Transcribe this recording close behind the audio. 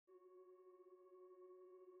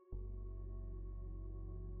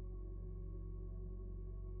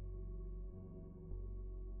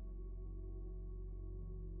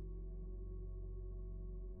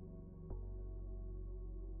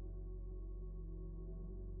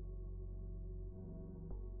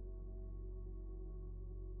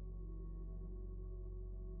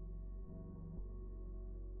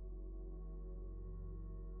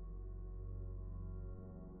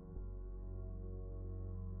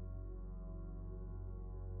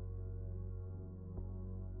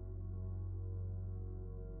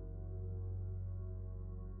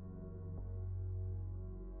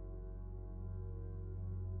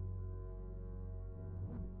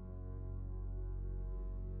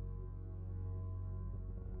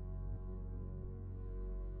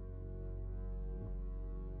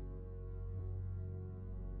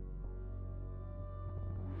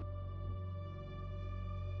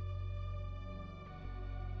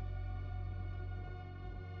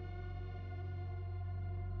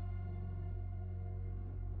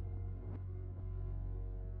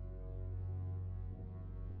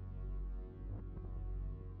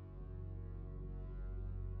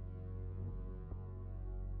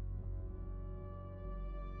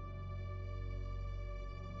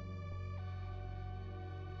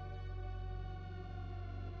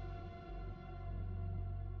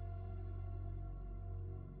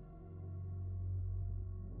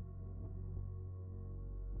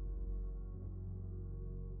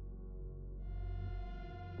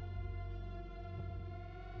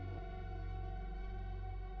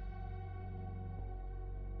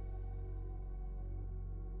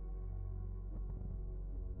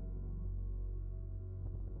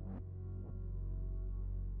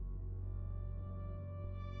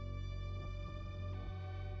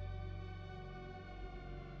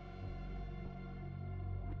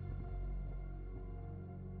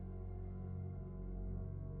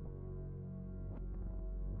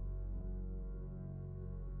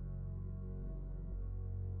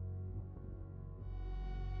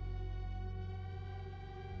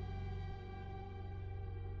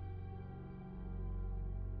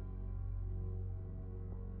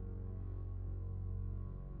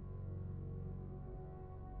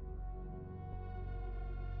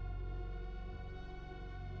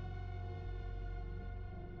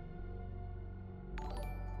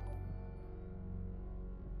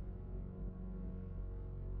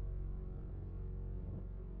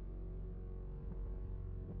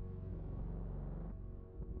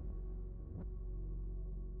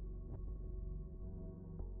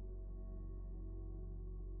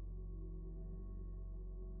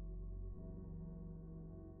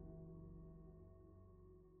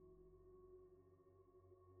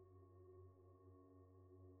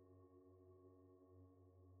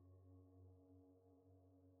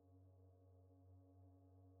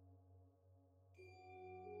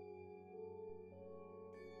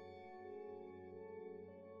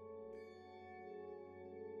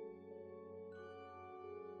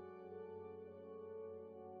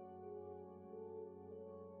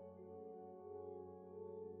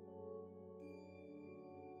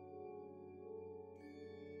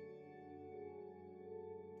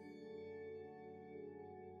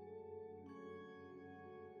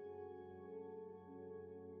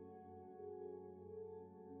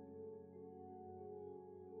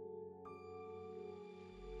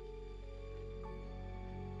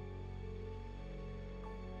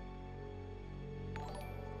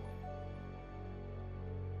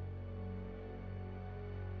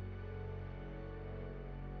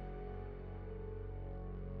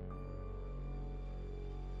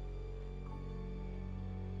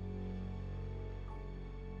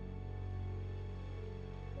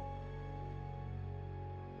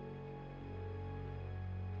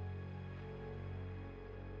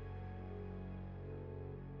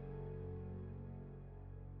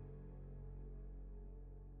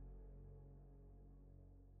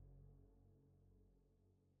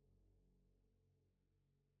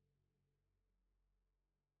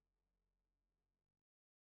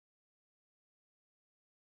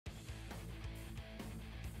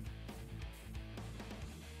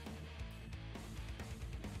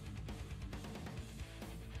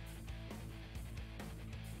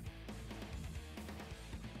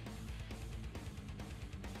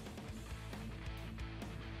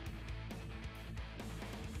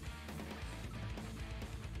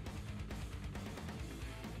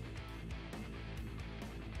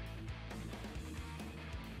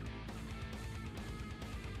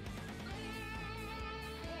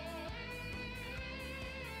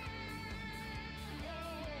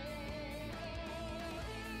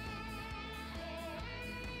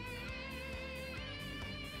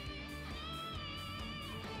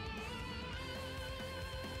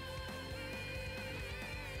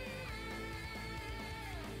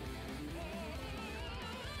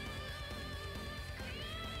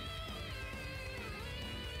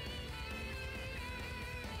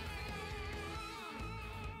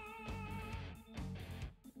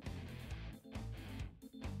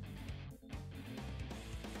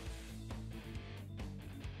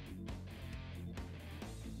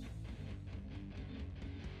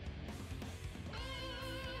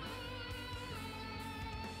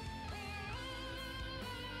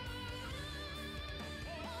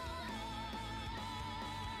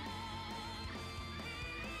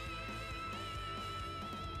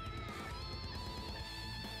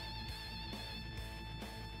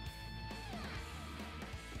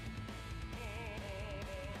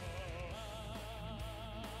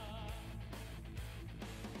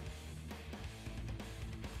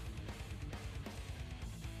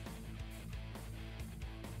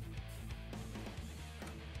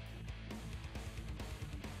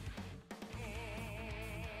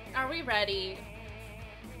we ready?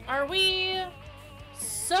 Are we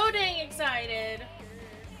so dang excited?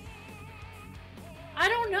 I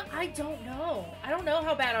don't know. I don't know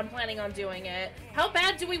how bad I'm planning on doing it. How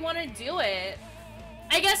bad do we want to do it?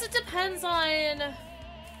 I guess it depends on...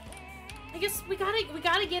 I guess we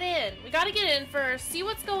gotta get in. We gotta get in first, see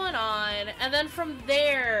what's going on, and then from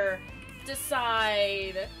there,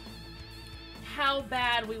 decide how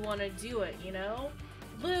bad we want to do it, you know?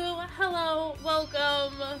 Lou, hello,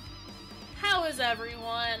 welcome. How is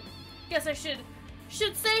everyone? Guess I should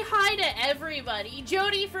say hi to everybody.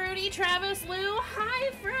 Jody, Fruity, Travis, Lou,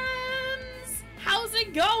 hi friends! How's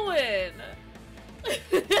it going?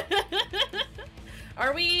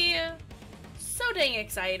 Are we so dang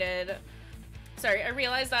excited? Sorry, I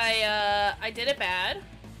realized I did it bad,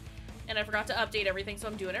 and I forgot to update everything, so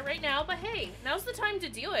I'm doing it right now, but hey, now's the time to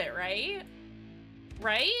do it, right?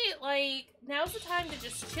 Right? Like, now's the time to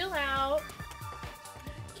just chill out.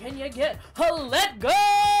 Can you get a let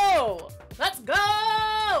go? Let's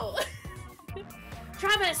go!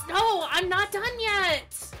 Travis, no, I'm not done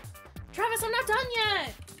yet! Travis, I'm not done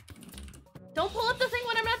yet! Don't pull up the thing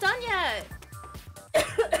when I'm not done yet!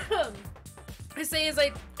 I say as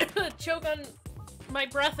I choke on my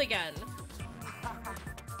breath again.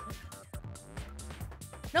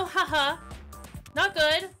 No, haha. Not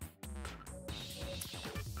good.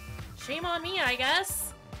 Shame on me, I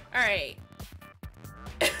guess. Alright.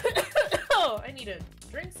 Oh, I need to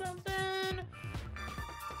drink something.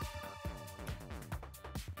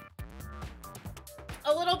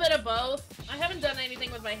 A little bit of both. I haven't done anything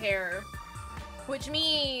with my hair, which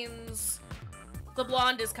means the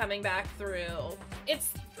blonde is coming back through.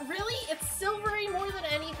 It's silvery more than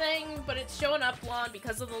anything, but it's showing up blonde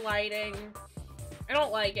because of the lighting. I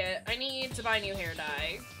don't like it. I need to buy new hair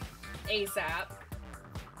dye. ASAP.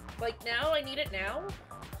 Like now? I need it now?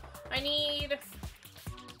 I need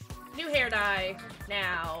new hair dye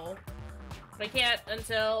now. But I can't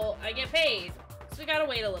until I get paid. So we gotta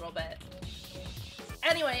wait a little bit.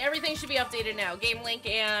 Anyway, everything should be updated now. Game link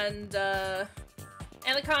and the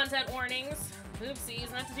content warnings. Oopsies,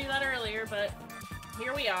 meant to do that earlier, but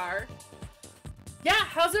here we are. Yeah,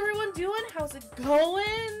 how's everyone doing? How's it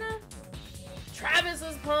going? Travis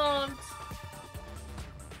is pumped.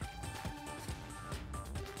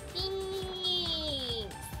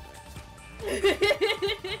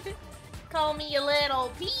 Call me a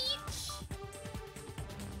little peach.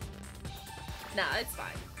 Nah, it's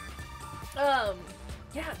fine.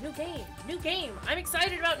 Yeah, new game. I'm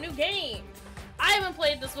excited about new game. I haven't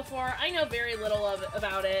played this before. I know very little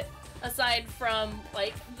about it, aside from,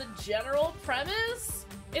 like, the general premise.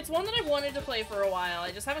 It's one that I've wanted to play for a while. I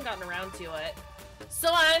just haven't gotten around to it. So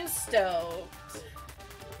I'm stoked.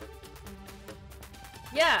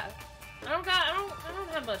 Yeah. I don't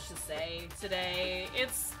have much to say today.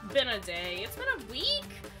 It's been a day. It's been a week.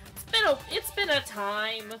 It's been a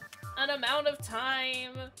time. An amount of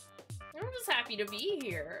time. I'm just happy to be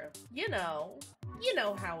here. You know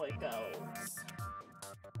how it goes.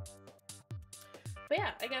 But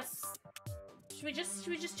yeah, I guess should we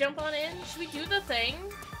just jump on in? Should we do the thing?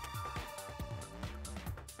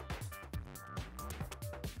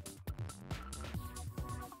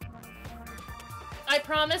 I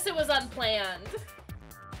promise it was unplanned.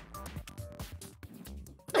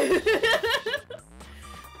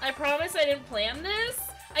 I promise I didn't plan this.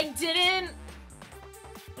 I didn't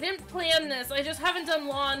plan this. I just haven't done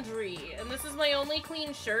laundry, and this is my only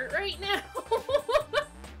clean shirt right now.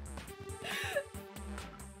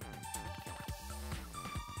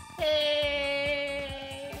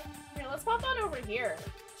 Hey. Here, let's pop on over here.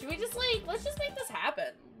 Should we just let's just make this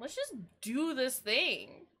happen. Let's just do this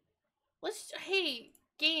thing. Hey,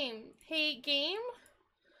 game.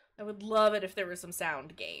 I would love it if there was some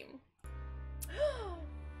sound game.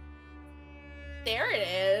 There it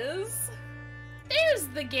is. There's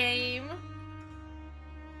the game.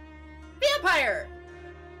 Vampyr.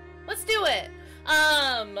 Let's do it.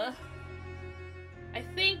 I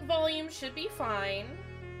think volume should be fine.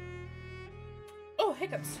 Oh,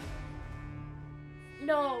 hiccups.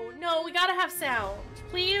 No, we gotta have sound.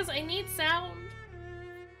 Please, I need sound.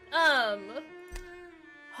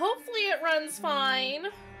 Hopefully it runs fine.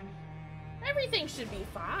 Everything should be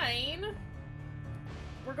fine.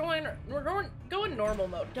 We're going normal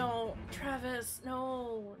mode. Don't, Travis,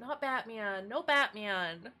 no, not Batman. No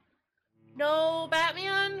Batman. No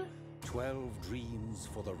Batman. 12 dreams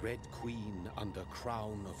for the Red Queen under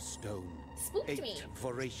crown of stone. Spooked me. 8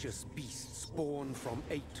 voracious beasts born from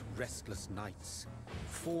 8 restless nights.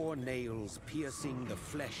 4 nails piercing the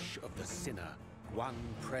flesh of the sinner. 1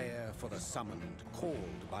 prayer for the summoned,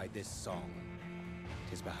 called by this song.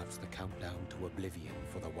 'Tis perhaps the countdown to oblivion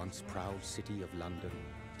for the once proud city of London.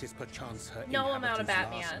 'Tis perchance her No amount of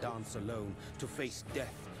inhabitants' last Batman. dance alone to face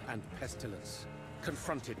death and pestilence.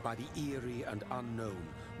 Confronted by the eerie and unknown,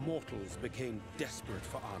 mortals became desperate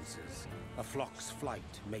for answers. A flock's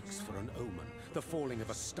flight makes for an omen, the falling of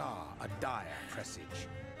a star a dire presage.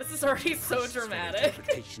 This is already so Priests for dramatic.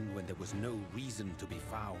 interpretation when there was no reason to be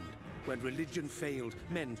found. When religion failed,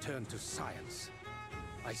 men turned to science.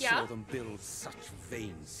 I saw them build such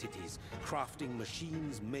vain cities, crafting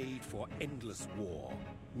machines made for endless war.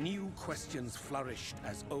 New questions flourished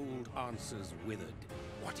as old answers withered.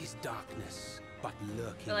 What is darkness but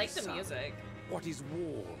lurking I like the sun? music. What is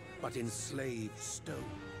wall but enslaved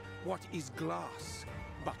stone? What is glass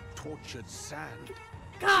but tortured sand?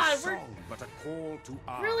 God, a we're song but a call to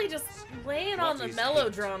arms. really just laying What on the is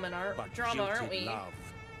melodrama, hate but drama, aren't jilted we? love?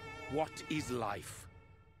 What is life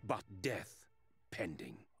but death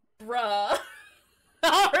pending? Bruh.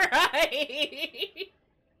 Alright.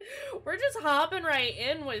 We're just hopping right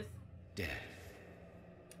in with... Death.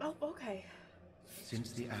 Oh, okay.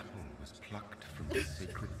 Since the apple was plucked from the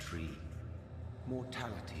sacred tree,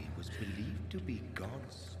 mortality was believed to be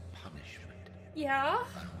God's punishment. Yeah?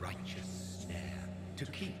 A righteous snare to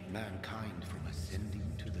keep mankind from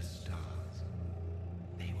ascending to the stars.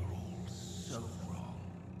 They were all so wrong.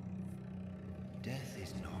 Death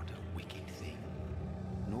is not a wicked thing,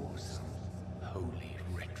 nor some holy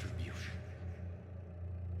retribution.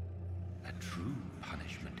 A true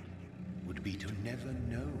punishment would be to never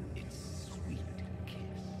know its sweet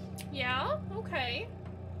kiss. Yeah? Okay.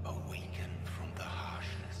 Awaken from the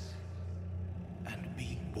harshness and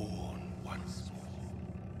be born once more.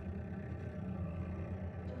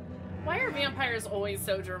 Why are vampires always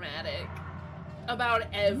so dramatic about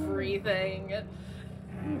everything?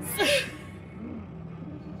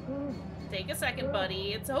 Take a second,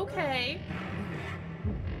 buddy. It's okay.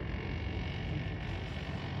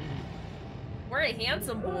 We're a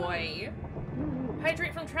handsome boy.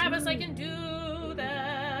 Hydrate from Travis, I can do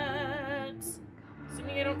that.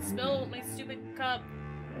 Assuming I don't spill my stupid cup.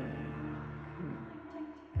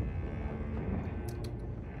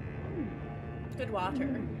 Good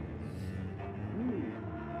water.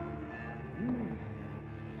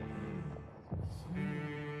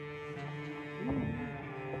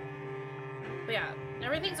 But yeah,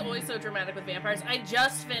 everything's always so dramatic with vampires. I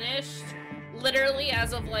just finished, literally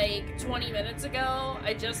as of like 20 minutes ago,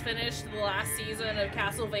 I just finished the last season of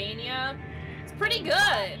Castlevania. It's pretty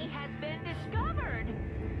good. He has been discovered.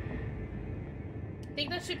 I think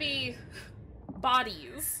that should be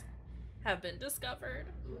bodies have been discovered.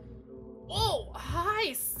 Oh,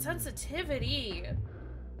 high sensitivity.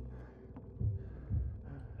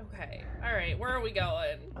 Okay, all right, where are we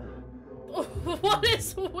going? What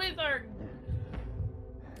is with our...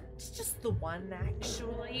 It's just the one,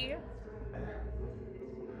 actually.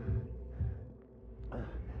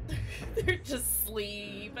 They're just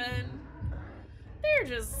sleeping. They're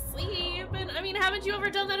just sleeping. I mean, haven't you ever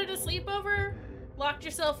done that at a sleepover? Locked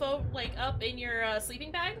yourself like up in your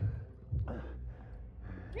sleeping bag?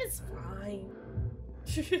 It's fine.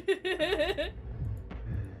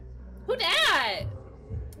 Who dat?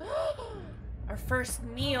 Our first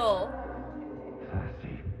meal.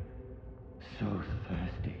 Thirsty. So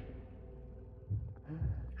thirsty.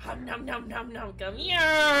 Hum nom nom nom nom. Come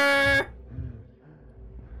here.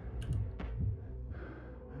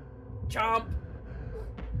 Chomp.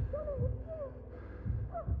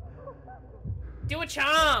 Do a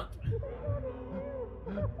chomp.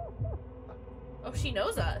 Oh, she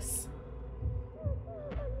knows us.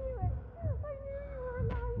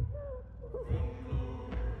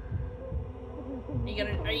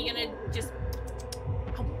 Are you gonna just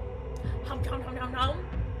hum nom nom nom nom?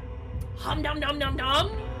 Hum nom nom nom nom?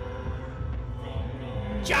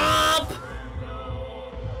 Jump!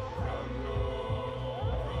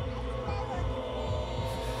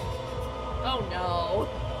 Oh no.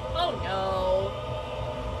 Oh no.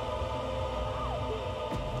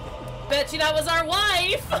 Bet you that was our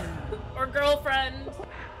wife! Or girlfriend.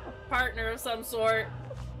 Partner of some sort.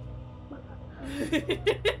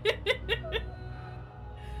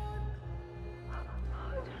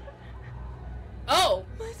 Oh!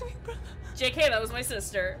 My sweet brother. JK, that was my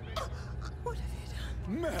sister. What have you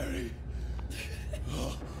done? Mary!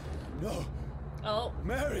 Oh, no. Oh.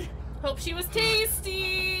 Mary! Hope she was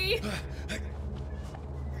tasty!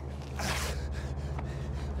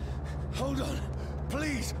 Hold on.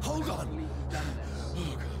 Please, hold on.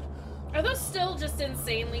 Oh, God. Are those still just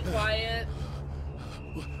insanely quiet?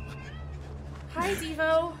 Hi,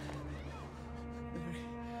 Devo.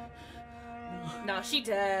 Nah, she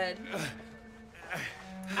dead.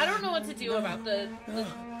 I don't know what to do about the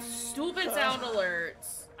stupid sound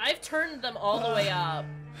alerts. I've turned them all the way up.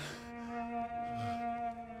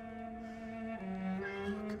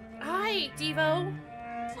 Hi, Devo.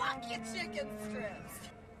 Fuck your chicken strips.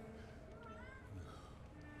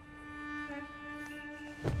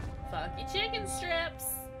 Fuck you chicken strips.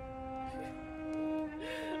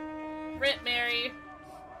 Rip Mary.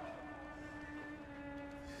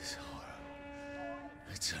 This horror.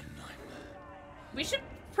 It's a nightmare. We should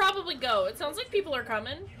probably go. It sounds like people are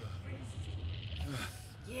coming.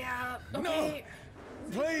 Yeah, okay.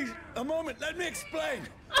 No! Please, a moment, let me explain!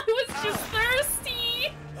 I was just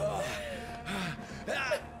thirsty!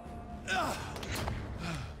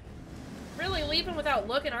 Really leaping without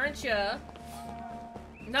looking, aren't you?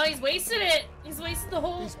 No, he's wasted it! He's wasted the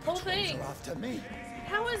whole thing! Are after me.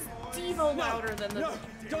 How is Devo louder than the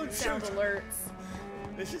don't sound shoot. alerts?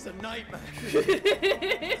 This is a nightmare.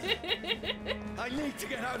 I need to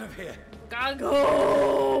get out of here. Gotta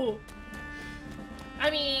go! I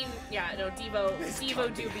mean, yeah, no,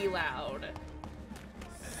 Devo do be loud.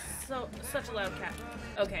 So, such a loud cat.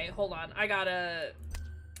 Okay, hold on. I gotta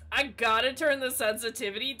turn the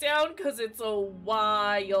sensitivity down because it's a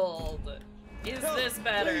wild. Is this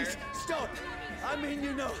better? Please, stop. I mean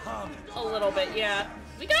you no harm. A little bit, yeah.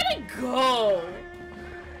 We gotta go.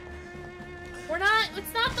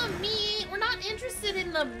 It's not the meat. We're not interested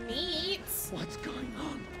in the meat. What's going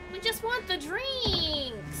on? We just want the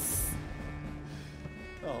drinks.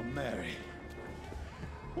 Oh, Mary.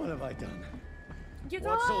 What have I done? You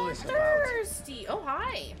What's all got this about? thirsty. Oh,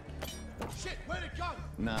 hi. Shit, where'd it go?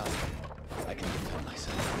 Now, I can control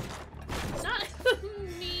myself. Not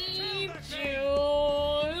meat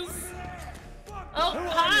juice. Oh,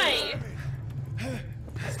 hi.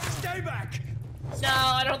 Stay back! No,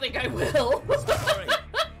 I don't think I will. Sorry,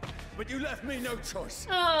 but you left me no choice.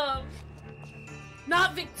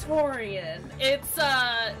 Not Victorian. It's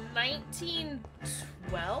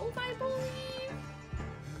 1912, I believe.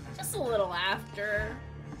 Just a little after.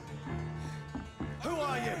 Who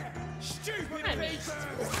are you? Stupid I mean, it's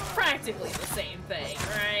practically the same thing,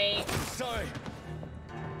 right? Sorry.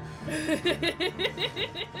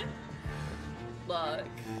 Look.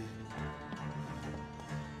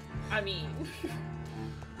 I mean...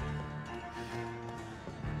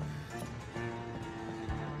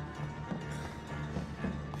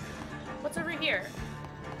 What's over here?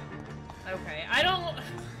 Okay, I don't...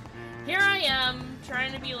 Here I am,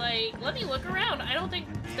 trying to be like, let me look around. I don't think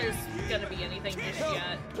there's gonna be anything just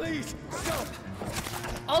yet. Please, stop!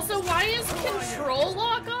 Also, why is control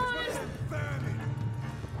lock on?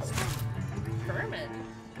 Vermin.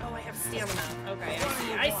 Oh, I have stamina. Okay,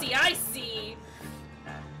 I see.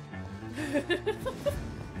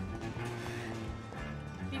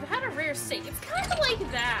 You've had a rare state. It's kind of like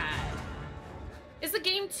that. Is the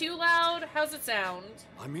game too loud? How's it sound?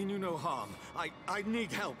 I mean you no harm. I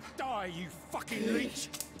need help. Die, you fucking leech!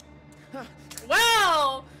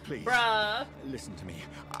 Wow! Please. Bruh. Listen to me.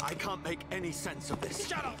 I can't make any sense of this.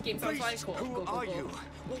 Shut up! Game sounds fine. Cool. Who are you?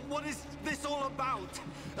 What is this all about?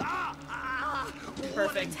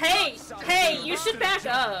 Perfect. Hey, you should back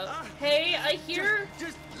up. Hey, I hear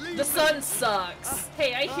the sun sucks.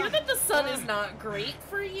 Hey, I hear that the sun is not great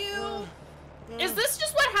for you. Is this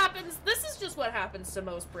just what happens? This is just what happens to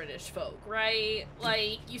most British folk, right?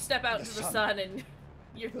 Like, you step out into the sun and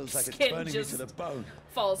your Feels like it's skin burning just me to the bone.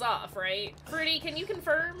 falls off, right? Fruity, can you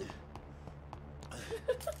confirm?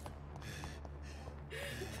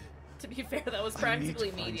 To be fair, that was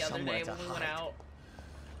practically me the other day when we went out.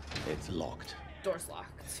 It's locked. Door's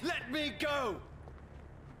locked. Let me go!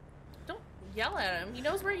 Don't yell at him. He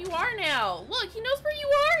knows where you are now. Look, he knows where you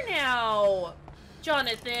are now.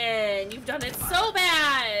 Jonathan, you've done it so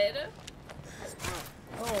bad.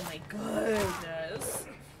 Oh my goodness.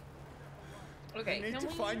 Okay, I need to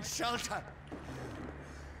find shelter.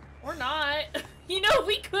 Or not. You know,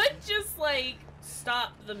 we could just like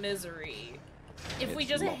stop the misery if we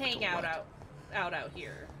just hang out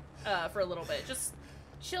here for a little bit. Just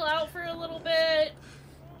chill out for a little bit.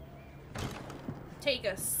 Take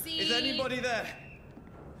a seat. Is anybody there?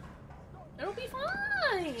 It'll be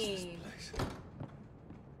fine.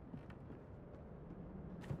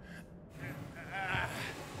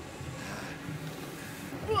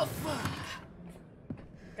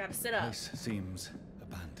 Gotta sit up. This seems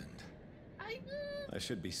abandoned. I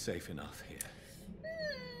should be safe enough here. I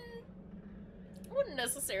wouldn't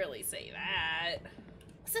necessarily say that.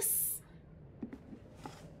 What's this?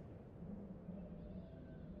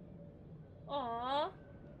 Aww.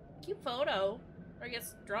 Cute photo. Or I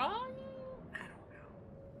guess drawing? I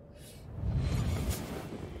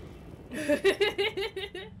don't know.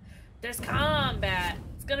 There's combat.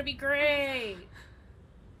 It's gonna be great.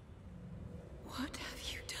 What have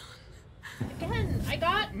you done? Again, I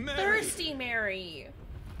got Mary. thirsty, Mary.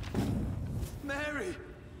 Mary!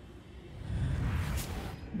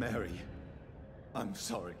 Mary, I'm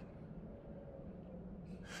sorry.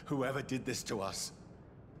 Whoever did this to us,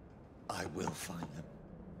 I will find them.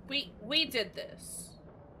 We did this.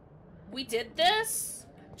 We did this?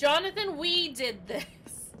 Jonathan, we did this.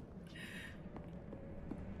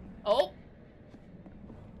 Oh.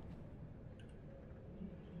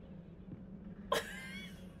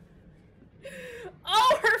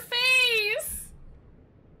 Oh, her face!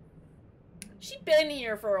 She's been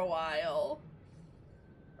here for a while.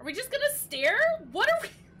 Are we just gonna stare? What are we?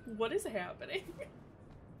 What is happening?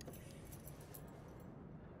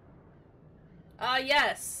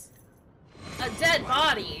 Yes. A dead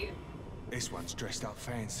body. This one's dressed up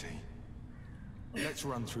fancy. Let's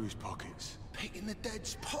run through his pockets. Picking the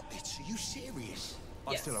dead's pockets? Are you serious?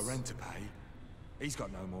 I've Yes. still a rent to pay. He's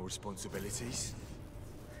got no more responsibilities.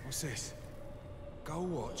 What's this?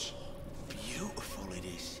 Gold watch. Beautiful it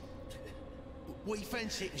is. We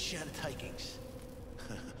fancy it and share the takings.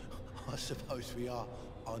 I suppose we are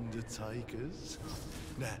undertakers.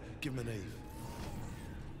 Now, give him an Eve.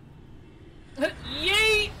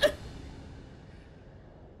 Yeet!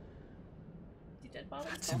 Do dead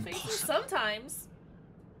bodies That's fall faces? impossible. Sometimes.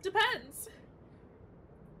 Depends.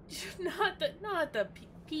 Not the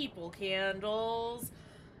people candles.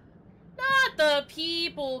 Not the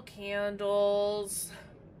people candles.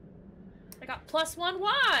 I got +1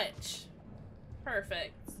 watch.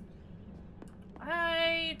 Perfect.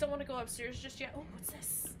 I don't want to go upstairs just yet. Oh, what's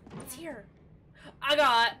this? What's here? I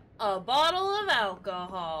got a bottle of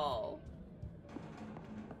alcohol.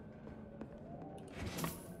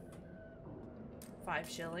 $5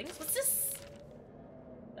 shillings. What's this?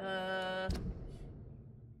 I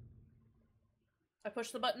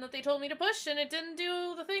pushed the button that they told me to push, and it didn't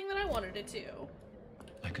do the thing that I wanted it to.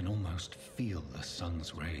 I can almost feel the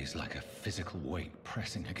sun's rays like a physical weight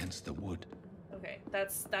pressing against the wood. Okay,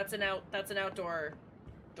 that's an outdoor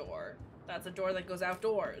door. That's a door that goes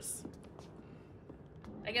outdoors.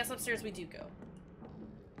 I guess upstairs we do go.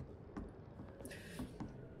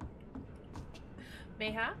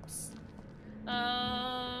 Mayhaps?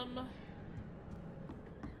 Oh!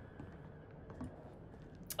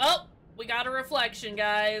 We got a reflection,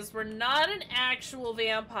 guys. We're not an actual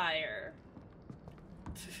vampire.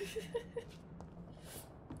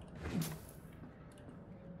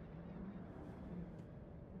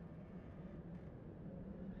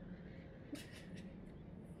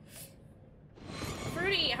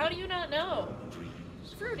 Fruity, how do you not know?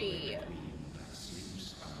 Fruity.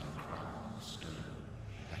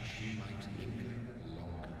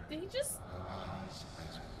 Did he just...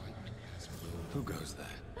 Who goes there?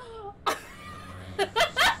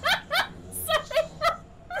 Sorry.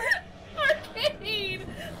 Arcade!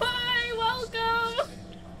 Hi, welcome!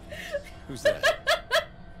 Who's there?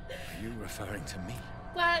 Are you referring to me?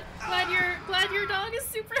 Glad your dog is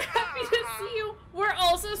super happy to see you. We're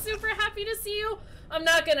also super happy to see you. I'm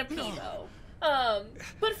not gonna pee though.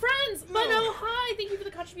 But friends, Mano, hi! Thank you for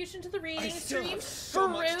the contribution to the reading I still stream. have so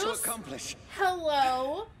much to Bruce, accomplish.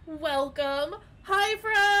 hello, welcome. Hi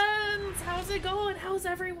friends! How's it going? How's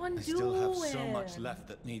everyone I doing? still have so much left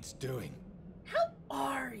that needs doing. How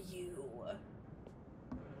are you?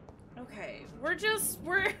 Okay, we're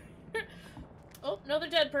oh, another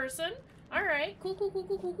dead person. Alright,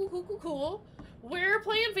 cool. We're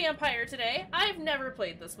playing Vampire today. I've never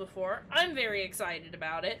played this before. I'm very excited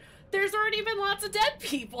about it. There's already been lots of dead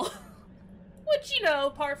people. Which, you know,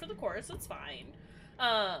 par for the course, it's fine.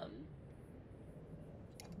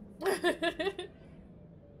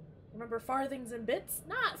 Remember farthings and bits?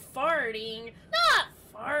 Not farting,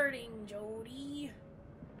 Jody.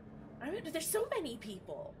 I mean, there's so many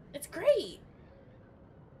people. It's great.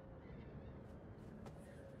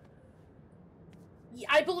 Yeah,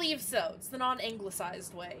 I believe so. It's the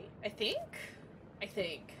non-anglicized way. I think.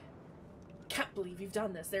 Can't believe you've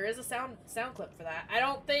done this. There is a sound clip for that. I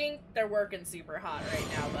don't think they're working super hot right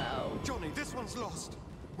now, though. Johnny, this one's lost.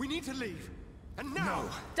 We need to leave. And now!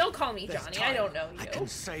 Don't call me There's Johnny. time. I don't know you. I can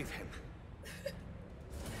save him.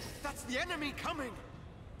 That's the enemy coming!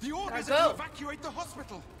 The orders Gotta are go. to evacuate the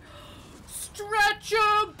hospital! Stretcher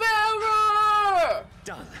bearer!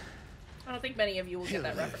 Done. I don't think many of you will get He'll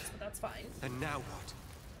that live. reference, but that's fine. And now what?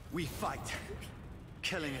 We fight.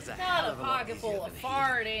 Killing is a Not hell a of a lot pocket easier full of than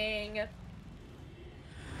farting.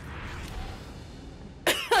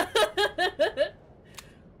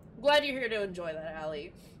 Glad you're here to enjoy that,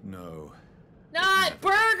 Allie. No. Not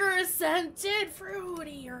burger scented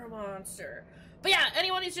fruity, you're a monster. But yeah,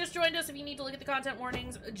 anyone who's just joined us, if you need to look at the content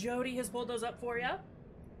warnings, Jody has pulled those up for you.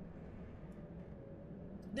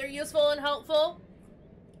 They're useful and helpful.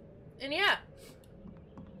 And yeah,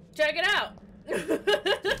 check it out.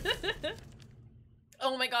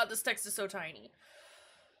 Oh my god, this text is so tiny.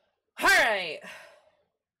 Alright.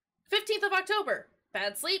 15th of October.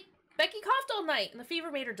 Bad sleep. Becky coughed all night, and the fever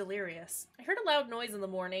made her delirious. I heard a loud noise in the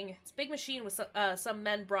morning. It's a big machine with some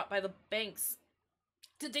men brought by the banks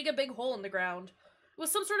to dig a big hole in the ground. It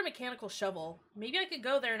was some sort of mechanical shovel. Maybe I could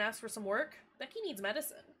go there and ask for some work? Becky needs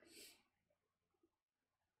medicine.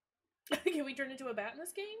 Can we turn into a bat in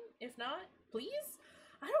this game? If not, please?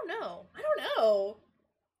 I don't know. I don't know.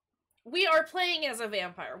 We are playing as a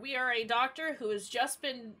vampire. We are a doctor who has just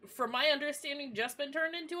been, from my understanding, just been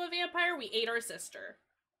turned into a vampire. We ate our sister.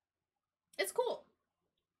 It's cool.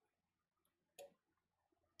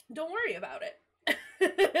 Don't worry about it.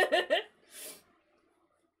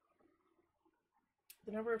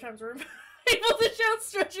 The number of times we're able to shout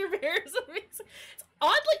stretch your bears amazing. It's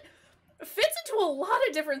oddly fits into a lot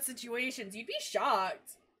of different situations. You'd be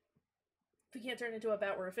shocked. If we can't turn into a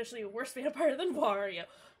bat, we're officially a worse vampire than Wario.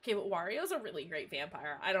 Okay, but Wario's a really great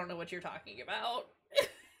vampire. I don't know what you're talking about.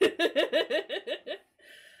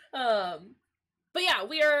 But yeah,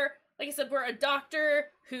 we are, like I said, we're a doctor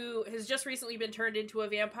who has just recently been turned into a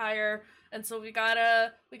vampire, and so we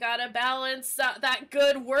gotta balance that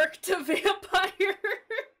good work to vampire.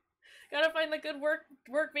 Gotta find the good work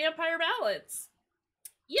vampire balance.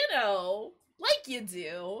 You know, like you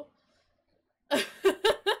do.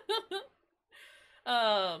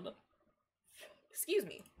 Excuse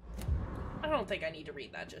me. I don't think I need to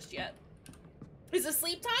read that just yet. Is it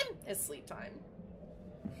sleep time? It's sleep time.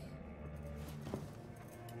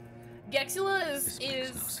 Gexula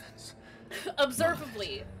is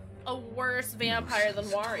observably a worse vampire than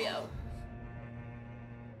Wario.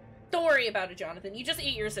 Don't worry about it, Jonathan. You just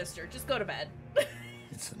ate your sister. Just go to bed.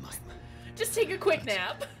 It's a nightmare. Just take a quick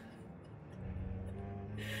nap.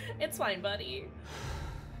 It's fine, buddy.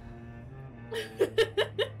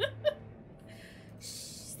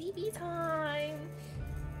 Sleepy time.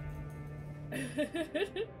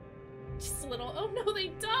 Just a little. Oh no, they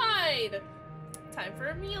died. Time for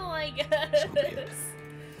a meal, I guess.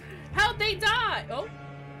 How'd they die? Oh,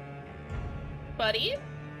 buddy.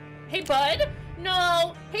 Hey, bud.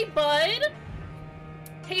 No. Hey, bud.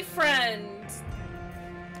 Hey, friend.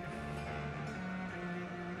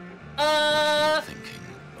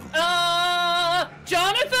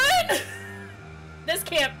 Jonathan? This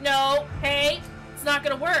can't, no, hey, it's not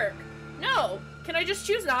gonna work. No, can I just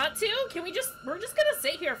choose not to? Can we we're just gonna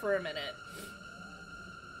sit here for a minute.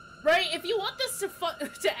 Right, if you want this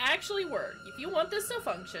to actually work, if you want this to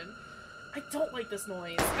function, I don't like this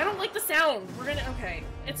noise. I don't like the sound. Okay,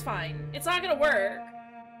 it's fine. It's not gonna work.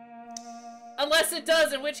 Unless it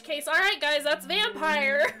does, in which case, alright guys, that's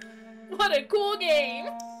Vampire. What a cool game.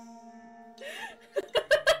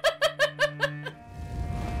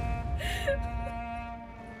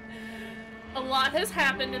 A lot has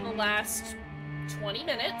happened in the last 20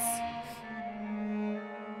 minutes.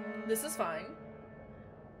 This is fine.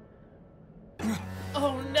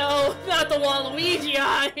 Oh no, not the Waluigi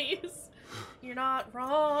eyes! You're not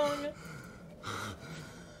wrong.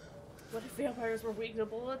 What if vampires were weak to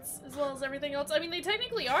bullets as well as everything else? I mean, they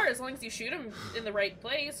technically are, as long as you shoot them in the right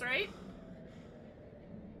place, right?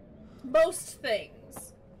 Most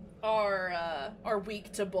things are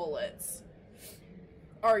weak to bullets.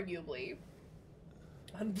 Arguably.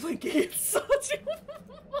 I'm blinking it so too much.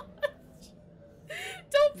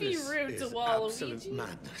 Don't be rude to Waluigi. Absolute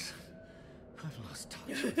madness. I've lost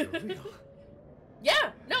touch with the real.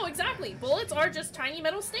 Yeah, no, exactly. Bullets are just tiny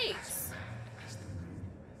metal stakes.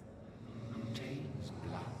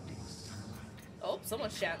 Oh,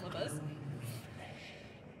 someone's chatting with us.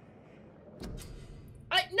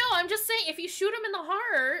 No, I'm just saying, if you shoot him in the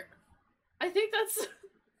heart, I think that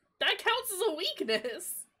counts as a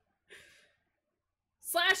weakness.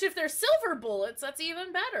 Slash, if they're silver bullets, that's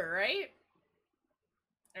even better, right?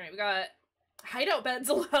 Alright, we got hideout beds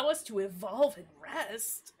allow us to evolve and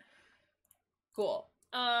rest. Cool.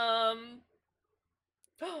 Bite.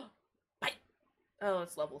 Oh,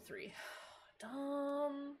 it's level 3.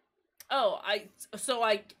 Dumb. Oh,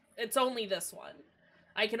 it's only this one.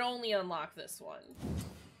 I can only unlock this one.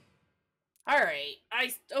 Alright,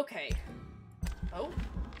 okay. Oh.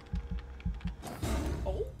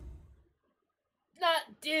 Oh. Not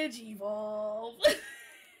Digivolve.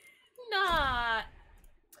 Not.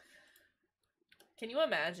 Can you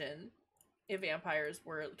imagine if vampires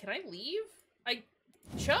were... Can I leave? I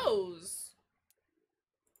chose.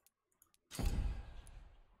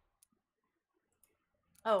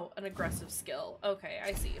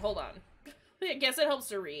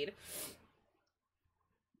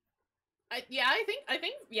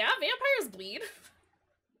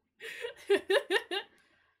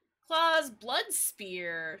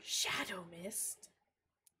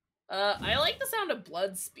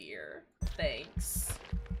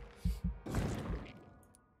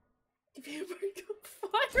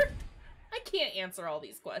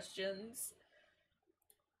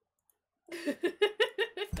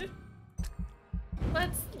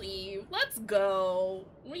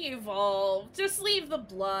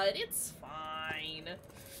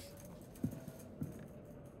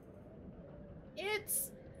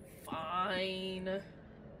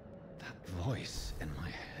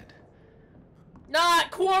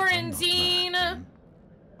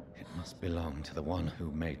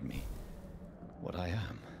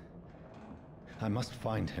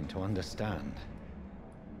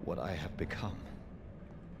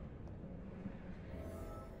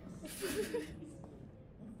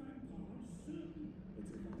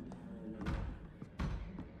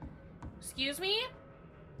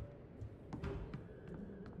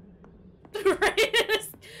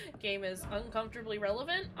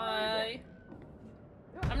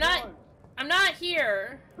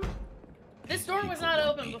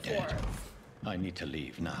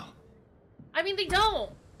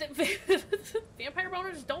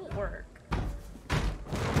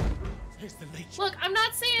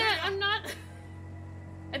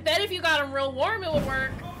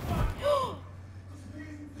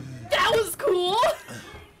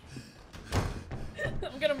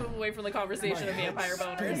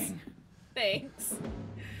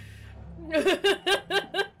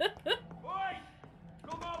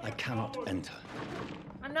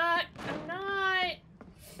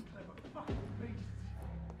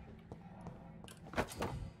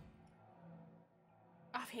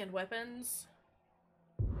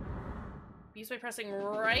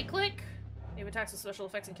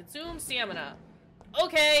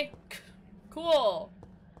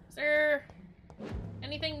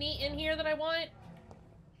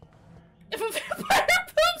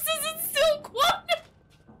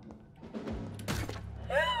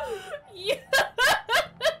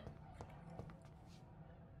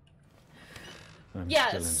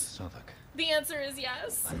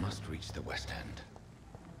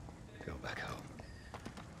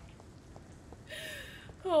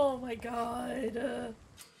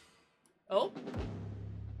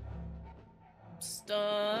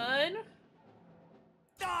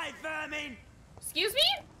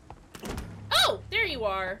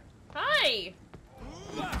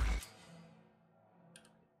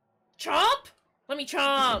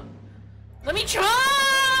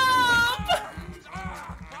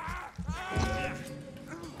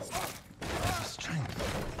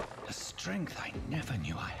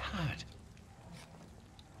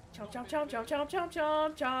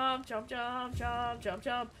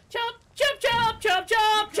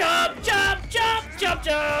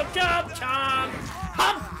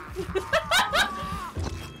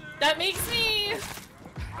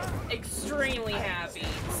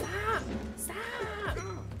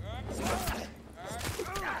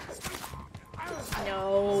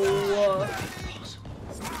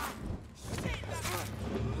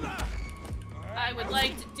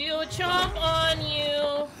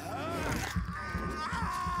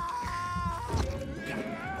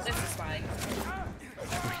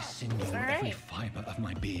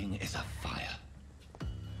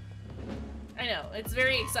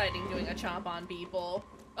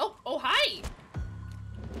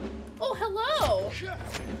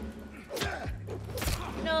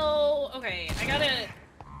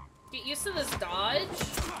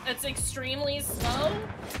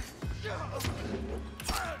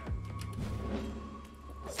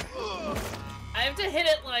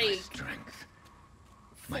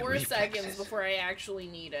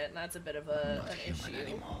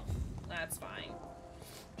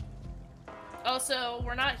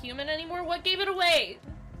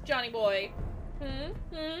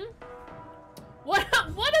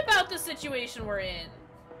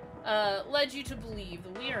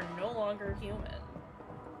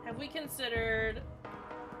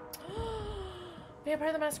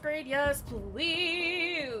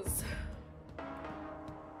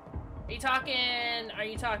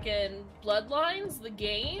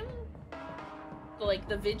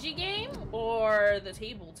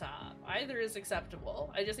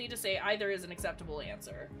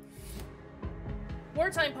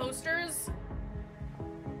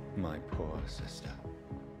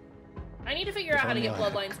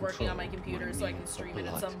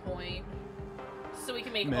 so we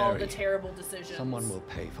can make all Mary, the terrible decisions. Someone will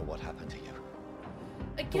pay for what happened to you.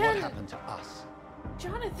 For Again, what happened to us.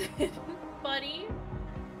 Jonathan, buddy.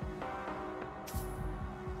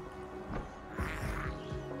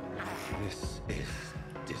 This is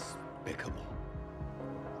despicable.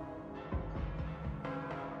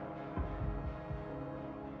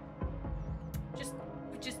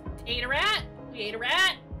 We just ate a rat. We ate a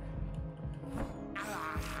rat.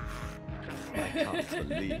 I can't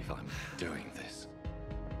believe I'm doing this.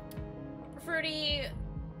 Fruity,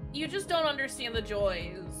 you just don't understand the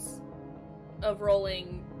joys of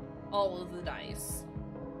rolling all of the dice.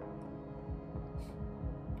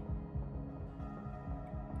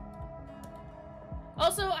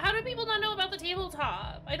 Also, how do people not know about the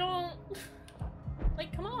tabletop? I don't...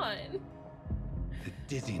 Like, come on. The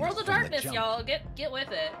dizziness World of from the Darkness, jump. y'all. Get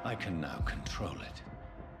with it. I can now control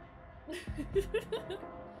it. It's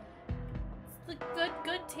the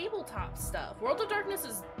good tabletop stuff. World of Darkness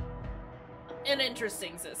is an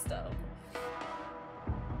interesting system.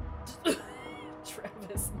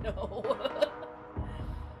 Travis, no.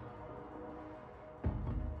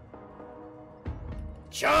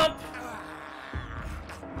 Jump!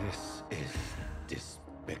 This is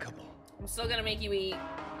despicable. I'm still gonna make you eat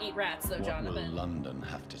rats, though, What Jonathan. will London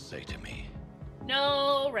have to say to me?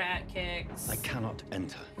 No rat kicks. I cannot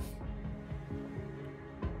enter.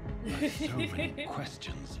 There's so many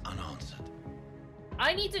questions unanswered.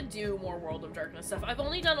 I need to do more World of Darkness stuff. I've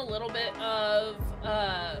only done a little bit of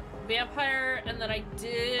Vampyr, and then I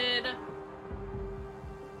did...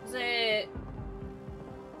 Was it...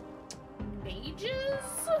 Mages?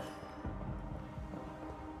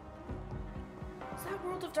 Is that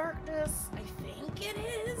World of Darkness? I think it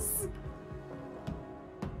is.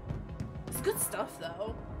 It's good stuff,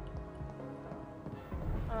 though.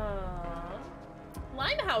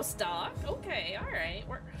 Limehouse Dock. Okay, alright.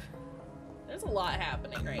 There's a lot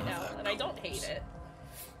happening right now, and I don't hate it.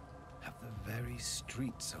 Have the very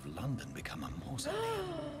streets of London become a mausoleum?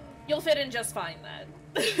 You'll fit in just fine then.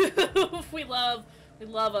 we love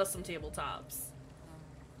us some tabletops.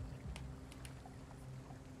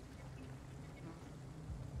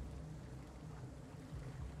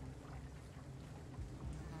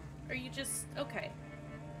 Are you just okay?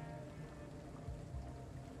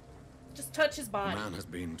 Just touch his body. Man has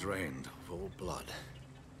been drained of all blood,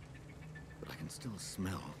 but I can still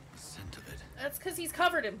smell the scent of it. That's because he's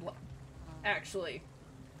covered in blood. Actually,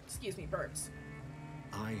 excuse me, burps.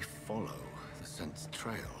 I follow the scent's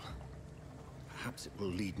trail. Perhaps it will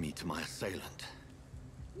lead me to my assailant.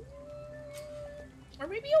 Or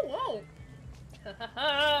maybe it won't.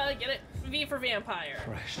 Get it? V for vampire.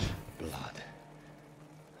 Fresh blood.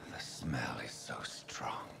 The smell is so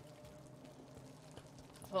strong.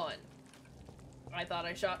 Hold on. I thought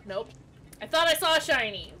I shot. Nope. I thought I saw a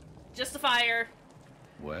shiny. Just a fire.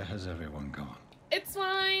 Where has everyone gone? It's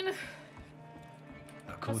fine.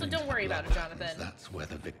 According Also, don't to the worry about blood it, Jonathan. patterns, that's where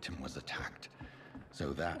the victim was attacked.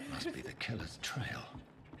 So that must be the killer's trail.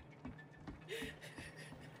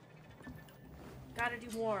 Gotta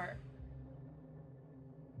do more.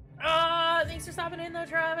 Ah, thanks for stopping in though,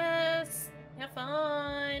 Travis. Have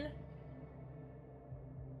fun.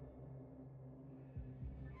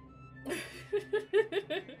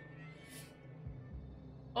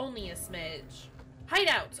 Only a smidge.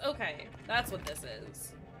 Hideouts. Okay, that's what this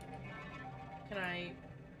is. Can I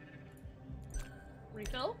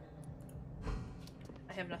refill?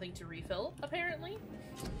 I have nothing to refill, apparently.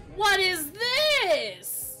 What is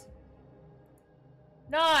this?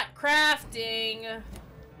 Not crafting.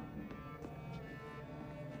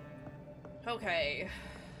 Okay.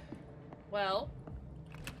 Well.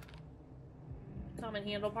 Common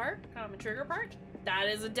handle part, common trigger part. That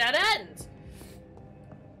is a dead end.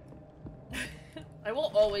 I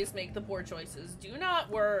will always make the poor choices. Do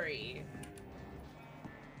not worry.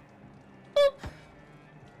 Boop.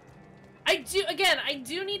 I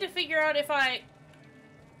do need to figure out if I...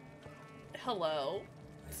 Hello?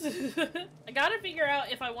 I gotta figure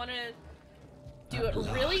out if I want to do it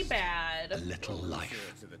really bad. A little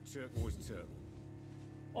life. To the turquoise turtle.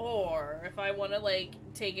 Or if I want to, like,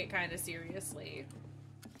 take it kind of seriously.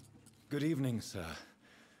 Good evening, sir.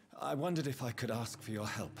 I wondered if I could ask for your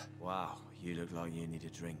help. Wow, you look like you need a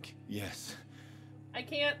drink. Yes. I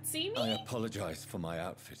can't see me? I apologize for my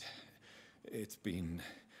outfit. It's been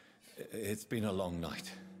a long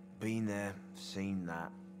night. Been there, seen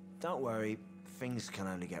that. Don't worry, things can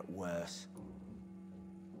only get worse.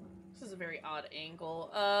 This is a very odd angle.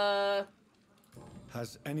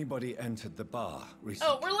 Has anybody entered the bar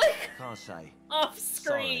recently? Oh, we're like Can't say. off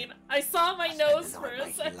screen. Sorry. I saw my I spent the nose for night a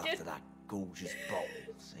making love to second. that gorgeous bottle,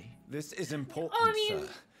 see? This is important, Oh, I mean-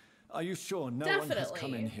 sir. Are you sure no one has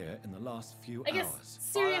come in here in the last few I guess hours?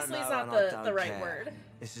 seriously is not the right word.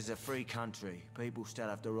 This is a free country. People still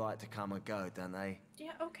have the right to come and go, don't they?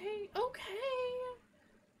 Yeah, okay, okay.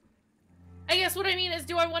 I guess what I mean is,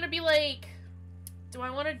 do I want to be like, do I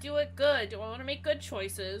want to do it good? Do I want to make good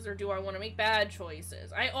choices, or do I want to make bad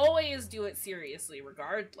choices? I always do it seriously,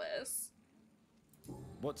 regardless.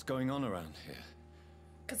 What's going on around here?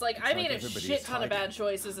 Because, like, I made a shit ton of bad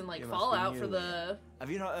choices in, like, Fallout for the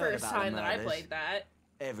first time that I played that.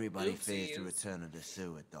 Everybody fears the return of the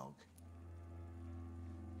sewer dog.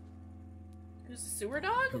 Who's the sewer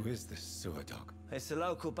dog? Who is this sewer dog? It's the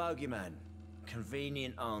local bogeyman.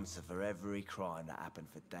 Convenient answer for every crime that happened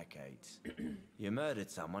for decades. You murdered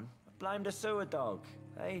someone, blame the sewer dog,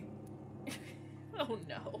 eh? Oh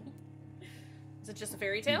no. Is it just a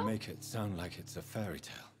fairy tale? You make it sound like it's a fairy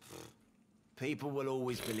tale. People will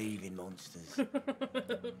always believe in monsters.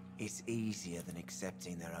 It's easier than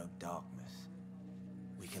accepting their own darkness.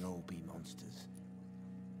 We can all be monsters.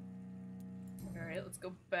 Alright, let's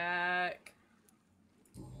go back.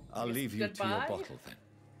 I'll leave you to your bottle then.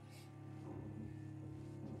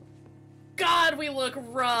 God, we look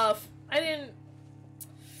rough. I didn't...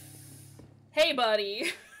 Hey,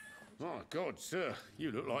 buddy. Oh, God, sir.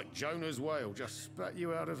 You look like Jonah's whale just spat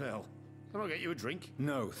you out of hell. Can I get you a drink?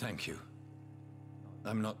 No, thank you.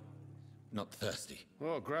 I'm not thirsty.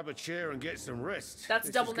 Well, grab a chair and get some rest. That's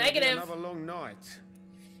This double is gonna be negative. another long night.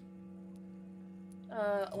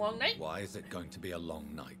 A long night? Why is it going to be a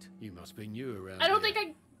long night? You must be new around I don't here.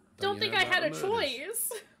 think I had a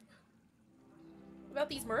choice. About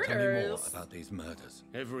these murders. Tell me more about these murders.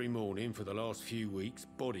 Every morning for the last few weeks,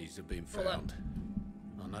 bodies have been Hold on. found.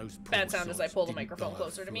 And those poor Bad sound as I sots pull the didn't microphone die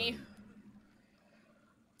closer of to me. flu.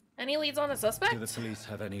 Any leads on a suspect? Do the police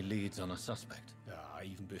have any leads on a suspect?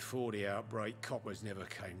 Even before the outbreak, coppers never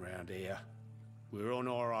came round here. We're on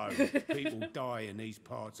our own. People die in these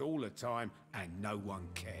parts all the time, and no one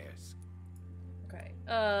cares. Okay.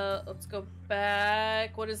 Let's go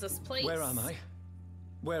back. What is this place? Where am I?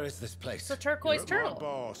 Where is this place? It's a turquoise You're at turtle. my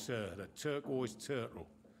bar, sir, the turquoise turtle.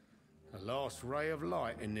 The last ray of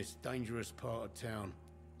light in this dangerous part of town.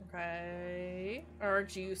 Okay.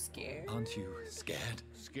 Aren't you scared? Aren't you scared?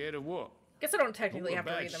 Scared of what? Guess I don't technically All have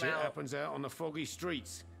the to bad read them shit out. happens out on the foggy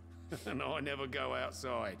streets, and I never go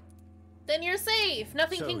outside. Then you're safe.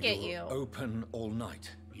 Nothing So can get you're you. open all night.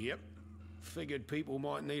 Yep. Figured people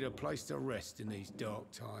might need a place to rest in these dark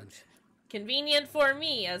times. Convenient for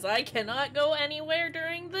me, as I cannot go anywhere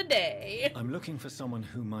during the day. I'm looking for someone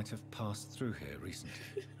who might have passed through here recently.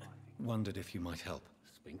 Wondered if you might help.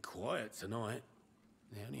 It's been quiet tonight.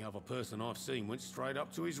 The only other person I've seen went straight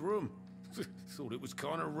up to his room. Thought it was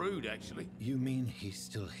kind of rude, actually. You mean he's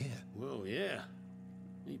still here? Well, yeah.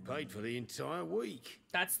 He paid for the entire week.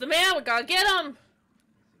 That's the man. We gotta get him.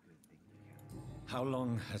 How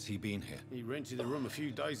long has he been here? He rented the room a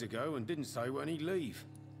few days ago and didn't say when he'd leave.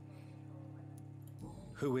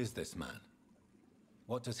 Who is this man?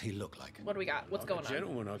 What does he look like? What do we got? What's Like going a on?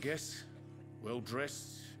 gentleman, I guess.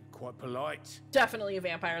 Well-dressed, quite polite. Definitely a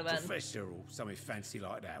vampire then. Professor or something fancy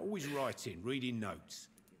like that. Always writing, reading notes.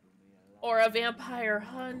 Or a vampire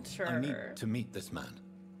hunter. I need to meet this man.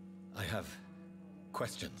 I have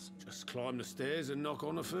questions. Just climb the stairs and knock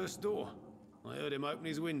on the first door. I heard him open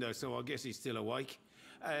his window, so I guess he's still awake.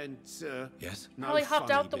 And, Yes? no Probably hopped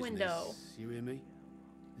funny out the business. window. You hear me?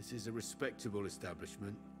 This is a respectable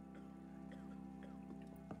establishment.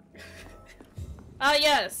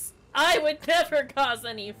 Yes. I would never cause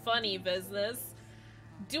any funny business.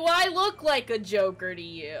 Do I look like a joker to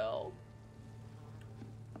you?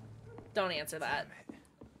 Don't answer that.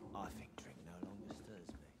 I think drink no longer stirs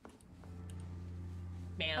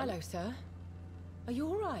me. Man. Hello, sir. Are you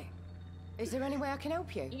alright? Is there any way I can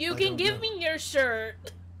help you? You I can don't give know. me your shirt.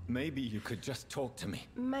 Maybe you could just talk to me.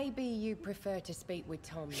 Maybe you prefer to speak with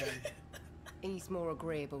Tom then. He's more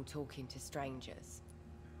agreeable talking to strangers.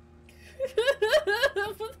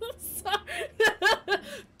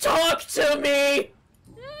 Talk to me!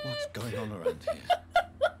 What's going on around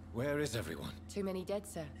here? Where is everyone? Too many dead,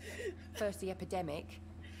 sir. First the epidemic,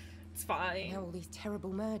 It's fine. now all these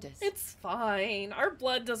terrible murders. It's fine. Our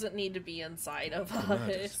blood doesn't need to be inside of The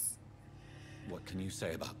murders. us. What can you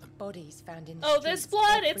say about them? Bodies found in the Oh, this streets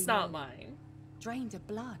blood? every It's not morning. mine. Drained of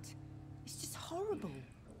blood. It's just horrible.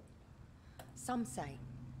 Some say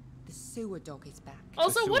the sewer dog is back.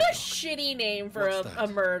 Also, sewer what a dog. shitty name for What's a that?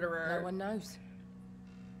 murderer. No one knows.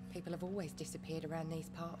 People have always disappeared around these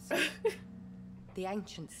parts. The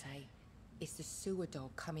ancients say it's the sewer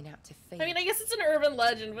dog coming out to feed. I mean, I guess it's an urban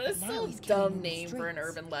legend, but it's Now still a he's killing dumb in the name for an streets.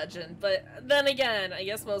 urban legend. But then again, I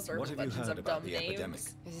guess most What urban have you legends heard have about dumb the names. epidemic?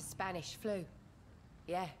 There's a Spanish flu.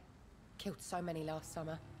 Yeah, Killed so many last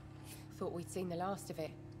summer. Thought we'd seen the last of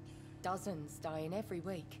it. Dozens dying every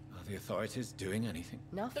week. Are the authorities doing anything?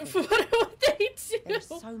 Nothing. What would they do? There's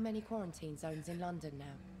so many quarantine zones in London now.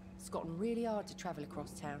 It's gotten really hard to travel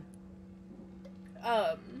across town.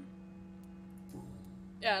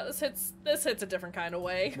 Yeah, this hits a different kind of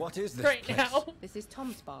way. What is this right place? now? This is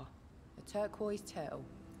Tom's bar, a turquoise turtle.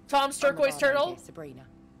 Tom's I'm the turquoise barmaid turtle? here, Sabrina,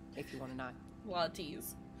 if you want to know. A lot of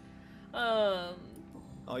teas.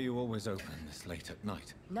 Are you always open this late at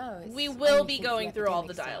night? No, it's We will only be since going through all the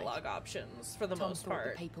epidemic started. dialogue options for the Tom most thought that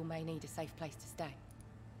part. people may need a safe place to stay.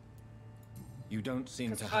 You don't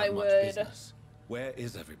seem to 'Cause have I much would- business. Where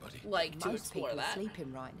is everybody? Like to Most explore people are that.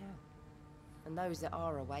 sleeping right now. And those that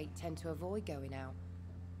are awake tend to avoid going out.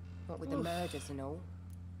 What with the Oof. murders and all.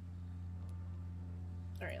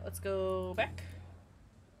 Alright, let's go back.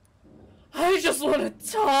 I just want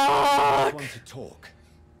to I talk! want to talk.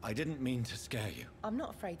 I didn't mean to scare you. I'm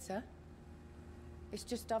not afraid, sir. It's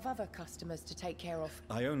just I've other customers to take care of.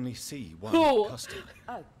 I only see one Who? customer.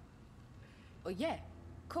 Oh. Well, yeah,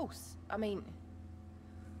 of course. I mean,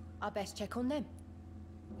 I best check on them.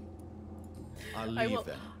 I'll I leave will-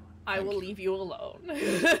 then. I Thank will you. leave you alone.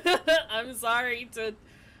 I'm sorry to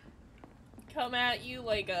come at you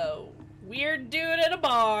like a weird dude at a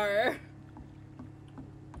bar.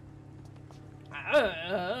 I don't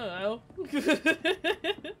know.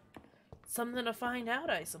 Something to find out,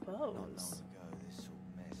 I Not suppose. long ago, this sort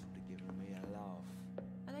of mess would have given me a laugh.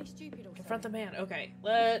 Are they stupid or Confront the something? man. Okay,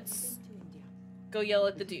 let's Been to India. go yell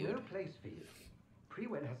at the This is dude. no place for you.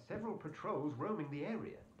 Prewen has several patrols roaming the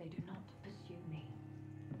area, They do not pursue me.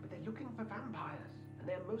 but they're looking for vampires, and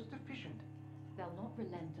they're most efficient. They'll not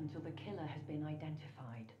relent until the killer has been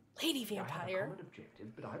identified. Lady I have a vampire. common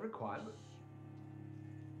objective, but I require...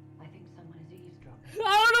 I think someone is eavesdropping.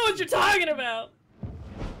 I don't know what you're talking about.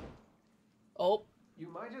 Oh, You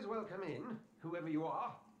might as well come in, whoever you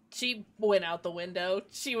are. she went out the window.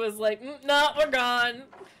 She was like, "No, we're gone."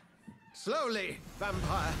 Slowly,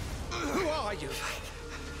 vampire. Who are you?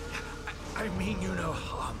 I mean you no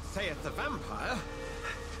harm. Saith the vampire.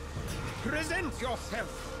 Present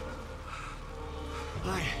yourself.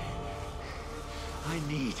 I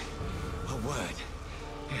need a word.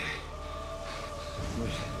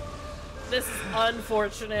 This is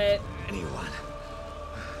unfortunate. Anyone?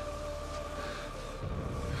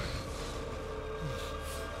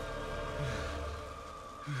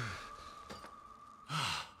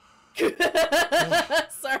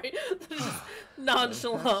 Sorry, just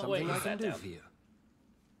nonchalant way Something you I sat can do down. for you.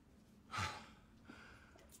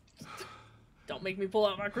 Don't make me pull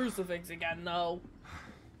out my crucifix again, no.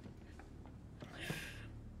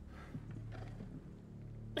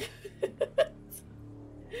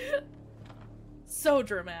 So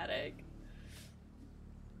dramatic.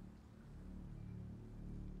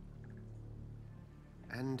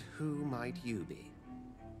 And who might you be?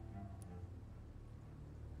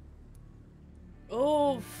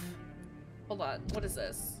 Oof. Hold on, what is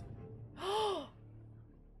this?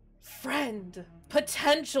 Friend!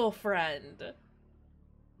 Potential friend!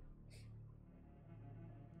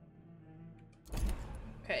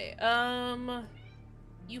 Okay,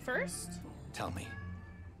 you first? Tell me,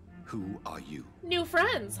 who are you? New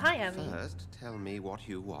friends! Hi, Emmy. First, tell me what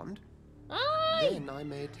you want. Hi! Then I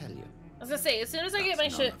may tell you. I was gonna say, as soon as I get my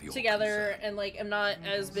That's none shit of your together concern. and, like, I'm not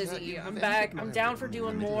as Sir, busy, you've I'm entered back, my I'm down for room in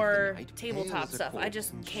doing the middle of the more night, tabletop pale as a stuff. I corpse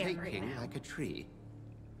just and can't right shaking now. like a tree.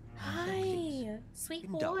 Hi! Sweet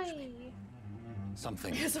indulge boy! me.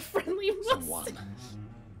 Something. He has a friendly Someone mustache.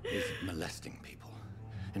 is molesting people.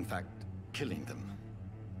 In fact, killing them.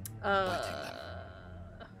 Biting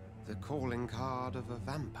them. The calling card of a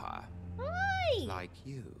vampire, Hi! like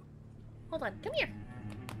you. Hold on, come here.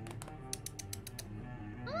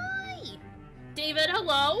 Hi! David,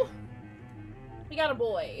 hello! We got a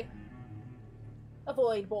boy. A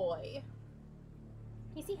void boy.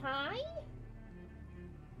 Can you say hi?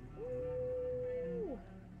 Ooh.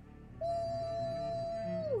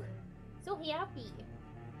 Ooh. So happy.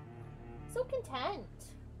 So content.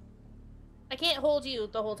 I can't hold you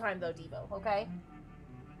the whole time though, Devo, okay?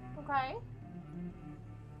 Okay?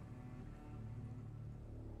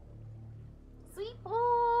 Sweet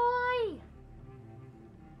boy!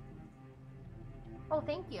 Oh,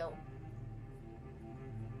 thank you.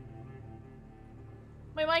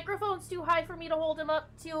 My microphone's too high for me to hold him up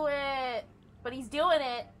to it. But he's doing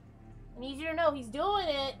it. I need you to know he's doing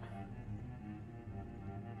it.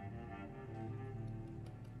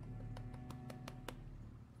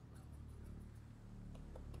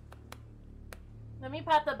 Let me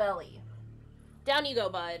pat the belly. Down you go,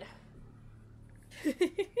 bud.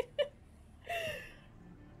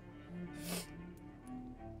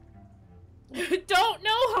 Don't,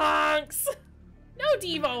 no honks! No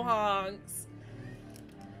Devo honks!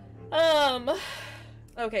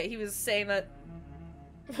 Okay, he was saying that...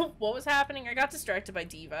 What was happening? I got distracted by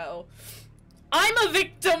Devo. I'm a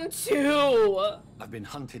victim too! I've been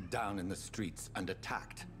hunted down in the streets and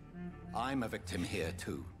attacked. I'm a victim here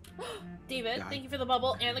too. David, thank you for the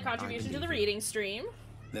bubble and the contribution to the reading stream.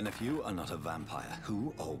 Then if you are not a vampire,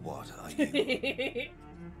 who or what are you?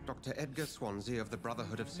 Dr. Edgar Swansea of the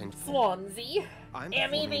Brotherhood of St. Paul. Swansea. I'm Amy,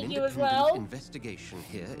 performing thank an you as independent well. investigation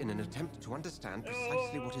here in an attempt to understand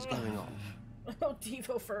precisely what is going on. Oh,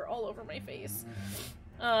 Devo fur all over my face.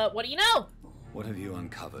 What do you know? What have you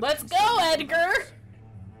uncovered? Let's go, Edgar!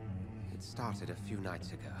 It started a few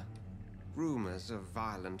nights ago. Rumors of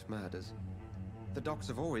violent murders. The docks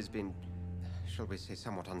have always been, shall we say,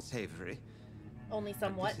 somewhat unsavory. Only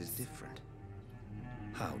somewhat. But this is different.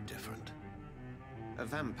 How different? A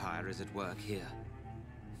vampire is at work here.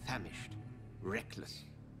 Famished. Reckless.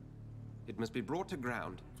 It must be brought to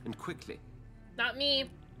ground, and quickly. Not me.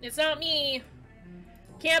 It's not me.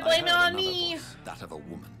 Can't blame it on me. Voice, that of a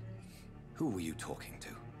woman. Who were you talking to?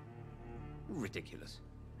 Ridiculous.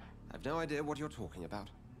 I've no idea what you're talking about.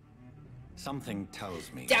 Something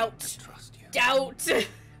tells me doubt. Not to trust you. Doubt.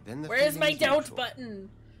 Then where is my doubt neutral. button?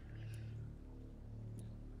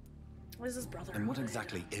 What is this brotherhood? And what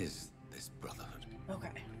exactly is this brotherhood? Okay.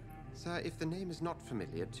 Sir, if the name is not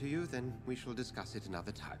familiar to you, then we shall discuss it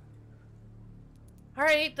another time.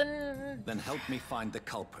 Alright, then... Then help me find the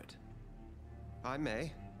culprit. I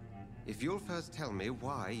may. If you'll first tell me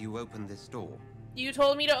why you opened this door. You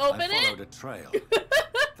told me to open I followed it? a trail.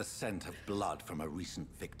 The scent of blood from a recent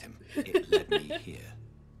victim. It led me here.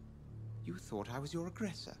 You thought I was your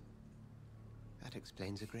aggressor. That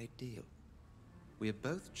explains a great deal. We are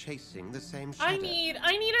both chasing the same shadow. I need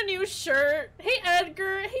a new shirt. Hey,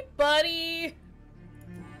 Edgar. Hey, buddy.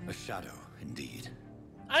 A shadow, indeed.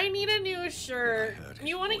 I need a new shirt.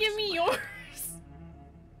 You want to give me yours?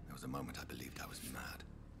 There was a moment I believed I was mad.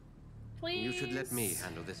 Please. You should let me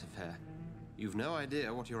handle this affair. You've no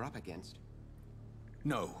idea what you're up against.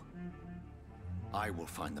 No. I will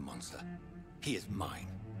find the monster. He is mine.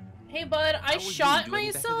 Hey, bud, I shot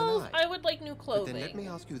myself. I would like new But clothing. then let me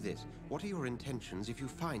ask you this. What are your intentions if you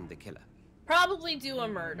find the killer? Probably do a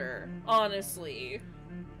murder, honestly.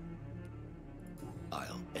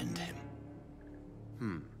 I'll end him.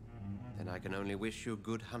 Then I can only wish you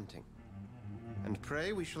good hunting. And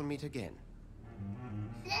pray we shall meet again.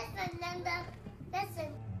 Listen, Linda.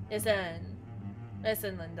 Listen.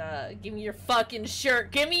 Listen, Linda. Give me your fucking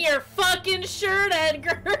shirt. Give me your fucking shirt,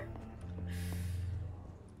 Edgar.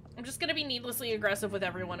 I'm just gonna be needlessly aggressive with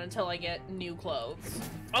everyone until I get new clothes.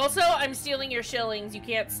 Also, I'm stealing your shillings. You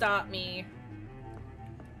can't stop me.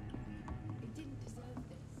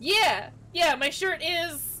 Yeah, my shirt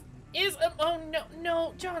is oh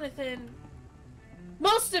no, Jonathan.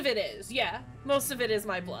 Most of it is, yeah. Most of it is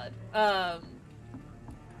my blood.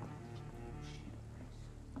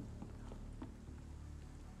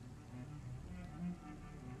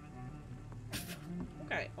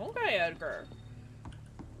 Okay, Edgar.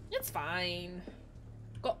 It's fine.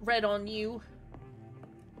 Got red on you.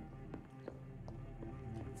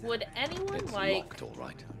 Would anyone like locked, all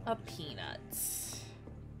right. a peanut?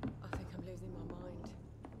 I think I'm losing my mind.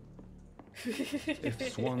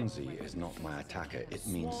 If Swansea is not my attacker, it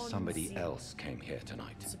means somebody else came here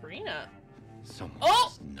tonight. Sabrina. Someone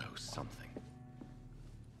must know something.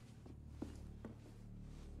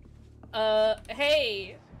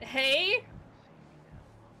 Hey.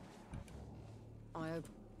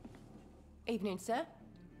 Evening, sir.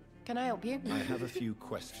 Can I help you? I have a few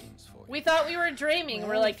questions for you. We thought we were dreaming.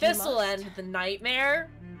 We're like, this will end the nightmare.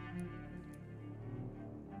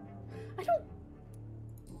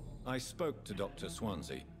 I spoke to Dr.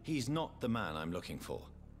 Swansea. He's not the man I'm looking for.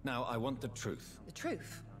 Now, I want the truth. The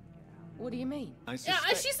truth? What do you mean? I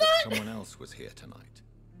suspect she's that not... someone else was here tonight.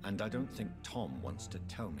 And I don't think Tom wants to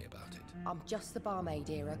tell me about it. I'm just the barmaid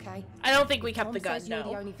here, okay? I don't think we kept Tom the gun, says you're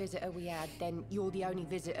no. the only visitor we had, then you're the only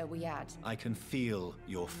visitor we had. I can feel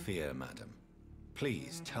your fear, madam.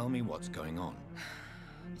 Please, tell me what's going on.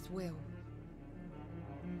 It's Will.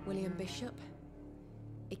 William Bishop.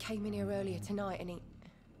 He came in here earlier tonight and he...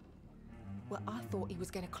 Well, I thought he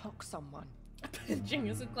was going to clock someone.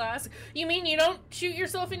 Genius of class. You mean you don't shoot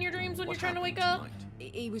yourself in your dreams when you're trying to wake up?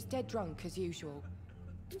 He was dead drunk, as usual.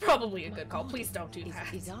 Probably a good call. Please don't do that.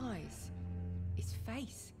 His eyes. His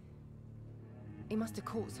face. He must have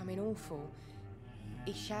caught something awful.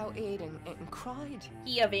 He shouted and cried.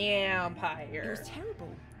 He a vampire. It was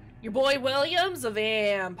terrible. Your boy William's a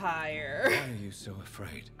vampire. Why are you so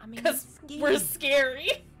afraid? I mean, because we're scary.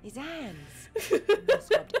 His hands. I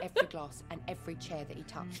scrubbed every glove glass and every chair that he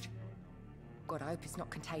touched. God, I hope it's not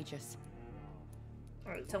contagious.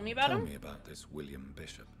 Alright, tell me about him. Tell me about this William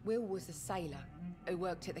Bishop. Will was a sailor who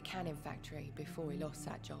worked at the cannon factory before he lost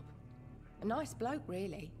that job. A nice bloke,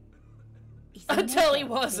 really. He's Until he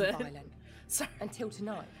never wasn't. been violent. Sorry. Until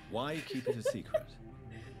tonight. Why keep it a secret?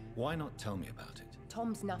 Why not tell me about it?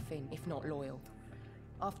 Tom's nothing if not loyal.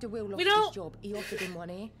 After Will lost We don't- his job, he offered him one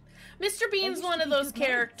ear. Mr. Bean's used one to of be those good mates.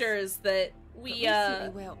 characters that we Recently,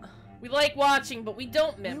 well, we like watching, but we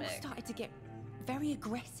don't Will mimic. started to get very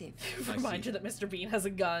aggressive. Remind you that Mr. Bean has a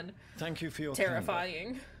gun. Thank you for your Terrifying.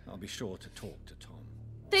 candor. I'll be sure to talk to Tom.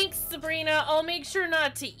 Thanks, Sabrina. I'll make sure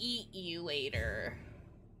not to eat you later.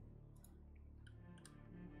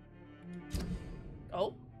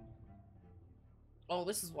 Oh. Oh,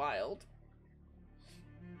 this is wild.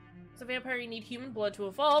 As a vampire, you need human blood to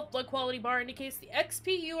evolve. Blood quality bar indicates the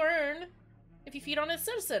XP you earn if you feed on a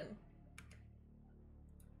citizen.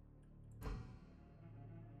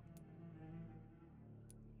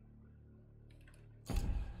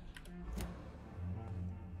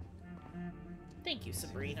 Thank you,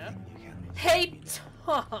 Sabrina. Hey,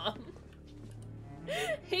 Tom.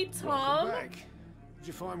 Hey, Tom. Welcome back. Did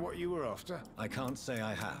you find what you were after? I can't say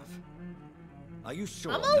I have. Are you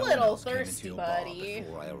sure I'm a no one little else came into thirsty, your bar buddy.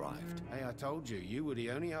 before I arrived? Hey, I told you, you were the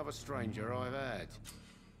only other stranger I've had.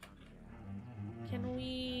 Can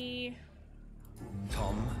we...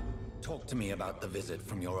 Tom, talk to me about the visit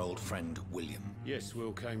from your old friend, William. Yes,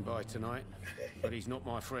 Will came by tonight, but he's not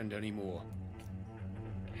my friend anymore.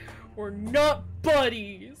 We're not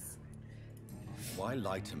buddies. Why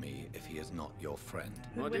lie to me if he is not your friend?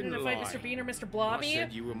 I Wouldn't didn't it lie. fight Mr. Bean or Mr. Blobby? I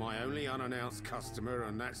said you were my only unannounced customer,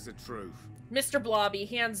 and that's the truth. Mr. Blobby,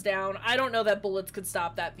 hands down. I don't know that bullets could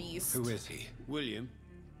stop that beast. Who is he? William.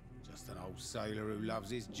 Just an old sailor who loves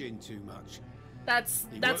his gin too much. That's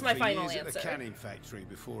He my worked for final years answer. at the canning factory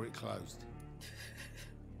before it closed.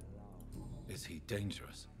 Is he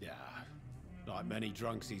dangerous? Yeah. Like many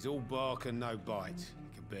drunks, he's all bark and no bite.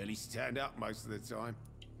 He can barely stand up most of the time.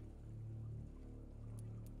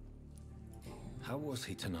 How was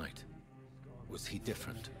he tonight? Was he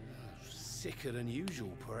different? Sicker than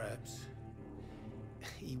usual, perhaps.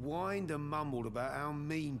 He whined and mumbled about how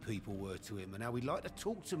mean people were to him and how he'd like to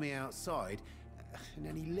talk to me outside, and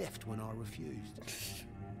then he left when I refused.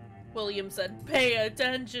 William said, "Pay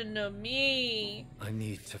attention to me." I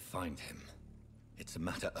need to find him. It's a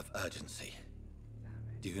matter of urgency.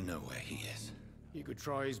 Do you know where he is? You could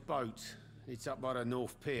try his boat. It's up by the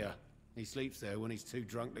North Pier. He sleeps there when he's too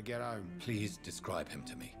drunk to get home. Please describe him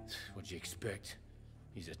to me. What do you expect?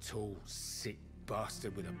 He's a tall, sick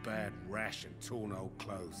bastard with a bad rash and torn old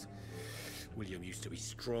clothes. William used to be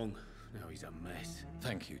strong. Now he's a mess.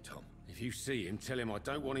 Thank you, Tom. If you see him, tell him I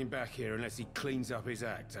don't want him back here unless he cleans up his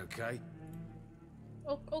act, okay?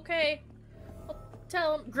 Oh, okay. I'll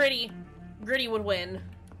tell him. Gritty would win.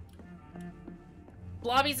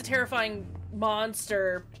 Blobby's a terrifying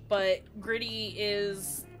monster, but Gritty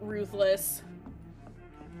is ruthless.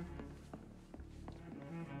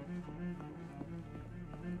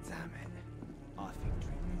 Damn it. I think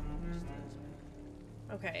drinking always stirs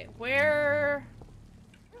me. Okay, where...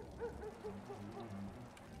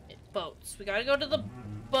 Boats. We gotta go to the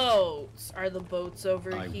boats. Are the boats over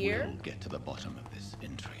here? I will get to the bottom of this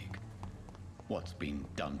intrigue. What's been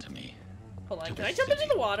done to me? Hold on, to can the I jump into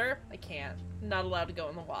city. the water? I can't. I'm not allowed to go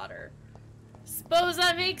in the water. Suppose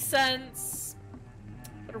that makes sense.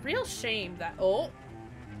 But a real shame that... Oh!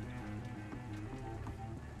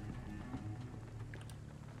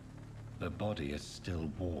 The body is still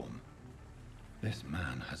warm. This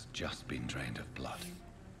man has just been drained of blood.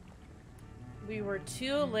 We were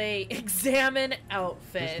too late. Examine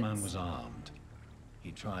outfits. This man was armed.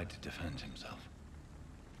 He tried to defend himself.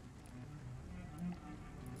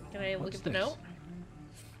 Can I look What's at the this? note?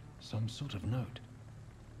 Some sort of note.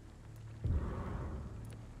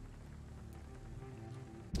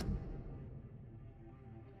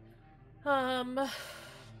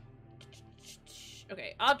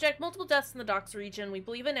 Okay, object, multiple deaths in the docks region. We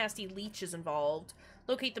believe a nasty leech is involved.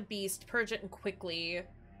 Locate the beast, purge it, and quickly.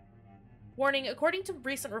 Warning, according to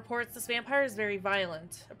recent reports, this vampire is very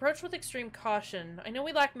violent. Approach with extreme caution. I know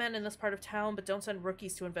we lack men in this part of town, but don't send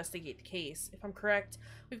rookies to investigate the case. If I'm correct,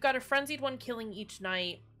 we've got a frenzied one killing each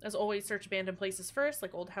night. As always, search abandoned places first,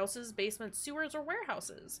 like old houses, basements, sewers, or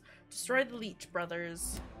warehouses. Destroy the leech,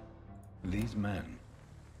 brothers. These men,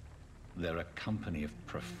 they're a company of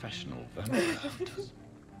professional vampire hunters.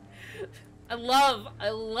 I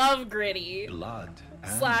love Gritty. Blood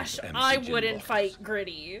and Slash, empty I gin wouldn't bottles. fight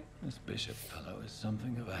Gritty. This bishop fellow is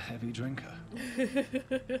something of a heavy drinker.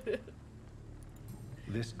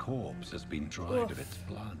 This corpse has been dried of its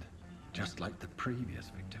blood. just like the previous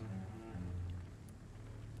victim.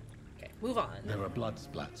 Okay, move on. There are blood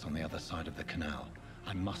splats on the other side of the canal.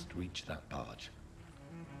 I must reach that barge.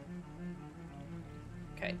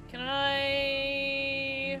 Okay, can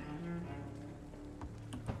I...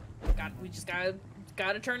 God, we just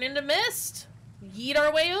gotta turn into mist. Yeet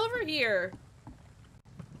our way over here.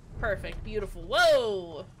 Perfect, beautiful.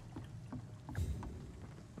 Whoa!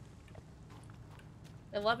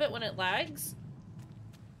 I love it when it lags.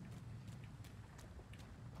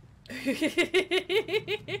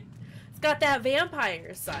 It's got that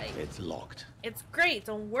vampire sight. It's locked. It's great,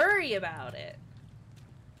 don't worry about it.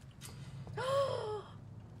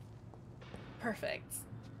 Perfect.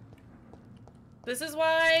 This is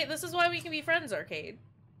why we can be friends, Arcade.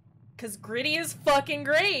 'Cause Gritty is fucking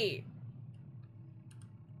great.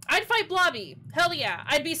 I'd fight Blobby. Hell yeah.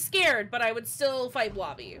 I'd be scared, but I would still fight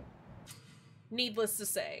Blobby. Needless to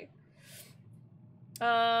say.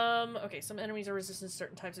 Okay, some enemies are resistant to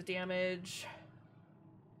certain types of damage.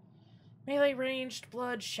 Melee ranged,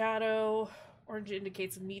 blood, shadow. Orange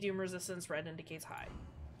indicates medium resistance, red indicates high.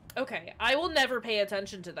 Okay, I will never pay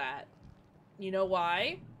attention to that. You know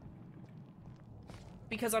why?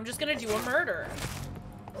 Because I'm just gonna do a murder.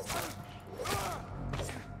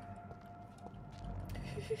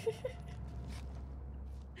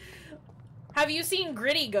 Have you seen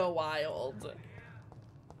Gritty go wild?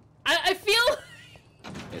 I feel...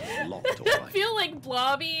 It's locked away. I feel like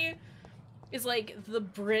Blobby is like the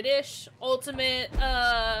British ultimate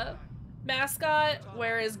mascot,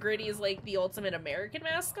 whereas Gritty is like the ultimate American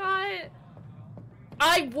mascot.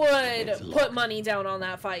 I would put money down on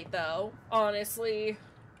that fight though, honestly.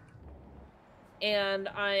 And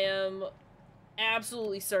I am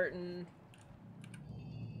absolutely certain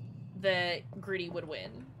that Gritty would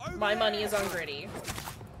win. My money is on Gritty.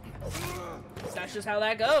 That's just how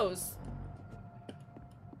that goes.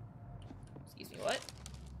 Excuse me, what?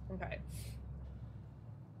 Okay.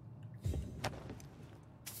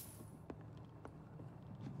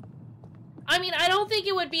 I mean, I don't think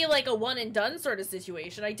it would be like a one and done sort of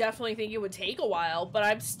situation. I definitely think it would take a while, but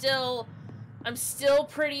I'm still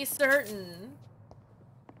pretty certain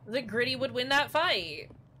that Gritty would win that fight.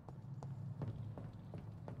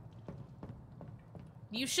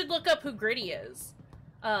 You should look up who Gritty is.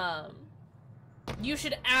 You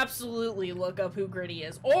should absolutely look up who Gritty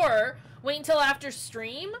is. Or wait until after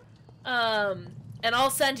stream, and I'll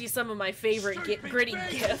send you some of my favorite Gritty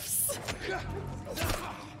gifts.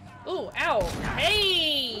 Ooh, ow.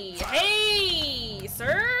 Hey! Hey,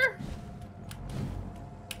 sir!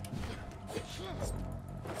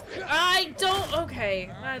 I don't...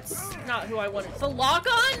 Okay, that's not who I wanted. The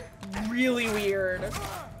lock-on? Really weird.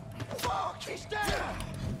 Fuck, he's dead!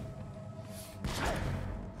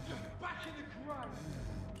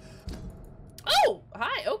 Oh!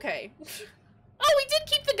 Hi, okay. Oh, we did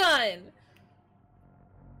keep the gun!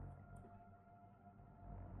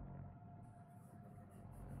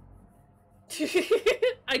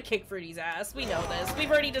 I'd kick Fruity's ass. We know this.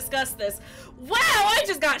 We've already discussed this. Wow, I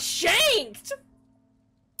just got shanked!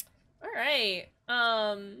 Alright.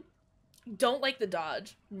 Don't like the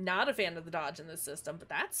dodge. Not a fan of the dodge in this system, but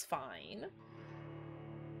that's fine.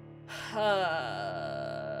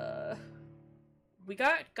 We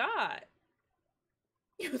got.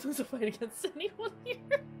 You don't fight against anyone here.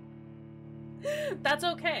 That's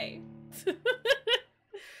okay.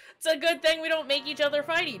 It's a good thing we don't make each other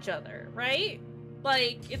fight each other, right?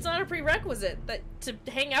 Like, it's not a prerequisite that to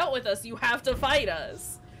hang out with us, you have to fight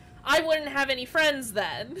us. I wouldn't have any friends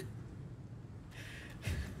then.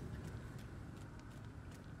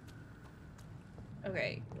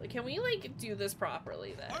 Okay, can we, like, do this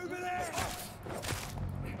properly then? Over there!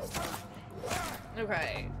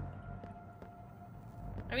 Okay.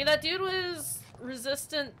 I mean, that dude was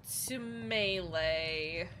resistant to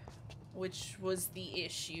melee, which was the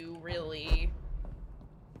issue, really.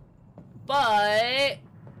 But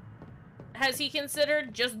has he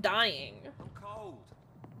considered just dying? I'm cold.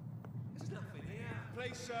 There's nothing here.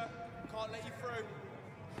 Please, sir. Can't let you through.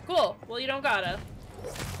 Cool. Well, you don't gotta.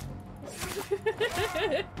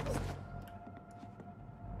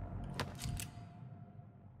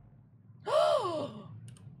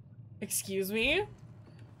 Excuse me?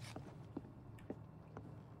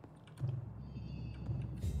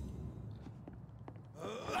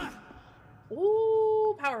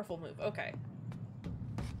 Ooh, powerful move. Okay.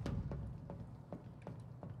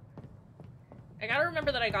 I gotta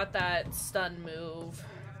remember that I got that stun move.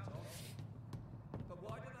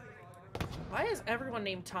 Why is everyone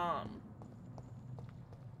named Tom?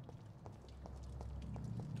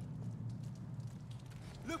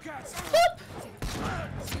 Look at Boop!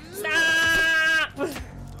 Stop!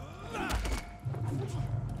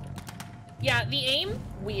 Yeah, the aim?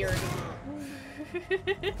 Weird.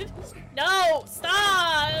 No!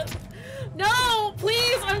 Stop! No!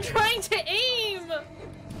 Please! I'm trying to aim!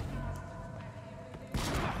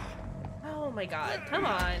 Oh my god. Come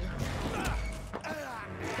on.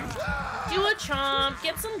 Do a chomp.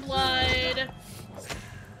 Get some blood.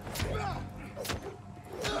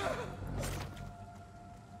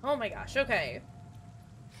 Oh my gosh. Okay.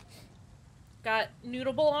 Got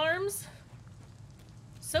noodleable arms.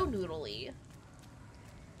 So noodly.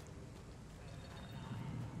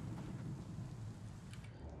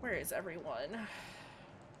 Where is everyone?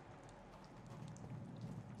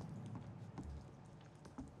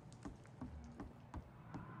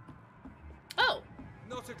 Oh!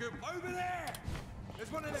 Not a good... Over there!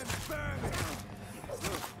 There's one of them vermin!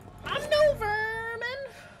 I'm no vermin!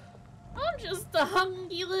 I'm just a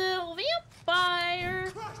hungry little vampire!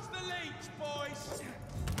 Crush the leech, boys!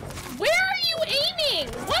 Where are you aiming?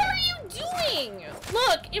 What are you doing?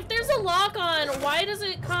 Look, if there's a lock on, why does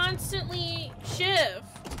it constantly shift?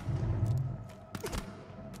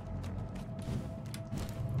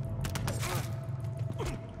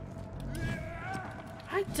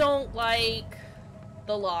 I don't like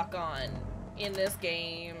the lock on in this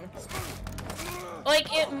game.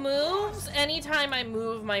 Like, it moves anytime I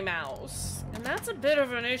move my mouse. And that's a bit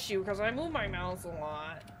of an issue because I move my mouse a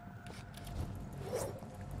lot.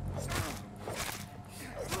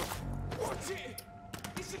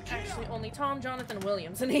 Actually, only Tom, Jonathan,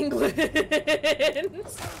 Williams in England.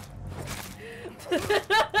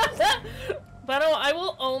 But I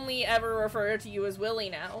will only ever refer to you as Willie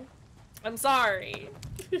now. I'm sorry.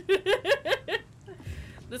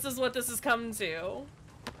 This is what this has come to.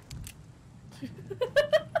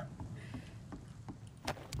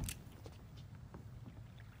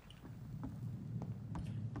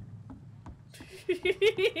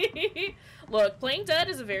 Look, playing dead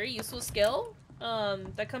is a very useful skill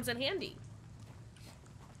that comes in handy.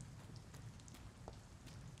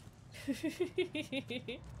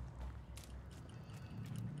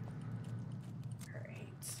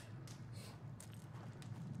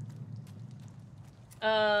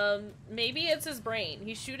 Alright. Maybe it's his brain.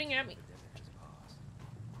 He's shooting at me.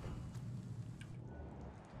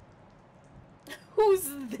 Who's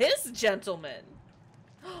this gentleman?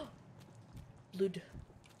 Blood.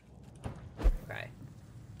 Okay.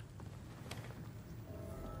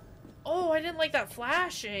 Oh, I didn't like that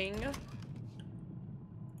flashing.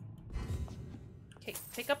 Okay,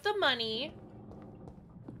 pick up the money.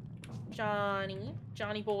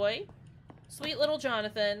 Johnny boy. Sweet little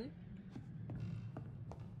Jonathan.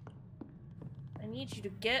 I need you to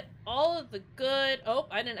get all of the good... Oh,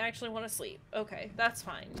 I didn't actually want to sleep. Okay, that's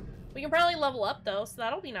fine. We can probably level up, though, so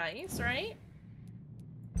that'll be nice, right?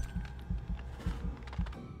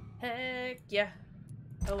 Heck yeah.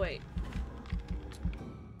 Oh, wait.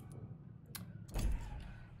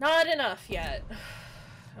 Not enough yet.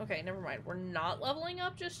 Okay, never mind. We're not leveling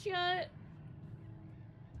up just yet.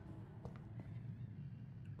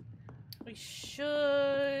 We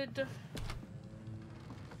should...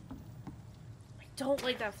 I don't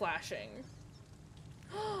like that flashing.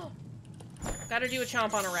 Gotta do a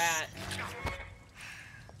chomp on a rat.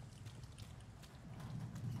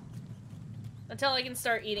 Until I can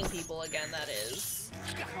start eating people again, that is.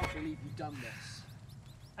 I can't believe you've done this.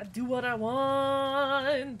 I do what I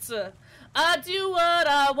want. I do what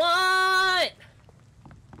I want.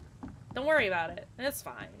 Don't worry about it. It's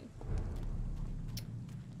fine.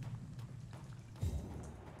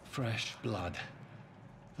 Fresh blood.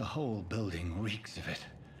 The whole building reeks of it.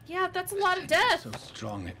 Yeah, that's a lot of death. So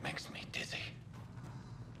strong it makes me dizzy.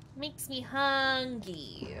 Makes me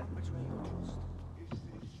hungry.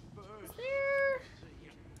 Is there...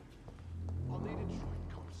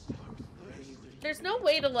 There's no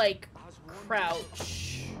way to, like,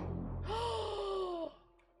 crouch.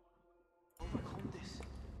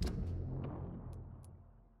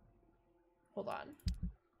 Hold on.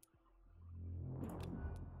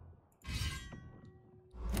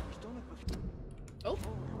 Oh.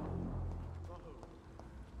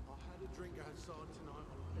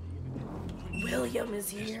 William is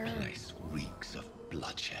here. This place reeks of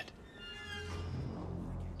bloodshed.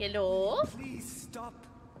 Hello? Please stop.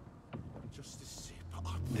 Just a sip.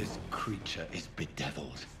 This creature is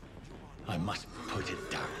bedeviled. I must put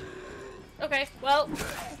it down. Okay, well.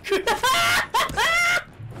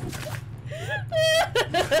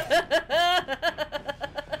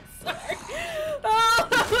 Sorry. Oh,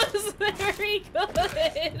 that was very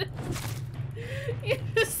good. You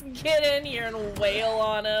just get in here and wail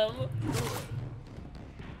on him.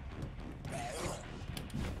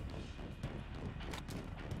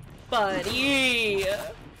 Buddy.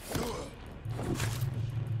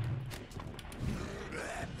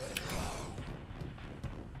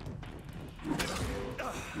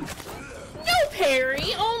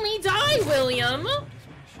 Harry! Only die, William!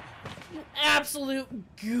 You absolute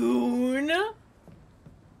goon!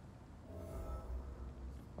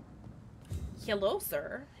 Hello,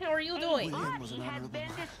 sir. How are you doing? He has been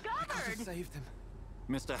discovered. Saved him.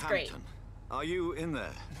 Mr. Great. Hampton, are you in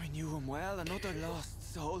there? I knew him well. Another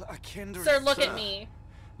lost soul. A kindred. Sir, look at me.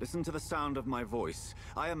 Listen to the sound of my voice.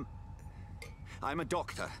 I'm a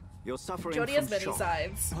doctor. You're suffering Jody from has many shock.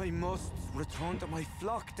 sides. I must return to my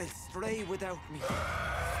flock. They'll stray without me.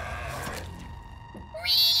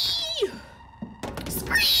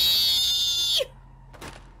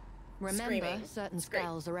 Remember, Screaming. certain Scream.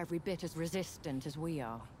 skulls are every bit as resistant as we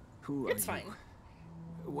are. Who are It's you? fine.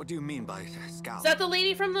 What do you mean by scowl? Is that the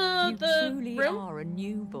lady from You the truly room? are a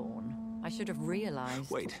newborn. I should have realized.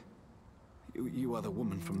 Wait. You are the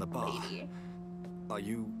woman from the bar. Lady. Are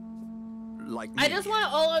you like me? I just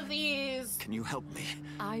want all of these Can you help me?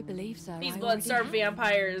 I believe so. these I blood-starved already have.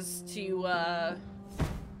 vampires to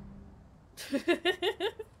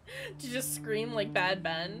to just scream like Bad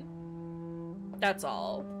Ben. That's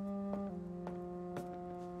all.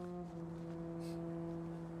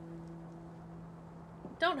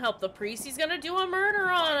 Don't help the priest. He's gonna do a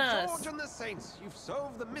murder on us. George and the Saints, you've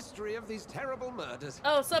solved the mystery of these terrible murders.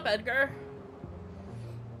 Oh, sup, Edgar?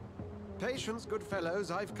 Patience, good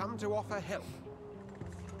fellows, I've come to offer help.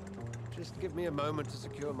 Just give me a moment to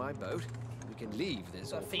secure my boat. We can leave this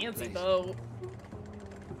It's a awful fancy place. boat.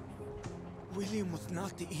 William was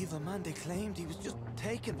not the evil man they claimed. He was just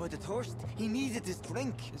taken by the thirst. He needed this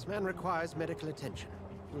drink. This man requires medical attention.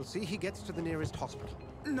 We'll see he gets to the nearest hospital.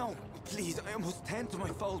 No, please, I must tend to my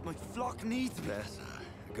fold. My flock needs me. There, sir.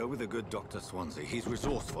 Go with the good Dr. Swansea. He's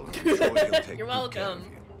resourceful and I'm sure he'll take You're good care of welcome.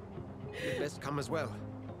 you. You'd best come as well.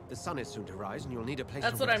 The sun is soon to rise and you'll need a place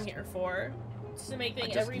That's to what I'm rest. here for. Just to make I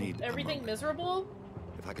thing, just need a everything moment. miserable.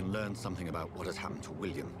 If I can learn something about what has happened to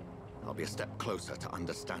William, I'll be a step closer to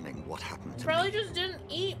understanding what happened to Probably me. just didn't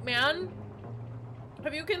eat, man.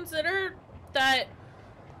 Have you considered that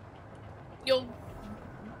you'll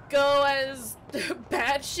go as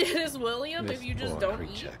bad shit as William This if you just poor don't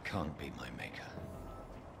creature eat? can't be my maker.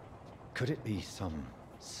 Could it be some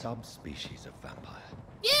subspecies of vampire?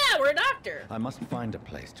 Yeah, we're a doctor. I must find a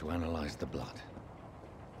place to analyze the blood.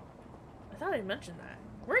 I thought I mentioned that.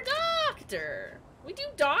 We're a doctor. We do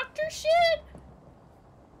doctor shit?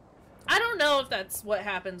 I don't know if that's what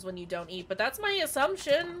happens when you don't eat, but that's my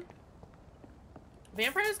assumption.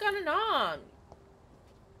 Vampires got a nom.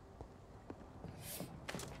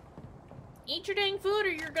 Eat your dang food or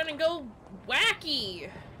you're gonna go wacky.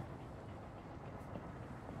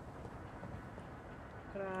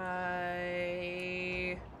 Could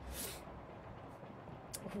I...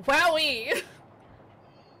 Wowie!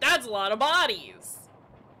 That's a lot of bodies.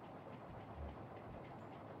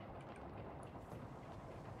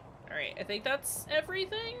 Alright, I think that's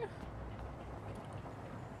everything.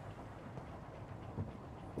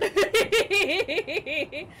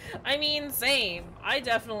 I mean, same. I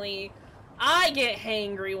get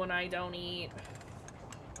hangry when I don't eat.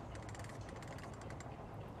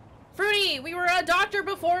 Fruity, we were a doctor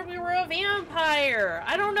before we were a vampire.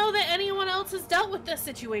 I don't know that anyone else has dealt with this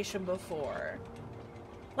situation before.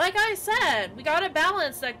 Like I said, we gotta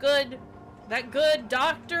balance that good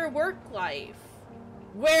doctor work life.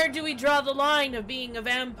 Where do we draw the line of being a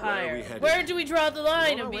vampire? Where do we draw the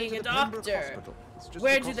line of being a doctor?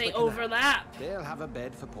 Where do they overlap? They'll have a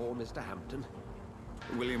bed for poor Mr. Hampton.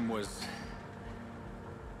 William was...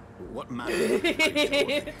 What manner of creature was he?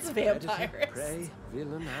 It's vampires. Prey,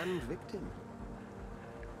 villain, and victim.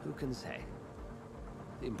 Who can say?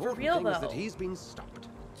 The important real, thing is though. that he's been stopped.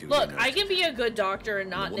 Look, I can be a good doctor and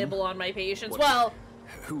not nibble on my patients. What- Well,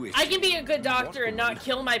 Who is I she? can be a good doctor and not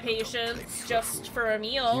kill my patients just for a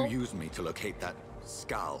meal. You used me to locate that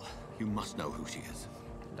skull. You must know who she is.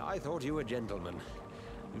 And I thought you a gentleman.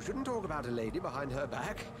 You shouldn't talk about a lady behind her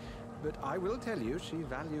back, but I will tell you she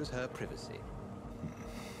values her privacy.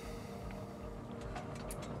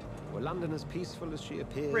 Were London as peaceful as she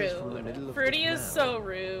appears from the middle Rude. of Fruity the is canal? so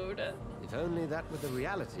rude. If only that were the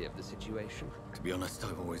reality of the situation. To be honest,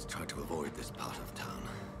 I've always tried to avoid this part of town.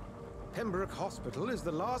 Pembroke Hospital is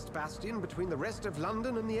the last bastion between the rest of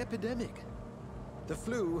London and the epidemic. The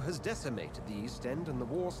flu has decimated the East End and the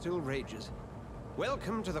war still rages.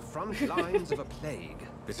 Welcome to the front lines of a plague.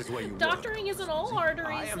 This is where you Doctoring isn't all arteries,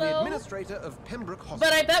 I am the though. administrator of Pembroke Hospital.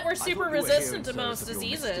 But I bet we're I super thought you were resistant to here in most service of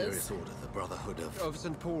your diseases. Mysterious order, the Brotherhood Of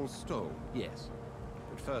St. Paul's Stole, yes.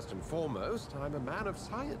 But first and foremost, I'm a man of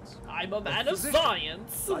science. I'm a man of physician,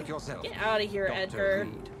 science. Like yourself. Get out of here, Dr. Edgar.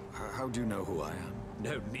 Reed. How do you know who I am?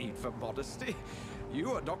 No need for modesty.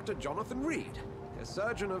 You are Dr. Jonathan Reed, a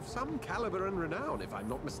surgeon of some caliber and renown, if I'm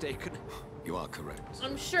not mistaken. You are correct.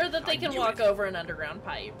 I'm sure that they can walk over an underground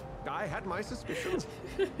pipe. I had my suspicions.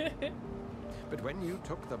 But when you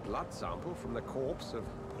took the blood sample from the corpse of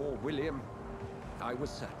poor William, I was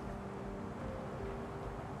certain.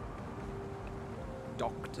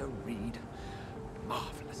 Dr. Reed.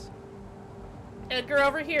 Marvelous. Edgar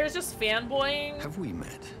over here is just fanboying. Have we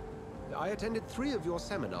met? I attended 3 of your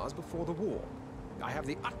seminars before the war. I have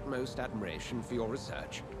the utmost admiration for your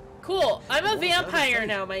research. Cool. I'm a vampire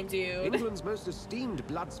now, my dude. England's most esteemed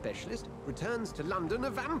blood specialist returns to London a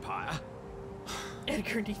vampire.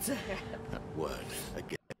 Edgar needs a hat. That word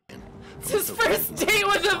again. It's his first date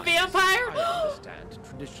with a vampire. I understand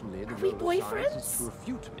traditionally the role of science is to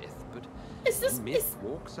refute myth, but myth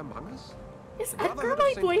walks among us. Is The Edgar Brotherhood my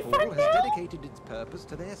of St. Paul boyfriend has now? dedicated its purpose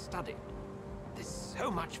to their study. There's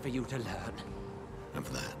so much for you to learn.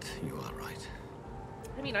 Of that, you are right.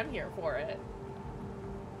 I mean, I'm here for it.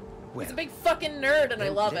 Well, He's a big fucking nerd, and I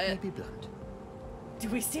love let it. me be blunt. Do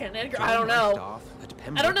we stand Edgar? Join I don't my know. staff at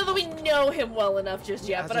I don't know that we know him well enough just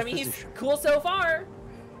yet, As but a I mean, he's physician. cool so far.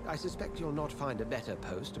 I suspect you'll not find a better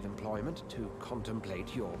post of employment to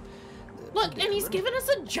contemplate your. Look, and he's given us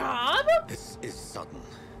a job? This is sudden.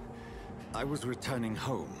 I was returning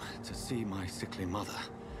home to see my sickly mother.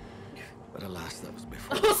 But alas, that was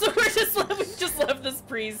before. Oh, so we just left this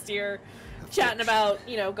priest here chatting about,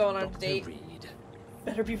 you know, going on a date.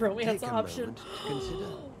 Better be romance option.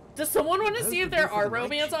 Does someone want to see if there are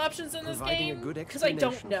romance options in this game? Because I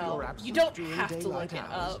don't know. You don't have to look it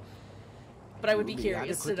up. But I would be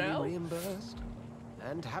curious to know. Reimbursed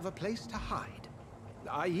and have a place to hide.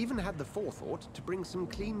 I even had the forethought to bring some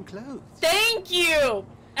clean clothes. Thank you!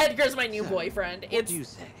 Edgar's my new boyfriend. What do you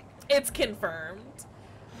say? It's confirmed.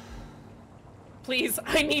 Please,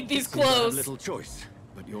 I need these Seems I have clothes. little choice,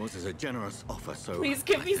 but yours is a generous offer, so Please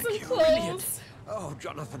give me some you. clothes. Oh,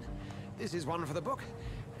 Jonathan, this is one for the book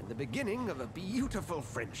and the beginning of a beautiful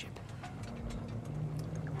friendship.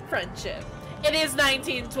 Friendship. It is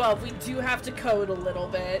 1912. We do have to code a little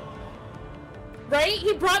bit. Right?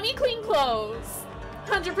 He brought me clean clothes.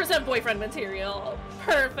 100% boyfriend material.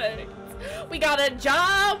 Perfect. We got a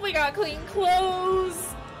job. We got clean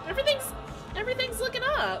clothes. Everything's looking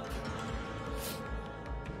up.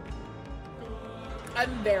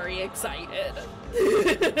 I'm very excited.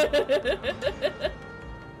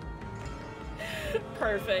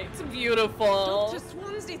 Perfect. Beautiful. Dr.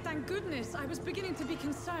 Swansea, thank goodness. I was beginning to be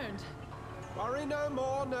concerned. Worry no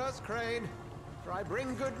more, Nurse Crane, for I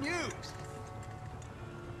bring good news.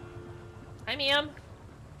 Hi, ma'am.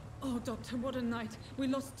 Oh, Doctor, what a night. We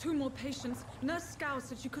lost 2 more patients. Nurse Scow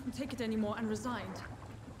said she couldn't take it anymore and resigned.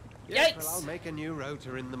 Yes, well, I'll make a new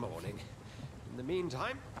rota in the morning. In the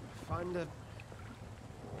meantime, find a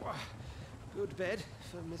good bed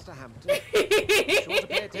for Mr. Hampton. Be sure to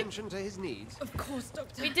pay attention to his needs. Of course,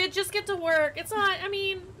 Doctor. We did just get to work. It's not, I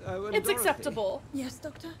mean, Oh, and it's Dorothy. acceptable. Yes,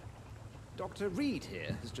 Doctor? Dr. Reed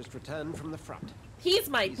here has just returned from the front. He's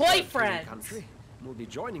my He's served in the boyfriend. country and will be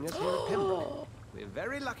joining us here at Pembroke. We're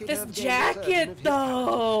very lucky This to have gained a surgeon jacket, of his though.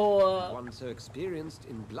 caliber, one so experienced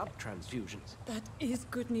in blood transfusions. That is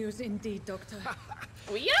good news indeed, Doctor.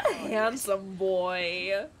 We got a handsome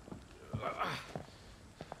boy.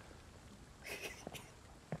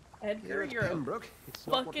 Here Edgar, at you're a Pembroke, it's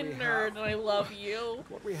not what fucking we nerd, have, and I love you.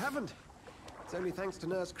 what we haven't. It's only thanks to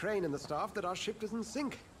Nurse Crane and the staff that our ship doesn't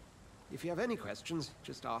sink. If you have any questions,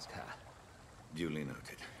 just ask her. Duly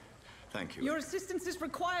noted. Thank you. Your assistance is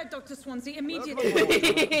required, Dr. Swansea, Well, immediately.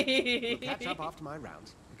 we'll catch up after my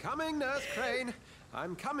rounds. Coming, Nurse Crane.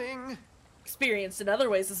 I'm coming. Experienced in other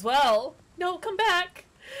ways as well. No, come back.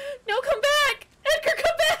 No, come back. Edgar,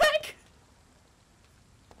 come back.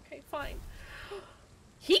 Okay, fine.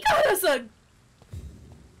 He got us a...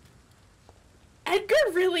 Edgar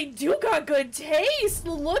really do got good taste.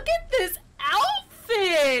 Look at this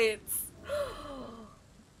outfit.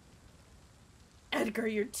 Edgar,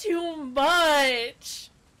 you're too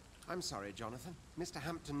much. I'm sorry, Jonathan. Mr.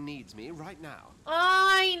 Hampton needs me right now.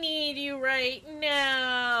 I need you right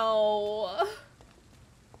now.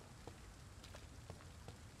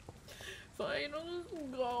 Fine, I'll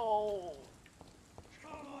just go.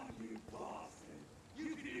 Come on, you bastard.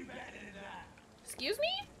 You can do better than that. Excuse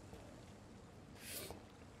me?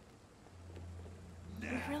 We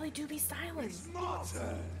really do be silent. It's my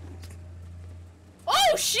turn.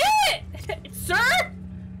 Oh shit! Sir?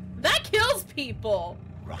 That kills people.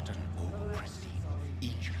 Rotten or pristine,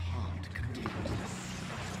 each heart contains the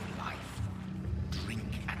source of life. Drink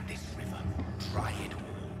at this river, try it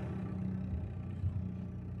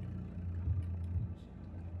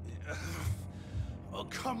all. Oh,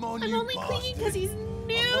 come on, I'm you only clinging bastard. because he's I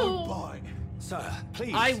new. won't bite. Sir,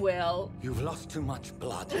 please. I will. You've lost too much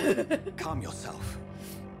blood. Calm yourself.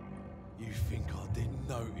 You think I didn't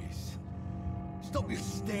notice? Stop your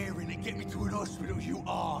staring and get me to an hospital, you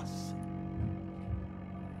arse!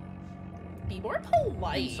 Be more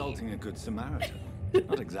polite. Insulting a good Samaritan.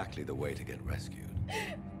 Not exactly the way to get rescued.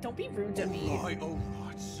 Don't be rude to me. All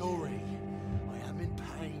right, sorry. I am in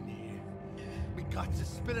pain here. My guts are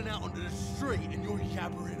spilling out onto the street and you're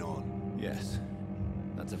yabbering on. Yes.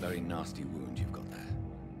 That's a very nasty wound you've got there.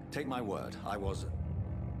 Take my word, I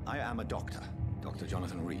am a doctor. Dr.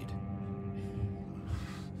 Jonathan Reed.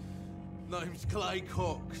 Name's Clay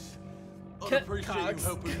Cox. I'd appreciate you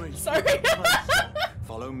helping me. Sorry.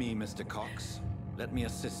 Follow me, Mr. Cox. Let me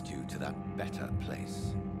assist you to that better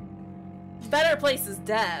place. Better place is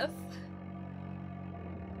death.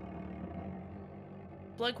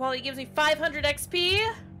 Blood quality gives me 500 XP.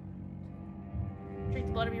 Drink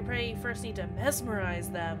the blood of your prey. You first need to mesmerize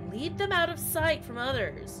them. Lead them out of sight from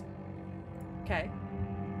others. Okay.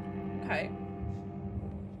 Okay.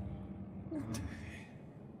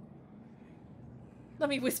 Let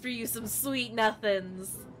me whisper you some sweet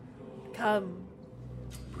nothings. Come.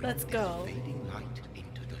 Let's go. Fading light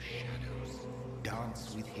into the shadows.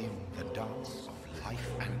 Dance with him the dance of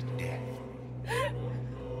life and death.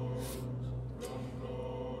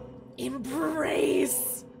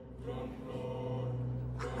 Embrace.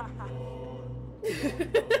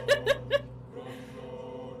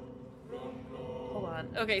 Hold on.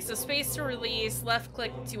 Okay, so space to release, left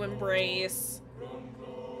click to embrace.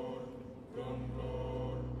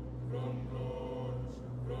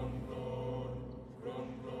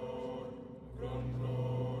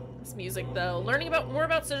 This music, though. Learning more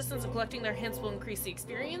about citizens and collecting their hints will increase the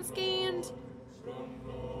experience gained.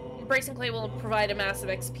 Embracing Clay will provide a massive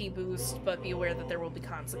XP boost, but be aware that there will be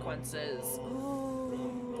consequences.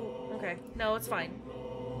 Ooh. Okay. No, it's fine.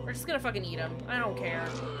 We're just gonna fucking eat him. I don't care.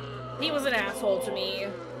 He was an asshole to me.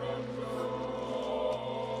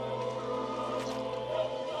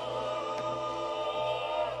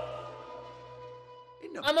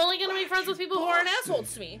 I'm only gonna be friends with people who aren't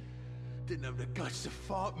assholes to me. Didn't have the guts to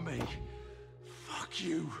fight me. Fuck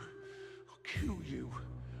you. I'll kill you.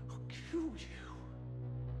 I'll kill you.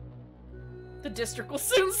 The district will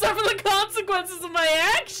soon suffer the consequences of my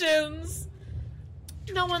actions.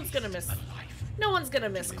 No one's gonna miss. No one's gonna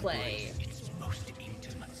miss Clay. Most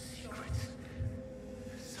intimate secrets.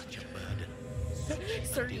 Such a burden.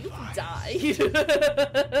 Sir, you died.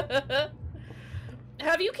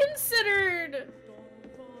 Have you considered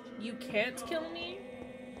you can't kill me?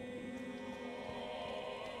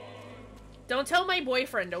 Don't tell my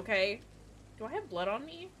boyfriend, okay? Do I have blood on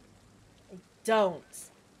me? I don't.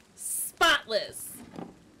 Spotless.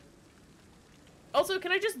 Also,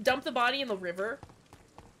 can I just dump the body in the river?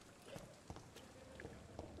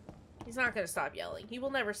 He's not gonna stop yelling. He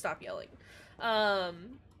will never stop yelling.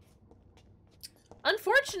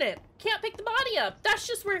 Unfortunate. Can't pick the body up. That's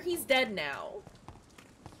just where he's dead now.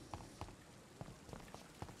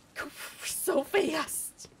 So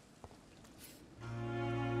fast.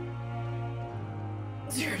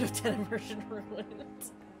 0 to 10 immersion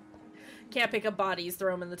ruined. Can't pick up bodies,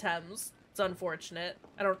 throw them in the Thames. It's unfortunate.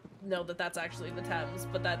 I don't know that that's actually the Thames,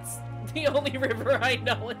 but that's the only river I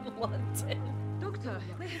know in London. Doctor,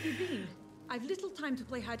 where have you been? I've little time to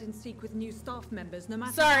play hide and seek with new staff members, no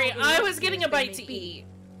matter Sorry, how I was getting a bite to eat.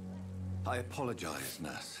 I apologize,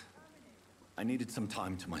 nurse. I needed some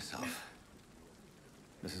time to myself.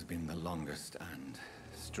 This has been the longest and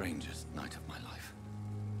strangest night of my life.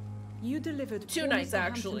 You delivered 2 poor nights, Mr.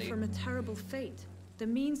 Hampton actually. from a terrible fate. The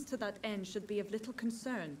means to that end should be of little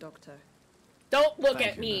concern, Doctor. Don't look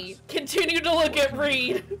at me. Continue to look at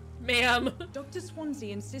Reed, ma'am. Dr.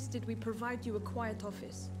 Swansea insisted we provide you a quiet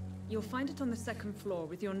office. You'll find it on the 2nd floor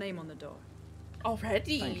with your name on the door.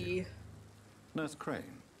 Already? Thank you. Nurse Crane,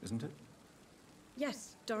 isn't it?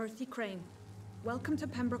 Yes, Dorothy Crane. Welcome to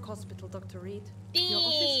Pembroke Hospital, Dr. Reed. Your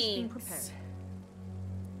office has been prepared.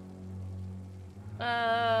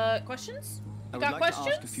 Questions? I would Got like questions?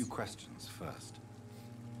 to ask a few questions first.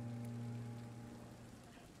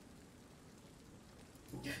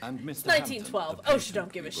 And Mr. It's 1912. Hampton, the Oh, she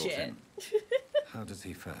don't patient give a we brought shit. in, how does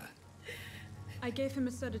he fare? I gave him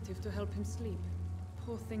a sedative to help him sleep.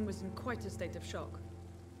 Poor thing was in quite a state of shock.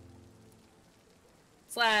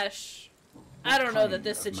 Slash, I don't know that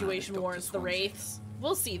this situation warrants the wraiths.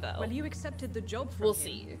 We'll see, though. Well, you accepted the job from We'll him.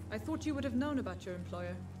 see. I thought you would have known about your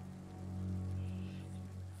employer.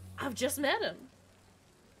 I've just met him.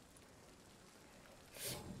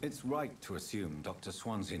 It's right to assume Dr.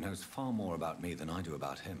 Swansea knows far more about me than I do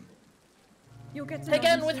about him. You'll get to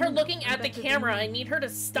Again, know him with her soon, looking and at the better than camera, me. I need her to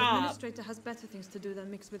The stop. administrator has better things to do than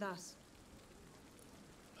mix with us.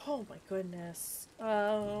 Oh my goodness.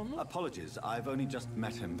 Apologies, I've only just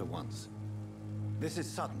met him the once. This is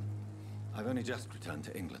sudden. I've only just returned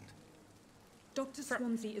to England. Dr.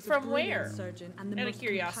 Swansea is a from brilliant where? surgeon and the Out of most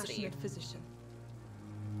curiosity. compassionate physician.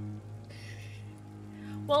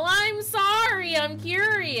 Well, I'm sorry. I'm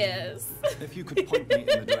curious. If you could point me in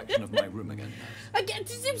the direction of my room again, nurse. Again,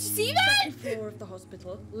 did you see that? Second floor of the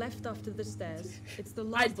hospital, left after the stairs. It's the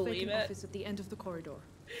last vacant office at the end of the corridor.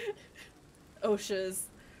 OSHA's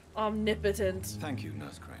omnipotent. Thank you,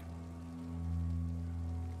 Nurse Crane.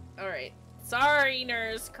 Alright. Sorry,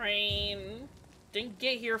 Nurse Crane. Didn't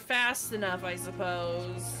get here fast enough, I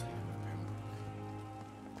suppose.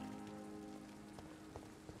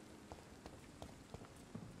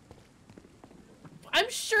 I'm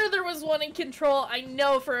sure there was one in Control. I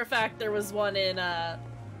know for a fact there was one in,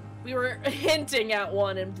 we were hinting at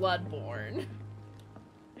one in Bloodborne.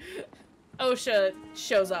 OSHA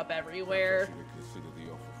shows up everywhere.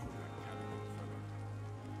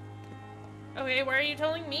 Okay, why are you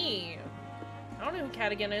telling me? I don't know who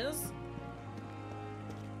Cadigan is.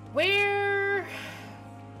 Where?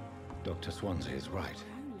 Dr. Swansea is right.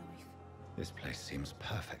 This place seems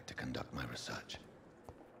perfect to conduct my research.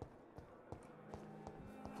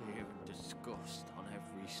 Fear and disgust on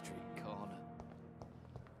every street corner.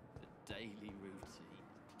 The daily routine.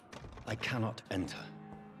 I cannot enter.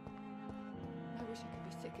 I wish I could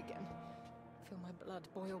be sick again. Feel my blood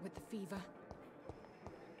boil with the fever.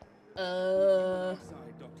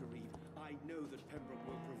 Aside, Dr. Reed, I know that Pembroke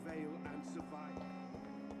will prevail and survive.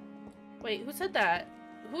 Wait, who said that?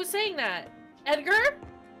 Who's saying that? Edgar?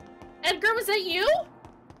 Edgar, was that you?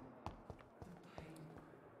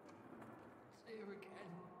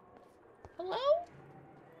 Hello?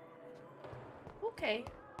 Okay.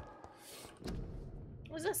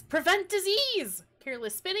 What is this? Prevent disease!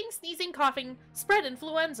 Careless spitting, sneezing, coughing, spread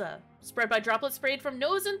influenza. Spread by droplets sprayed from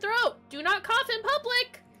nose and throat. Do not cough in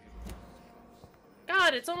public!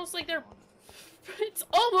 God, it's almost like they're... It's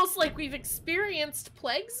almost like we've experienced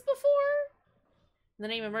plagues before. In the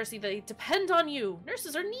name of mercy, they depend on you.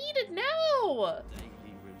 Nurses are needed now!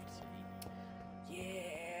 Daily routine.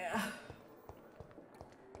 Yeah.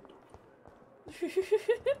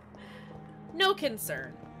 No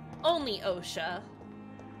concern. Only OSHA.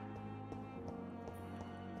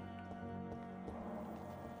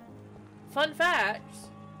 Fun fact,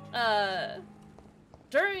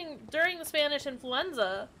 during the Spanish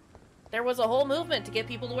influenza, there was a whole movement to get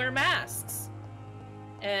people to wear masks.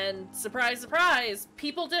 And surprise, surprise,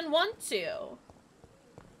 people didn't want to.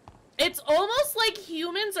 It's almost like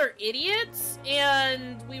humans are idiots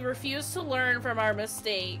and we refuse to learn from our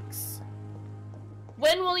mistakes.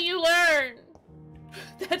 When will you learn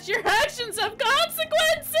that your actions have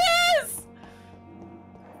consequences?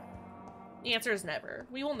 The answer is never.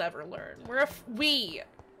 We will never learn. We,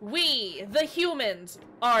 the humans,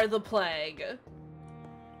 are the plague.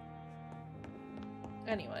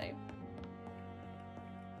 Anyway.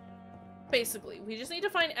 Basically, we just need to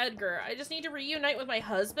find Edgar. I just need to reunite with my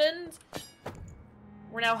husband.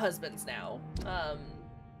 We're now husbands now.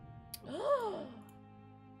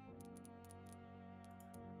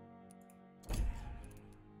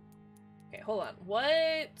 Okay, hold on.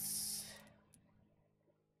 What?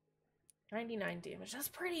 99 damage. That's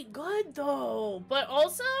pretty good, though. But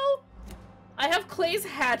also, I have Clay's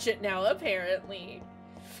hatchet now, apparently.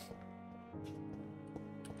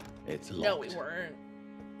 It's locked. No, we weren't.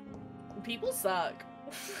 People suck.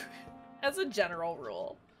 As a general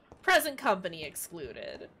rule. Present company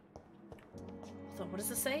excluded. So, what does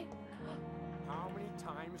this say? How many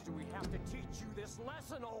times do we have to teach you this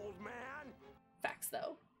lesson, old man? Facts,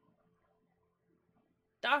 though.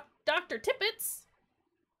 Dr. Tippets.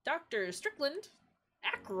 Dr. Strickland.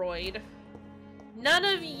 Ackroyd. None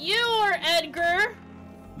of you are Edgar!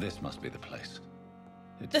 This must be the place.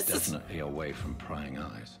 It's definitely away from prying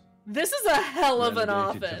eyes. This is a hell of an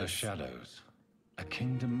Relegated office. to the shadows. A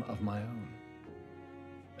kingdom of my own.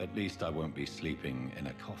 At least I won't be sleeping in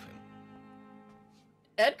a coffin.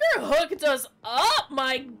 Edgar hooked us up,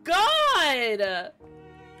 my god!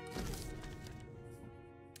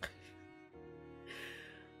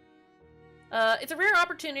 It's a rare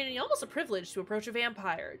opportunity, almost a privilege, to approach a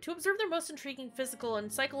vampire, to observe their most intriguing physical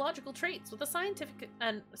and psychological traits with a scientific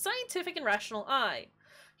and rational eye.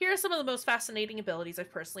 Here are some of the most fascinating abilities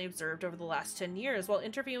I've personally observed over the last 10 years while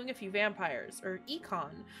interviewing a few vampires, or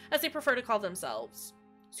econ, as they prefer to call themselves.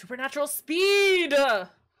 Supernatural speed!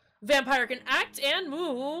 Vampire can act and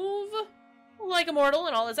move like a mortal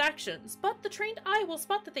in all his actions, but the trained eye will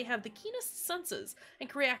spot that they have the keenest senses and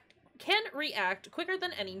can react quicker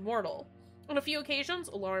than any mortal. On a few occasions,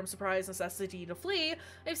 alarm, surprise, necessity to flee,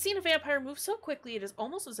 I've seen a vampire move so quickly it is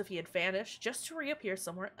almost as if he had vanished, just to reappear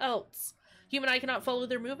somewhere else. Human eye cannot follow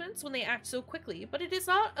their movements when they act so quickly, but it is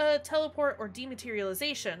not a teleport or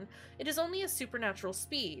dematerialization, it is only a supernatural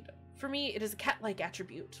speed. For me, it is a cat-like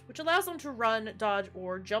attribute, which allows them to run, dodge,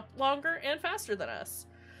 or jump longer and faster than us.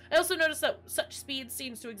 I also notice that such speed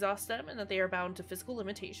seems to exhaust them and that they are bound to physical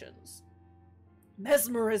limitations.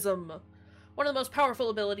 Mesmerism! One of the most powerful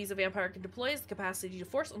abilities a vampire can deploy is the capacity to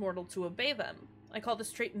force a mortal to obey them. I call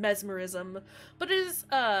this trait mesmerism, but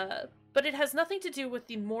it has nothing to do with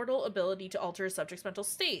the mortal ability to alter a subject's mental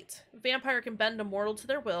state. A vampire can bend a mortal to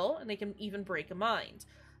their will, and they can even break a mind.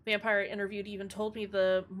 Vampire interviewed even told me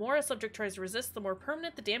the more a subject tries to resist, the more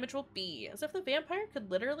permanent the damage will be, as if the vampire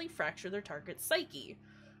could literally fracture their target's psyche.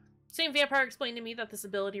 Same vampire explained to me that this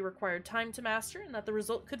ability required time to master, and that the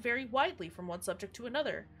result could vary widely from one subject to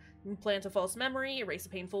another. Implant a false memory, erase a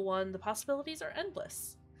painful one, the possibilities are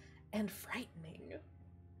endless. And frightening.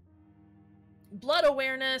 Blood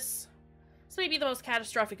awareness. This may be the most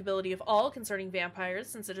catastrophic ability of all concerning vampires,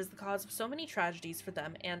 since it is the cause of so many tragedies for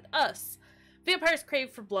them and us. Vampires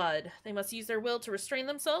crave for blood. They must use their will to restrain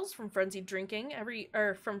themselves from frenziedly drinking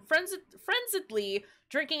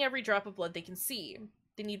every drop of blood they can see.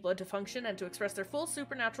 They need blood to function and to express their full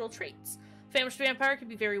supernatural traits. A famished vampire can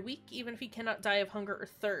be very weak, even if he cannot die of hunger or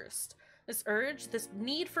thirst. This urge, this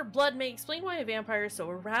need for blood may explain why a vampire is so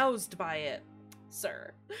aroused by it.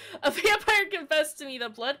 Sir. A vampire confessed to me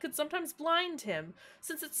that blood could sometimes blind him,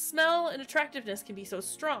 since its smell and attractiveness can be so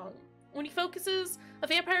strong. When he focuses, a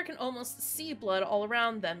vampire can almost see blood all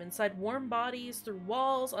around them, inside warm bodies, through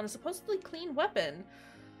walls, on a supposedly clean weapon.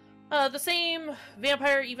 The same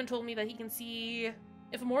vampire even told me that he can see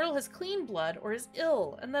if a mortal has clean blood or is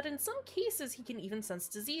ill, and that in some cases he can even sense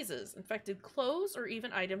diseases, infected clothes, or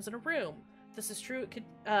even items in a room. If this is true, it could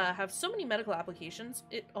have so many medical applications,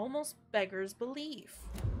 it almost beggars belief.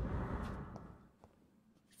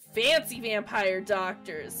 Fancy vampire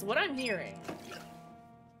doctors! What I'm hearing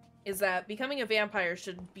is that becoming a vampire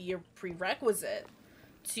should be a prerequisite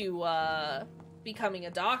to becoming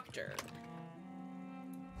a doctor.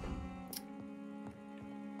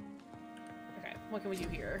 Okay, what can we do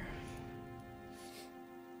here?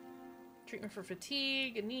 Treatment for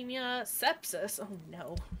fatigue, anemia, sepsis. Oh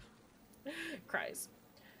no. Cries.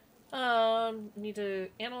 Need to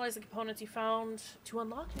analyze the components you found to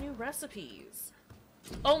unlock new recipes.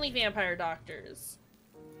 Only vampire doctors.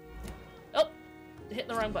 Oh, hitting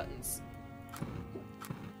the wrong buttons.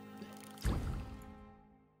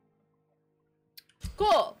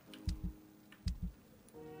 Cool.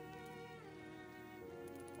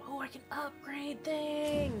 Oh, I can upgrade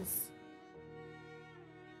things.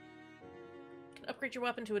 You can upgrade your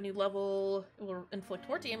weapon to a new level. It will inflict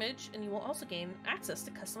more damage, and you will also gain access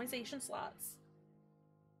to customization slots.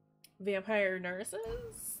 Vampire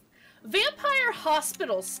nurses? Vampire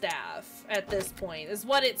hospital staff at this point is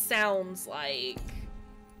what it sounds like.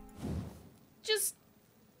 Just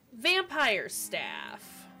vampire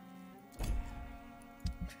staff.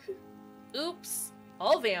 Oops,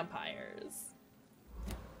 all vampires.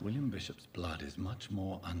 William Bishop's blood is much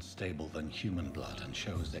more unstable than human blood and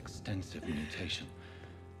shows extensive mutation.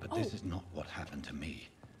 But this is not what happened to me.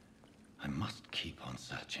 I must keep on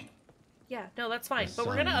searching. Yeah, no, that's fine. The But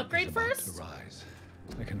we're gonna sun upgrade is about first? to rise.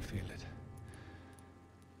 I can feel it.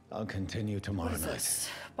 I'll continue tomorrow What is night. this?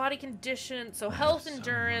 Body condition, so health,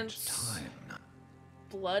 endurance,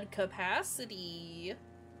 blood capacity,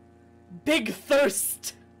 big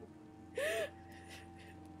thirst.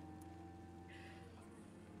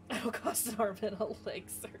 It'll cost an arm and a leg,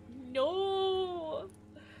 sir. No.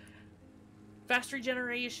 Fast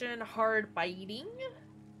regeneration, hard biting.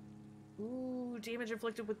 Ooh, damage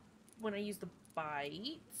inflicted with when I use the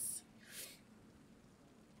bites.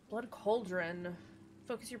 Blood cauldron.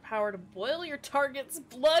 Focus your power to boil your target's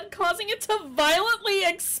blood, causing it to violently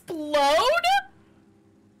explode?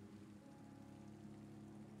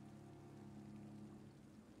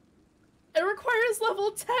 It requires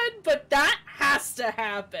level 10, but that has to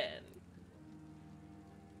happen.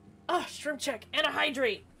 Oh, shrimp check and a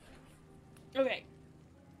hydrate. Okay.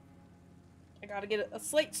 I gotta get a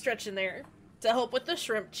slight stretch in there to help with the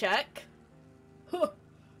shrimp check.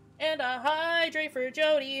 And a hydrate for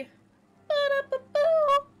Jody.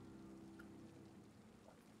 Ba-da-ba-boo.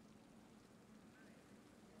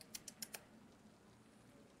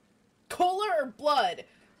 Cola or blood?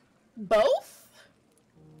 Both?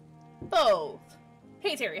 Both.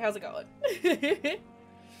 Hey Terry, how's it going?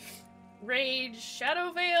 Rage,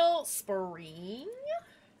 Shadow Veil, Spring.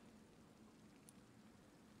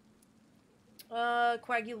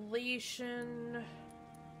 Coagulation.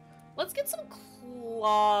 Let's get some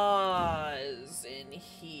claws in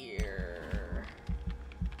here.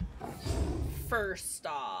 First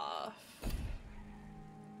off.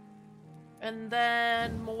 And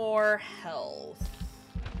then more health.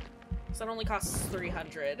 So that only costs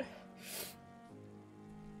 300.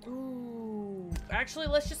 Ooh. Actually,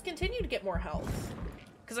 let's just continue to get more health.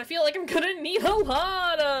 Because I feel like I'm gonna need a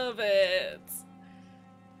lot of it.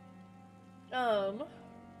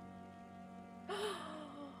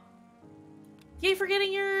 Yay for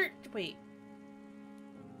getting your... Wait.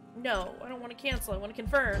 No, I don't want to cancel. I want to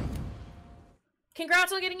confirm.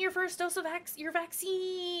 Congrats on getting your first dose of your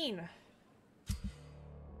vaccine.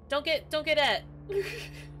 Don't get it.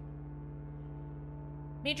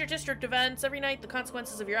 Major district events. Every night, the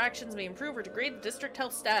consequences of your actions may improve or degrade the district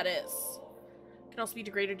health status. Can also be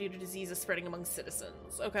degraded due to diseases spreading among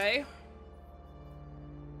citizens. Okay.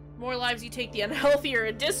 More lives you take, the unhealthier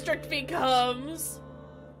a district becomes.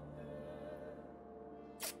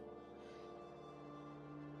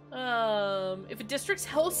 If a district's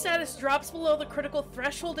health status drops below the critical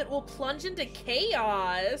threshold, it will plunge into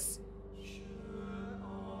chaos.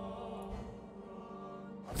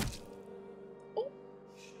 Oh.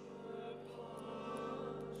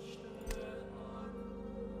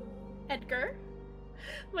 Edgar,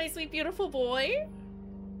 my sweet beautiful boy.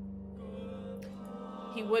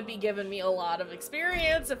 He would be giving me a lot of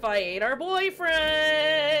experience if I ate our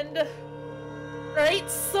boyfriend. Right?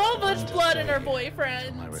 So much blood in our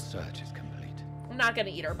boyfriend. My research is complete. I'm not gonna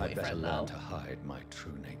eat our I'd better boyfriend, learn though. to hide my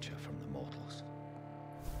true nature from the mortals.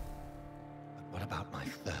 But what about my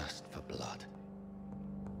thirst for blood?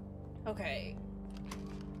 Okay.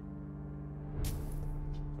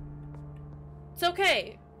 It's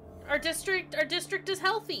okay. Our district is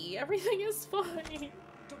healthy. Everything is fine.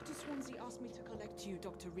 Dr. Swansea asked me to collect you,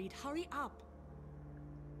 Dr. Reed. Hurry up.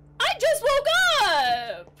 I just woke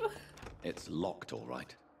up! It's locked, all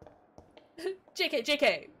right.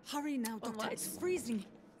 JK. Hurry now, Doctor. It's freezing.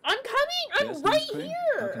 I'm coming! I'm Yes, right Miss Crane?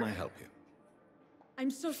 here! How can I help you? I'm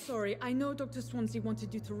so sorry. I know Dr. Swansea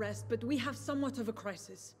wanted you to rest, but we have somewhat of a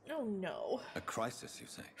crisis. Oh no. A crisis, you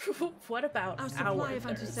say? What about our supply of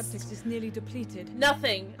antiseptics is nearly depleted.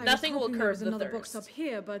 Nothing will curb the another thirst. box up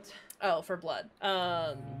here, but oh, for blood.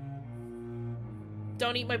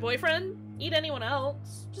 Don't eat my boyfriend. Eat anyone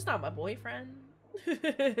else. Just not my boyfriend.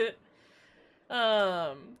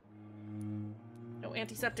 No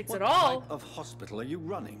antiseptics at all. What type of hospital are you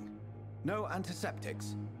running? No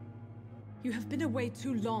antiseptics? You have been away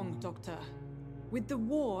too long, Doctor. With the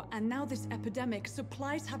war and now this epidemic,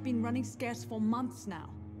 supplies have been running scarce for months now.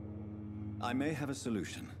 I may have a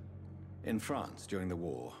solution. In France, during the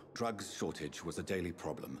war, drugs shortage was a daily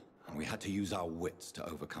problem, and we had to use our wits to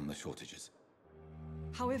overcome the shortages.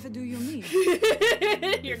 However do you mean?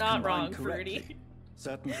 You're not wrong, Fruity.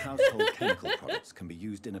 Certain household chemical products can be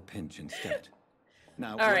used in a pinch instead.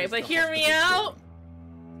 Now, alright, but hear me out.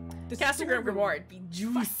 The Castagram Grimoire would be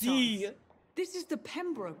juicy. This is the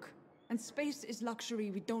Pembroke, and space is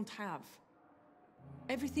luxury we don't have.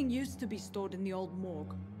 Everything used to be stored in the old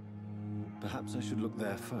morgue. Perhaps I should look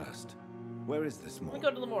there first. Where is this morgue? We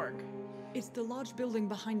go to the morgue. It's the large building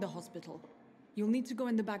behind the hospital. You'll need to go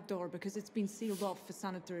in the back door because it's been sealed off for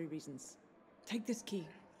sanitary reasons. Take this key.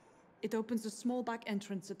 It opens a small back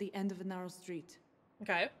entrance at the end of a narrow street.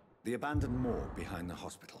 Okay. The abandoned morgue behind the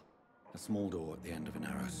hospital. A small door at the end of a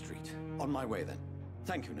narrow street. On my way then.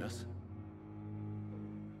 Thank you, nurse.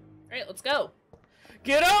 Alright, let's go.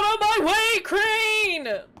 Get out of my way, Crane!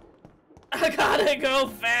 I gotta go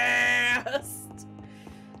fast.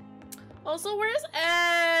 Also, where's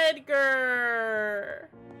Edgar?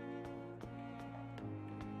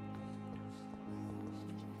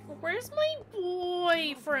 Where's my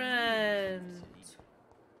boyfriend?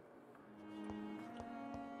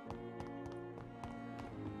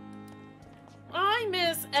 I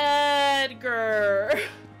miss Edgar.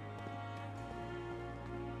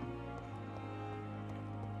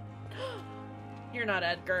 You're not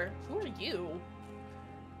Edgar. Who are you?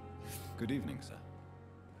 Good evening, sir.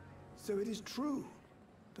 So it is true.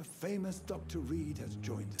 The famous Dr. Reed has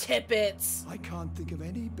joined us. Tippets. I can't think of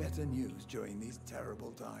any better news during these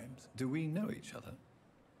terrible times. Do we know each other?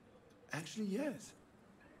 Actually, yes.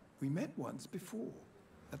 We met once before.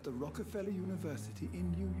 At the Rockefeller University in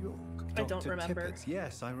New York. I don't remember. Tippett.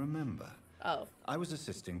 Yes, I remember. Oh. I was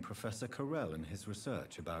assisting Professor Kayshurrr in his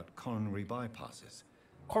research about coronary bypasses.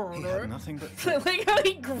 Coronary? He had nothing but... I like how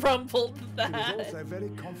he grumbled that. He was also very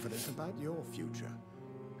confident about your future.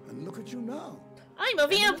 And look at you now. I'm a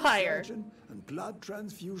vampire. Surgeon and blood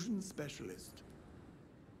transfusion specialist.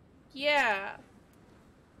 Yeah.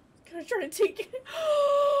 Gonna try to take it.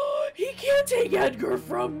 He killed gonna take Edgar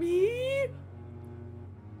from me?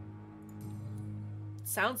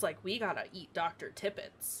 Sounds like we gotta eat Dr.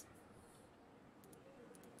 Tippets.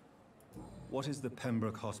 What is the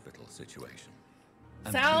Pembroke Hospital situation?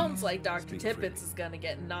 And Sounds please, like Dr. speak Tippets freely. is gonna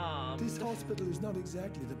get nommed. This hospital is not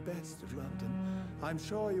exactly the best of London. I'm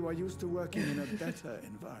sure you are used to working in a better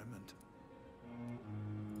environment.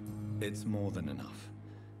 It's more than enough.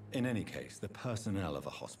 In any case, the personnel of a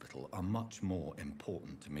hospital are much more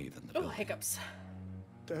important to me than the Oh, building. hiccups.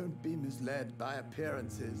 Don't be misled by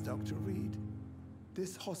appearances, Dr. Reed.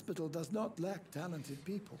 This hospital does not lack talented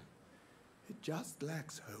people. It just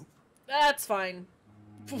lacks hope. That's fine.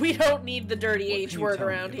 We don't need the dirty What H can you word tell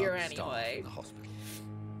me around here about the staff anyway. in the hospital?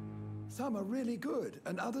 Some are really good,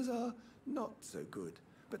 and others are not so good.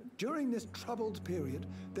 But during this troubled period,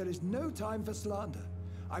 there is no time for slander.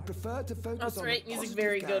 I prefer to focus That's on right, the music positive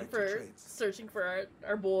very good character for traits. searching for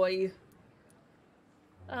our boy.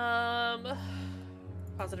 Positive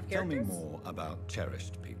Tell me characters? more about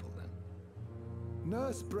cherished people, then.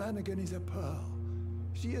 Nurse Brannigan is a pearl.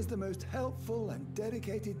 She is the most helpful and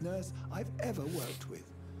dedicated nurse I've ever worked with.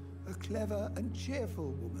 A clever and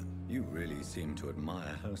cheerful woman. You really seem to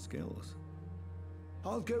admire her skills.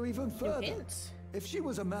 I'll go even further. hint. If she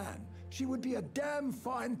was a man, she would be a damn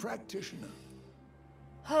fine practitioner.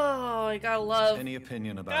 Oh, I gotta love. Any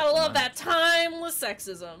opinion about Gotta the love man- that timeless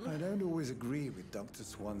sexism. I don't always agree with Dr.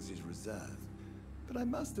 Swansea's reserve, but I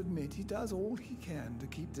must admit he does all he can to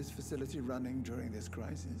keep this facility running during this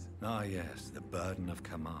crisis. Ah, yes, the burden of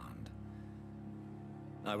command.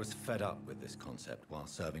 I was fed up with this concept while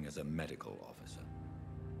serving as a medical officer.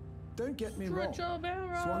 Don't get me wrong. Stretch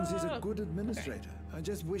O'Mara. Swansea's a good administrator. I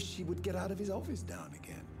just wish he would get out of his office now and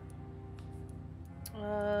again.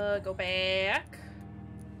 Go back.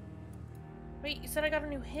 Wait, you said I got a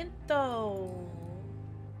new hint though.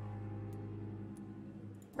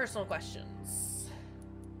 Personal questions.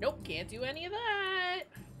 Nope, can't do any of that.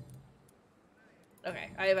 Okay,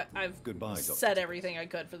 I've Goodbye, Dr. said everything I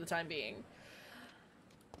could for the time being.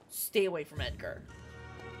 Stay away from Edgar.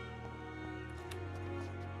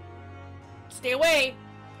 Stay away.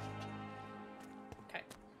 Okay.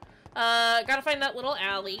 Gotta find that little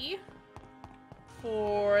alley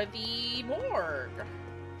for the morgue.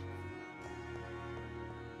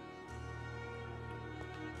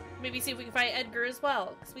 Maybe see if we can find Edgar as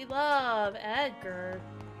well, because we love Edgar.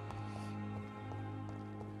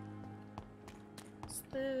 What's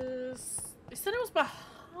this? They said it was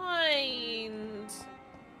behind.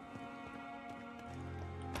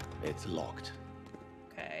 It's locked.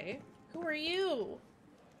 Okay. Who are you?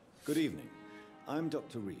 Good evening. I'm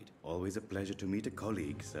Dr. Reed. Always a pleasure to meet a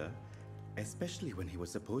colleague, sir. Especially when he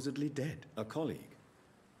was supposedly dead. A colleague?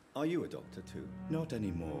 Are you a doctor too? Not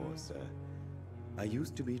anymore, sir. I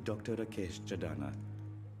used to be Dr. Rakesh Chadana.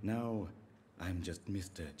 Now, I'm just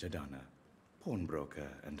Mr. Chadana, pawnbroker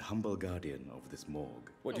and humble guardian of this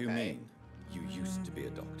morgue. What do you mean? You used to be a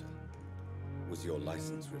doctor. Was your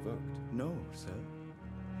license revoked? No, sir.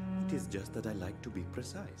 It is just that I like to be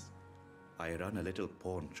precise. I run a little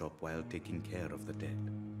pawn shop while taking care of the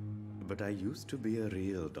dead. But I used to be a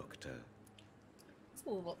real doctor. It's a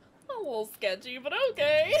little sketchy, but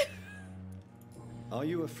okay. Are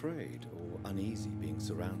you afraid or uneasy being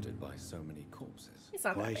surrounded by so many corpses? It's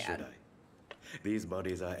not Why that should bad. I? These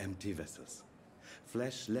bodies are empty vessels.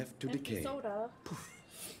 Flesh left to Empty decay. soda.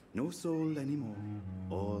 No soul anymore.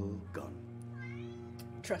 All gone.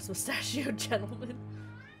 Trust mustachioed gentleman.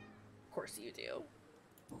 Of course you do.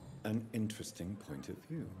 An interesting point of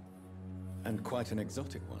view. And quite an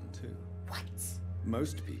exotic one, too. What?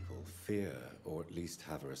 Most people fear, or at least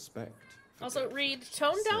have a respect. Also, Reed,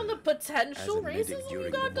 tone down the potential As a medic racism you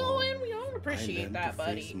during got the war, going. We don't I appreciate learned that, to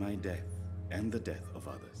buddy. face my death and the death of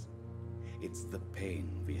others. It's the pain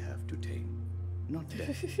we have to tame, not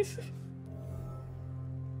death itself.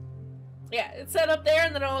 Yeah, it said up there,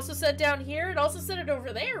 and then it also said down here. It also said it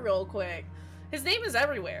over there real quick. His name is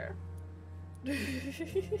everywhere.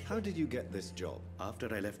 How did you get this job?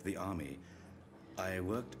 After I left the army, I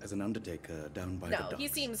worked as an undertaker down by the No, docks. he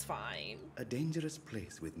seems fine. A dangerous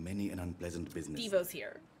place with many an unpleasant business. Devo's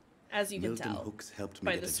here, as you can Milton tell Hooks helped me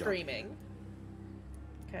by get the a job screaming.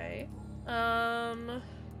 Okay. Do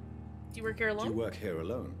you work here Do you alone? work here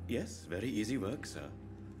alone? Yes, very easy work, sir.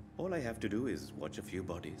 All I have to do is watch a few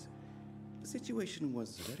bodies. The situation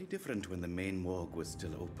was very different when the main morgue was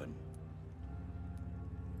still open.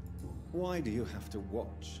 Why do you have to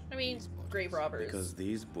watch? I mean, grave robbers. Because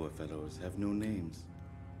these poor fellows have no names.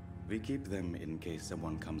 We keep them in case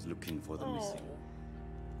someone comes looking for the missing.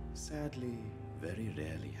 Sadly, very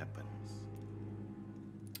rarely happens.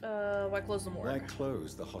 Why close the morgue? Why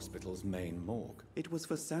close the hospital's main morgue? It was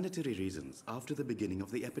for sanitary reasons after the beginning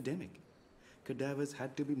of the epidemic. Cadavers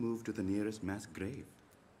had to be moved to the nearest mass grave.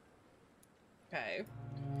 Okay.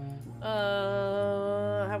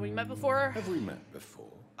 Have we met before? Have we met before?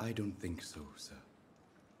 I don't think so, sir.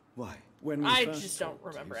 Why? When we I first just don't talked,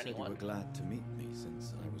 remember you said anyone. You were glad to meet me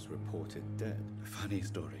since I was reported dead. Funny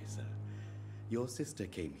story, sir. Your sister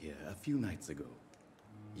came here a few nights ago.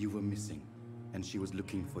 You were missing, and she was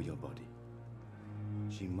looking for your body.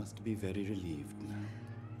 She must be very relieved now.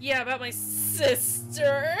 Yeah, about my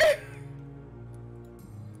sister.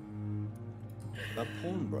 A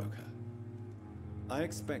pawnbroker? I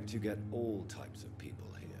expect you get all types of people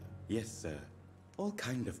here. Yes, sir. All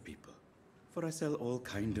kind of people. For I sell all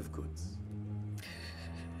kind of goods.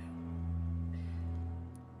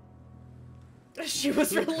 She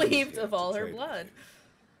was relieved of all her blood.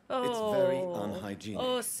 Oh. It's very unhygienic.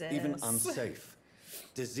 Oh, sis. Even unsafe.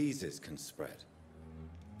 Diseases can spread.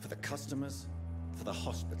 For the customers, for the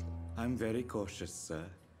hospital. I'm very cautious, sir.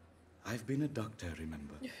 I've been a doctor,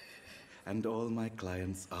 remember? And all my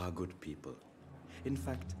clients are good people. In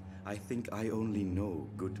fact, I think I only know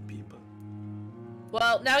good people.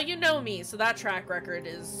 Well, now you know me, so that track record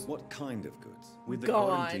is What kind of goods? With the gone.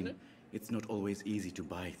 quarantine, it's not always easy to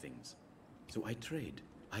buy things. So I trade,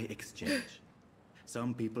 I exchange.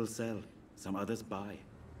 Some people sell, some others buy.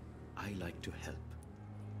 I like to help.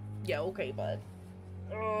 Yeah, okay, bud.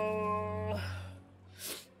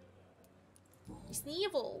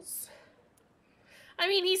 Sneevils. I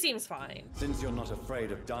mean, he seems fine. Since you're not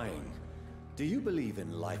afraid of dying, do you believe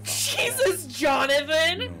in life after death? Jesus,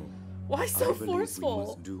 Jonathan! No. Why so I believe forceful? we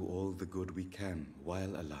must do all the good we can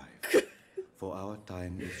while alive. For our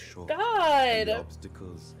time is short. God! And the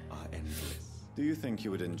obstacles are endless. Do you think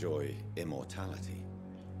you would enjoy immortality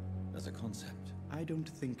as a concept? I don't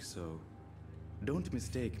think so. Don't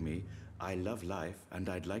mistake me. I love life and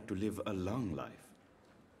I'd like to live a long life.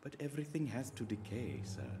 But everything has to decay,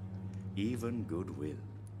 sir. Even goodwill.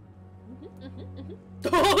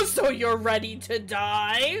 Oh, so you're ready to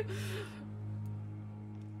die?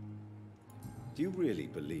 Do you really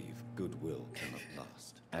believe goodwill cannot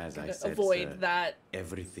last? As I said, avoid sir, that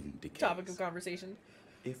everything decays. topic of conversation.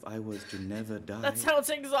 If I was to never die, That sounds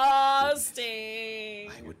exhausting.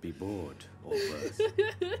 I would be bored or worse.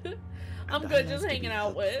 I'm And good I just like to hanging be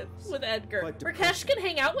out with helpful, Edgar. quite Rakesh can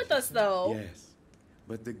hang out with us though. Yes,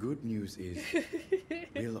 but the good news is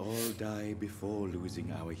we'll all die before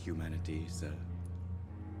losing our humanity, sir.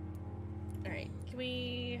 Alright, can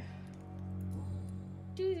we...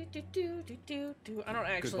 I don't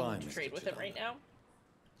actually Goodbye, want to Mr. trade with him right now.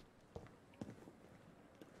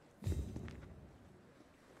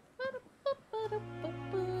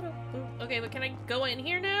 Okay, but can I go in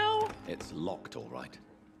here now? It's locked, all right.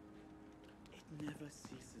 It never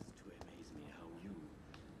ceases to amaze me how you,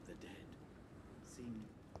 the dead, seem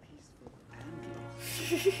peaceful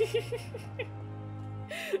and lost.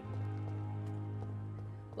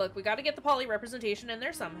 Look, we gotta get the poly representation in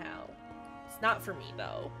there somehow. It's not for me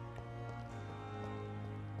though.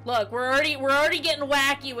 Look, we're already getting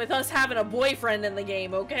wacky with us having a boyfriend in the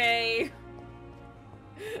game, okay?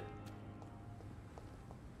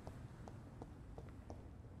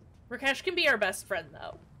 Rakesh can be our best friend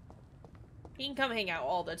though. He can come hang out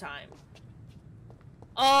all the time.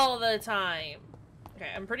 All the time. Okay,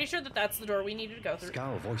 I'm pretty sure that that's the door we needed to go through.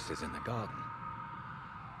 Scowl voices in the garden.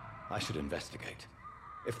 I should investigate.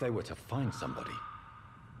 If they were to find somebody.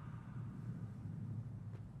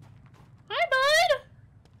 Hi, bud!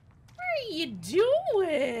 What are you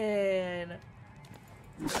doing?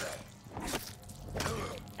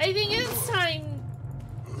 I think it's time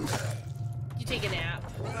you take a nap.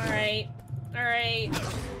 Alright. Alright.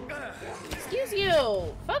 Excuse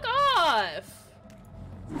you! Fuck off!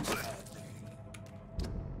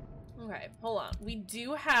 Okay, hold on. We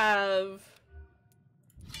do have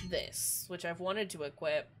this, which I've wanted to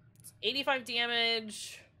equip. It's 85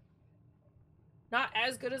 damage. Not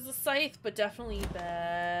as good as the scythe, but definitely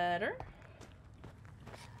better.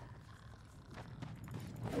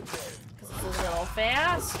 Because it's a little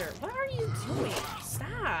faster. What are you doing?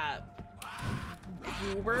 Stop.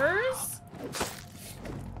 Goobers.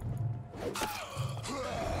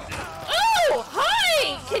 Oh!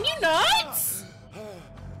 Hi! Can you not?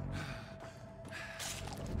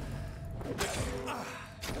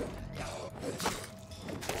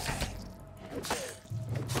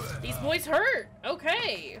 These boys hurt.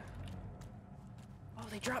 Okay. Oh,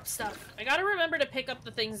 they drop stuff. I gotta remember to pick up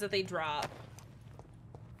the things that they drop.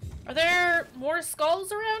 Are there more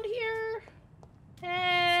skulls around here?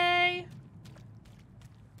 Hey.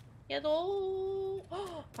 Hello.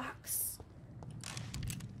 Oh, box.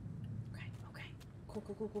 Cool,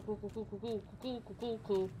 cool, cool, cool, cool, cool, cool, cool, cool, cool, cool,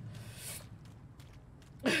 cool.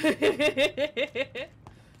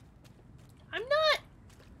 I'm not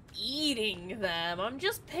eating them. I'm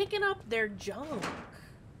just picking up their junk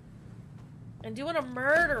and doing a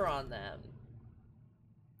murder on them.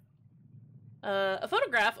 A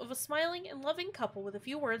photograph of a smiling and loving couple with a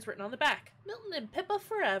few words written on the back. Milton and Pippa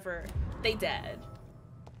forever. They dead.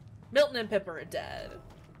 Milton and Pippa are dead.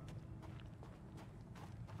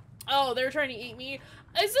 Oh, they're trying to eat me.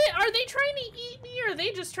 Are they trying to eat me, or are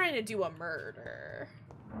they just trying to do a murder?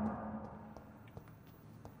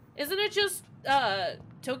 Isn't it just,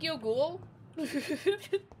 Tokyo Ghoul?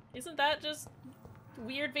 Isn't that just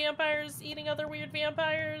weird vampires eating other weird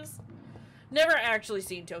vampires? Never actually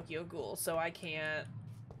seen Tokyo Ghoul, so I can't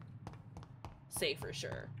say for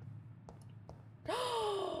sure.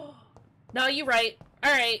 No, you're right.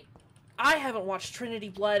 Alright. I haven't watched Trinity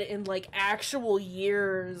Blood in, like, actual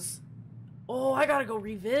years. Oh, I gotta go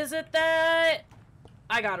revisit that.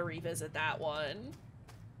 I gotta revisit that one.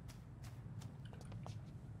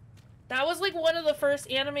 That was, like, one of the first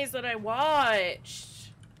animes that I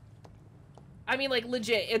watched. I mean, like,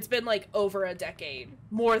 legit, it's been, like, over a decade.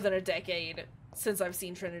 More than a decade since I've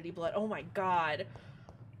seen Trinity Blood. Oh my god.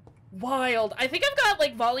 Wild. I think I've got,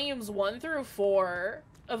 like, volumes 1 through 4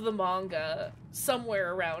 of the manga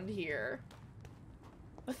somewhere around here.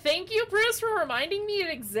 Thank you, Bruce, for reminding me it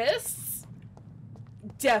exists.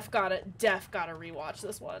 Def gotta rewatch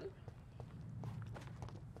this one.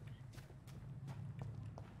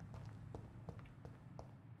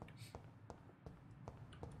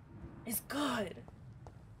 It's good.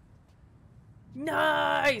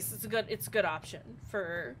 Nice. It's a good option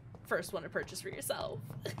for first one to purchase for yourself.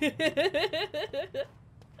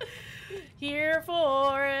 Here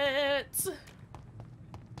for it.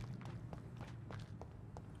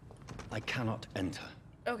 I cannot enter.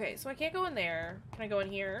 Okay, so I can't go in there. Can I go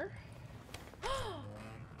in here?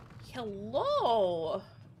 Hello. I'm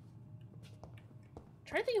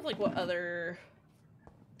trying to think of like what other.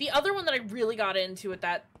 The other one that I really got into at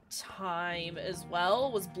that time as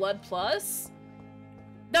well was Blood Plus.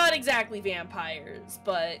 Not exactly vampires,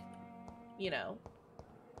 but you know,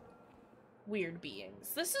 weird beings.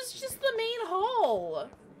 This is just the main hall.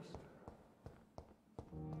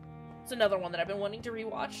 It's another one that I've been wanting to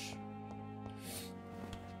rewatch.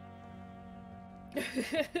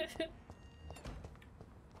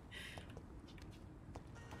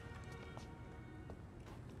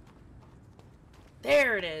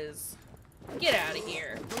 There it is. Get out of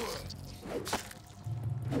here.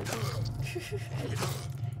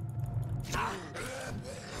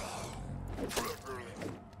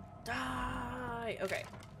 Die. Okay.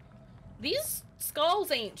 These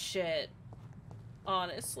skulls ain't shit.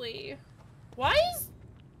 Honestly. Why is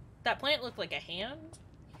that plant look like a hand?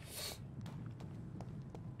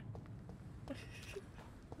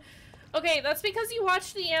 Okay, that's because you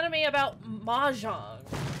watched the anime about Mahjong.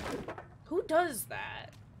 Who does that?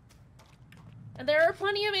 And there are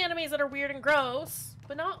plenty of animes that are weird and gross,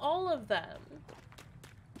 but not all of them.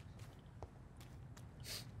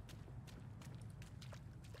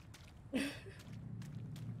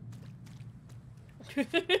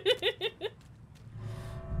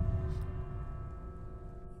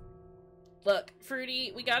 Look,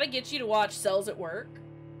 Fruity, we gotta get you to watch Cells at Work.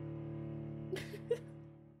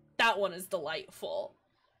 That one is delightful.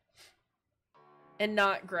 And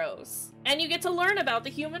not gross. And you get to learn about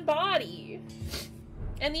the human body.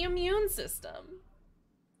 And the immune system.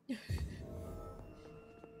 Can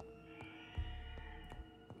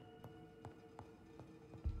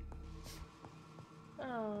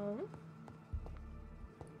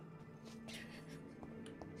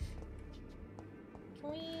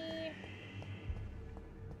we...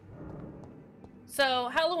 So,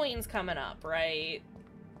 Halloween's coming up, right?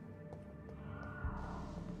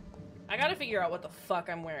 I gotta figure out what the fuck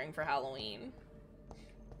I'm wearing for Halloween.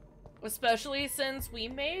 Especially since we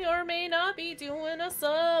may or may not be doing a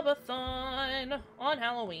subathon on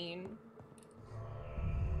Halloween.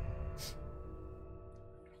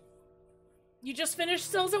 You just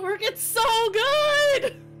finished Cells at Work? It's so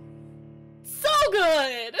good! So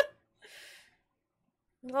good!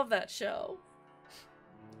 Love that show.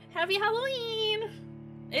 Happy Halloween!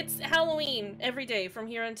 It's Halloween every day from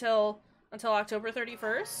here until October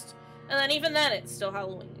 31st. And then even then, it's still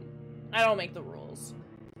Halloween. I don't make the rules.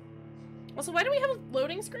 Also, why do we have a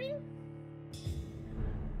loading screen?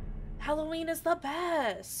 Halloween is the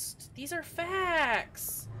best. These are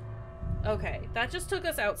facts. Okay, that just took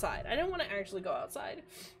us outside. I didn't want to actually go outside.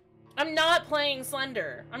 I'm not playing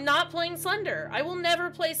Slender. I'm not playing Slender. I will never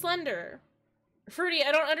play Slender. Fruity,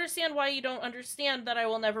 I don't understand why you don't understand that I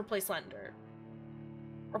will never play Slender.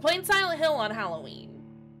 We're playing Silent Hill on Halloween.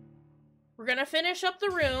 We're gonna finish up the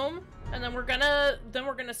room, and then we're gonna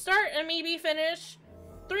start and maybe finish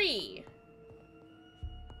 3.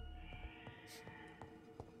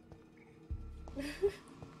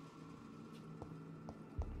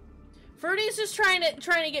 Fruity's just trying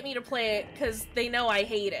to get me to play it because they know I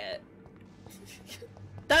hate it.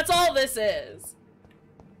 That's all this is.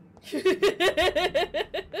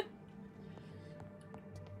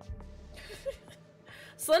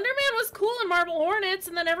 Slenderman was cool in Marble Hornets,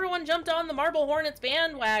 and then everyone jumped on the Marble Hornets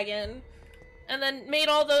bandwagon, and then made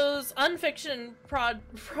all those unfiction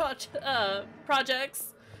projects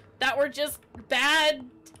that were just bad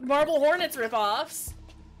Marble Hornets ripoffs.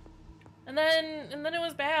 And then it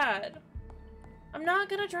was bad. I'm not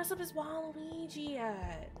gonna dress up as Waluigi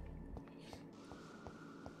yet.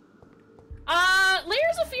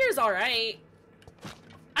 Layers of Fear is alright.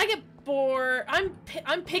 I get bored.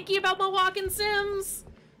 I'm picky about my walking sims.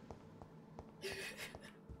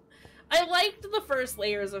 I liked the first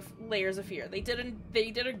Layers of Fear. They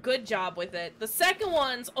did a good job with it. The second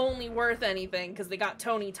one's only worth anything because they got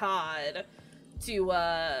Tony Todd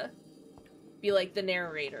to be like the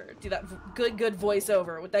narrator, do that good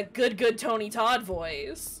voiceover with that good Tony Todd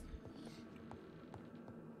voice.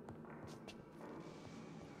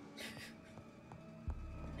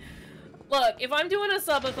 Look, if I'm doing a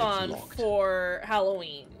subathon for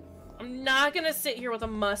Halloween, I'm not gonna sit here with a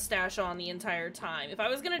mustache on the entire time. If I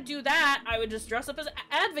was gonna do that, I would just dress up as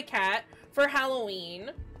Advocat for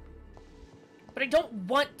Halloween. But I don't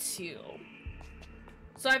want to.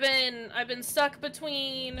 So I've been stuck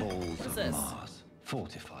between Balls of Mars,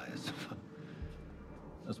 fortifiers.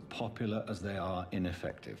 As popular as they are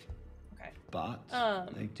ineffective. Okay. But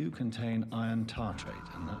they do contain iron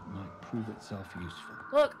tartrate, and that might prove itself useful.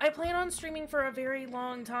 Look, I plan on streaming for a very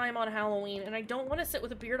long time on Halloween, and I don't want to sit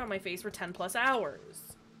with a beard on my face for 10+ hours.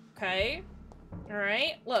 Okay?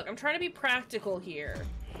 Alright? Look, I'm trying to be practical here.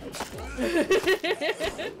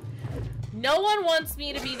 No one wants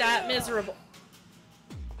me to be that miserable.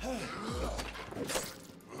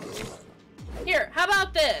 Here, how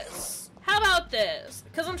about this? How about this?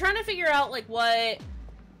 Because I'm trying to figure out, like, what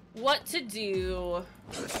to do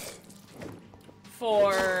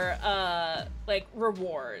for, like,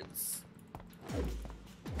 rewards.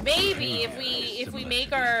 Maybe if we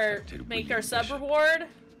make our sub reward,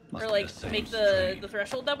 or like make the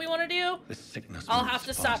threshold that we want to do, I'll have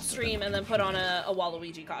to stop stream and then put on a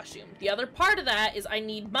Waluigi costume. The other part of that is I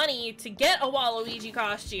need money to get a Waluigi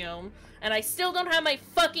costume, and I still don't have my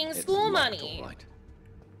fucking school money.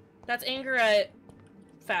 That's anger at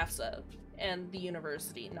FAFSA and the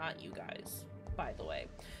university, not you guys, by the way.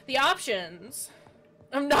 The options.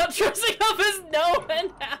 I'm not dressing up as no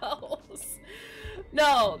one else.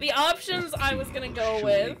 No, the options I was gonna go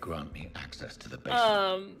with grant me access to the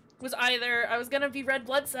basement. Was either I was gonna be Red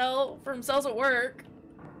Blood Cell from Cells at Work,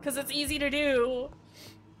 because it's easy to do,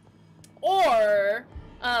 or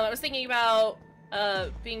I was thinking about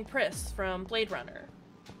being Pris from Blade Runner,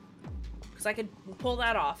 because I could pull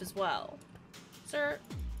that off as well. Sir,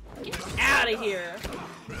 get out of here.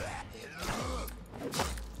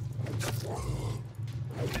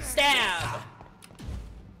 Stab.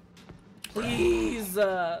 Please.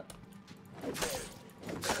 I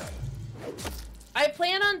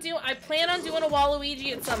plan on doing a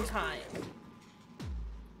Waluigi at some time.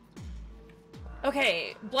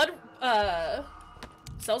 Okay,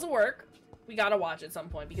 Cells at Work. We gotta watch at some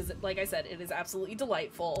point because, like I said, it is absolutely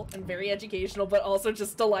delightful and very educational, but also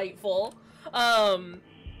just delightful.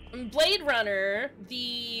 Blade Runner,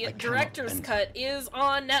 the director's cut, is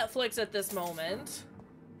on Netflix at this moment.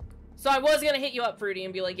 So I was gonna hit you up, Fruity,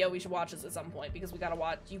 and be like, "Yo, we should watch this at some point because we gotta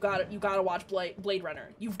watch. You gotta watch Blade Runner.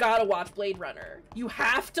 You've gotta watch Blade Runner. You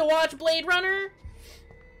have to watch Blade Runner,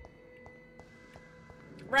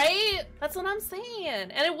 right? That's what I'm saying.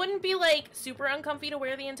 And it wouldn't be like super uncomfy to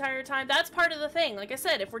wear the entire time. That's part of the thing. Like I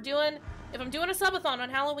said, if I'm doing a subathon on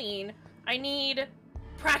Halloween, I need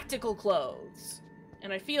practical clothes,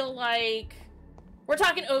 and I feel like we're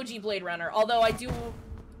talking OG Blade Runner. Although I do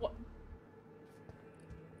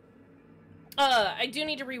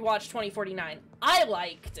need to rewatch 2049. I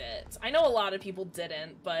liked it. I know a lot of people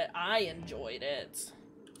didn't, but I enjoyed it.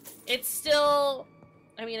 It's still,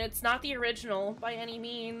 I mean, it's not the original by any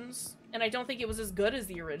means, and I don't think it was as good as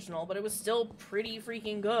the original, but it was still pretty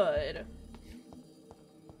freaking good.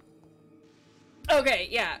 Okay,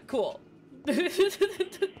 yeah, cool.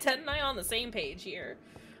 Ted and I on the same page here.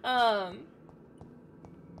 I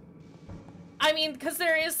mean, because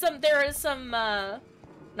there's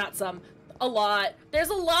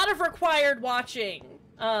a lot of required watching,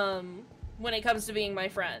 when it comes to being my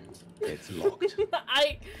friend. It's locked.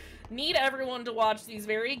 I need everyone to watch these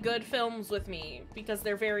very good films with me, because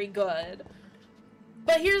they're very good.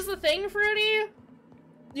 But here's the thing, Fruity.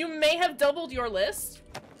 You may have doubled your list,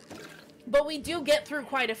 but we do get through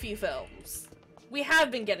quite a few films. We have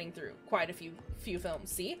been getting through quite a few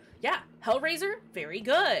films. See? Yeah, Hellraiser, very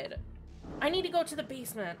good. I need to go to the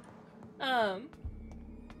basement.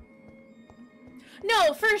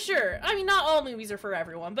 No, for sure. I mean, not all movies are for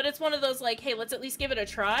everyone, but it's one of those like, hey, let's at least give it a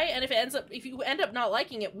try. And if you end up not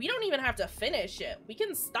liking it, we don't even have to finish it. We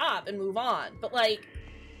can stop and move on. But like,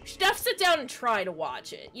 you should have to sit down and try to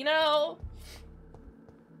watch it, you know?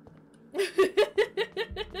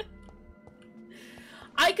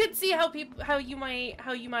 I could see how you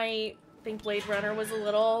might think Blade Runner was a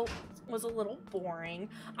little boring.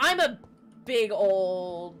 I'm a big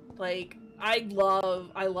old, like, I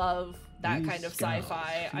love that kind of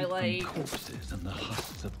sci-fi. I like corpses and the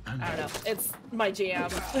husks of I don't know. It's my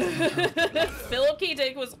jam. Philip K.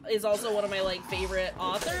 Dick is also one of my like favorite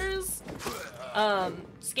authors.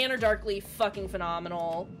 Scanner Darkly, fucking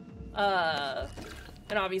phenomenal. And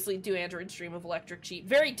obviously Do Androids Dream of Electric Sheep.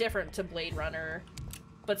 Very different to Blade Runner,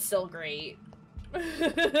 but still great.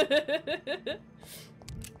 I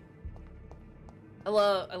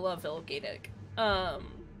love Philip K. Dick. But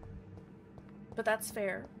that's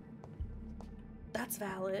fair. That's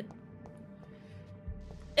valid.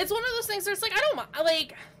 It's one of those things where it's like,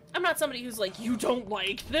 I'm not somebody who's like, you don't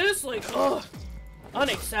like this? Like, ugh,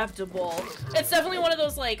 unacceptable. It's definitely one of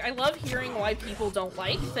those, like, I love hearing why people don't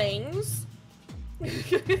like things.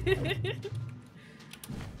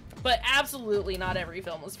 But absolutely not every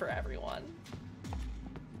film is for everyone.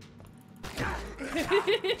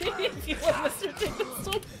 If you love Mr. Dick, that's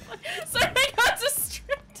so fun. Sorry, I got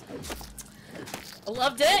distracted. I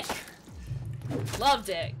love Dick. Love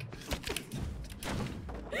Dick.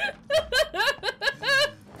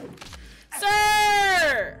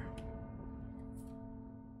 Sir!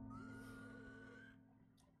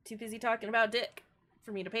 Too busy talking about Dick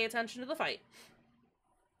for me to pay attention to the fight.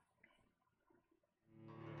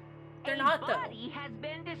 They're not, though. A body has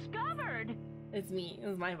been discovered. It's me.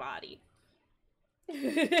 It's my body.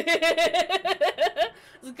 It's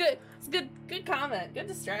good. It's good comment. Good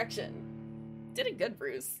distraction. Did it good,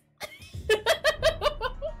 Bruce.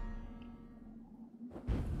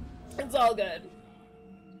 It's all good.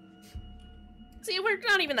 See, we're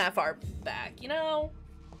not even that far back, you know?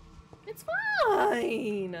 It's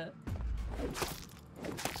fine.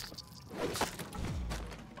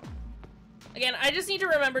 Again, I just need to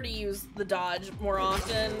remember to use the dodge more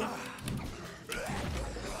often.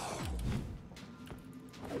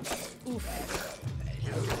 Oof.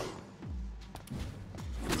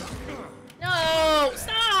 No!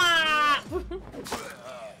 Stop!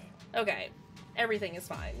 Okay. Everything is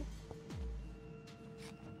fine.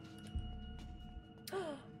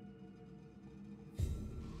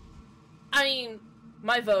 I mean,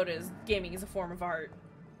 my vote is gaming is a form of art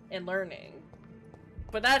and learning.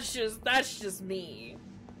 But that's just me.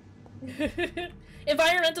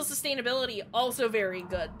 Environmental sustainability, also very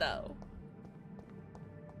good, though.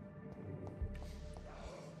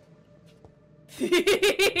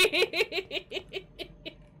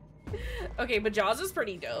 Okay, but Jaws is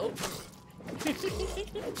pretty dope.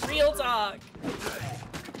 Real talk.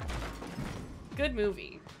 Good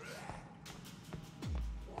movie.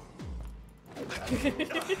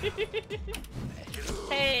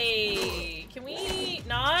 Hey, can we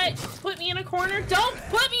not put me in a corner? Don't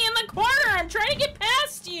put me in the corner! I'm trying to get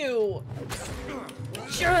past you!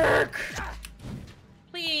 Jerk!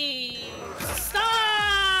 Please,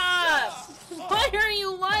 stop! Why are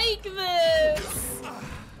you like this?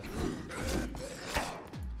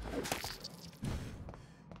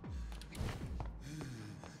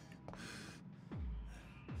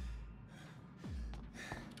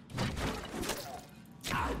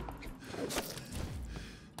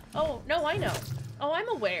 Oh, no, I know. Oh, I'm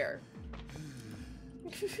aware.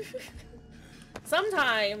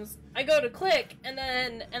 Sometimes I go to click and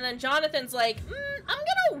then Jonathan's like, I'm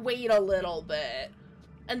gonna wait a little bit.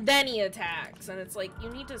 And then he attacks and it's like, you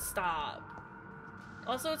need to stop.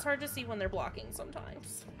 Also, it's hard to see when they're blocking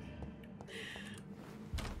sometimes.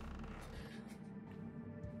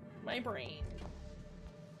 My brain.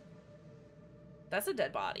 That's a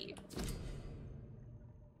dead body.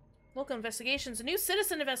 Local investigations. A new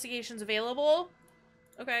citizen investigation's available.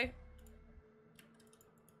 Okay.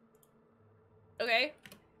 Okay.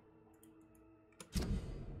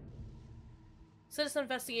 Citizen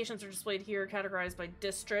investigations are displayed here, categorized by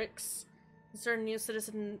districts. Insert a new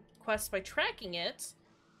citizen quest by tracking it,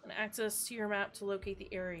 and access to your map to locate the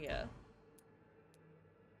area.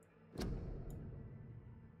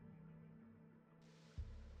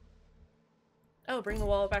 Oh, bring the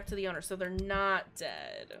wallet back to the owner, so they're not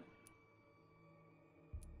dead.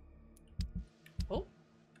 Oh.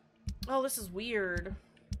 Oh, this is weird.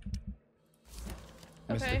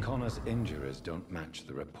 Okay. Mr. Connor's injuries don't match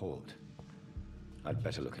the report. I'd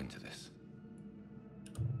better look into this.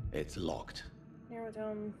 It's locked. Narrow it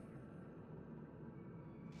down.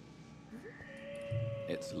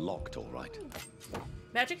 It's locked, all right.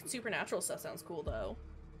 Magic and supernatural stuff sounds cool, though.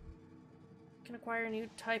 Can acquire a new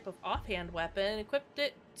type of offhand weapon. Equipped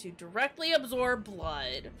it to directly absorb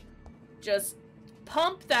blood. Just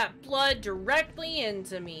pump that blood directly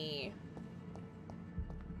into me.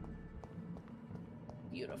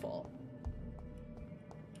 Beautiful.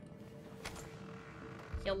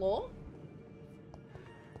 Hello?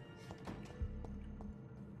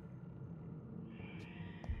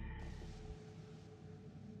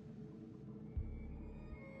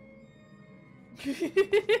 Good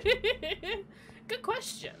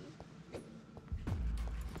question.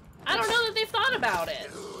 I don't know that they've thought about it.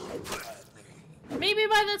 Maybe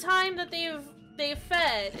by the time that they've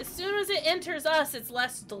fed, as soon as it enters us, it's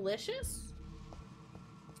less delicious?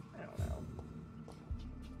 I don't know.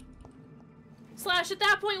 Slash, at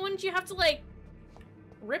that point, wouldn't you have to, like,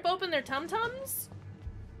 rip open their tum-tums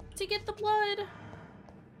to get the blood?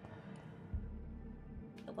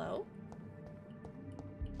 Hello?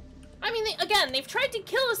 I mean, again, they've tried to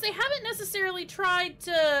kill us. They haven't necessarily tried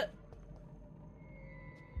to...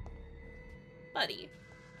 Buddy.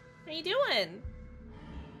 How you doing?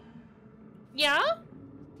 Yeah?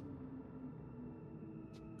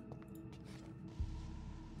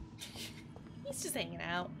 He's just hanging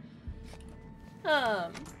out. I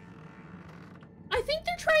think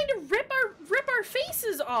they're trying to rip our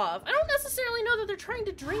faces off. I don't necessarily know that they're trying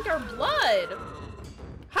to drink our blood.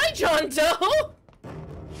 Hi, John Doe!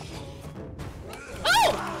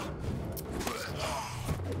 Oh!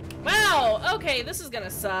 Wow, okay, this is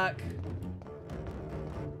gonna suck.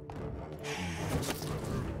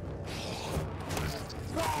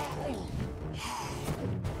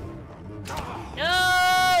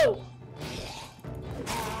 No!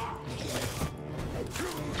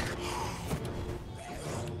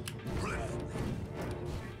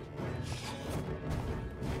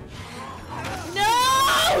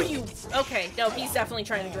 No! You... Okay, no, he's definitely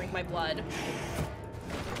trying to drink my blood.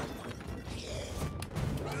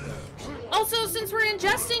 Also, since we're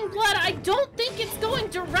ingesting blood, I don't think it's going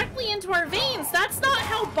directly into our veins. That's not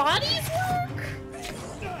how bodies work.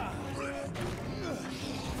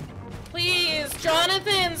 Please,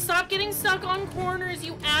 Jonathan, stop getting stuck on corners,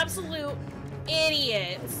 you absolute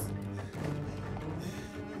idiots.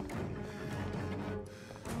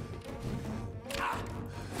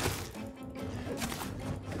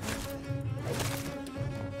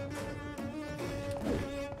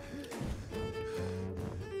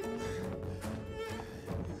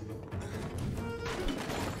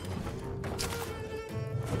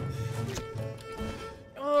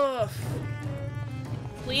 Ugh.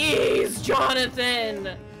 Please,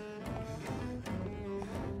 Jonathan!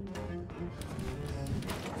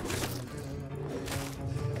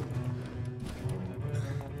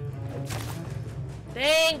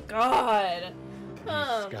 Thank God! These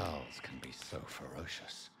skulls can be so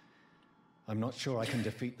ferocious. I'm not sure I can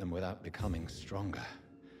defeat them without becoming stronger.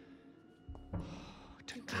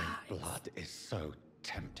 To drink blood is so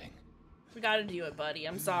tempting. We gotta do it, buddy.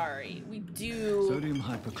 I'm sorry. We do. Sodium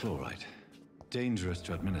hypochlorite. Dangerous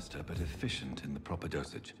to administer, but efficient in the proper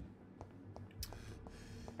dosage.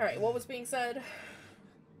 Alright, what was being said?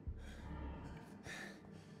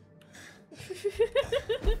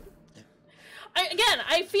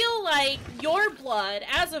 I feel like your blood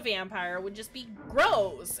as a vampire would just be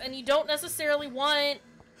gross, and you don't necessarily want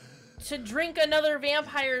to drink another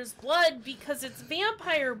vampire's blood because it's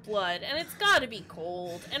vampire blood, and it's gotta be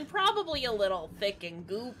cold, and probably a little thick and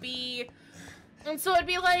goopy. And so it'd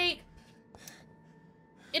be like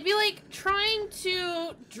trying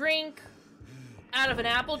to drink out of an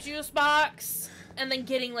apple juice box and then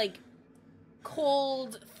getting like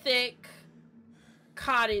cold, thick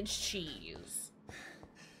cottage cheese.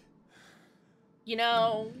 You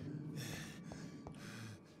know?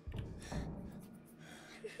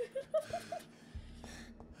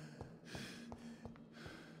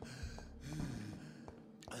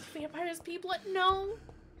 Vampires pee blood? No.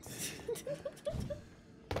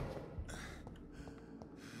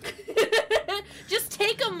 Just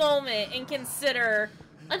take a moment and consider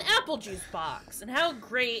an apple juice box and how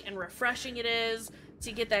great and refreshing it is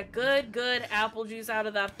to get that good apple juice out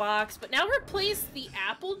of that box. But now replace the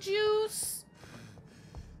apple juice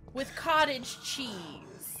with cottage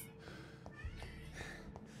cheese.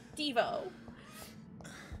 Devo.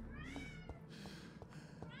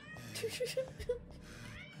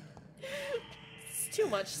 It's too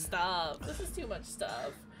much stuff. This is too much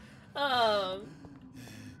stuff. I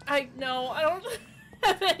don't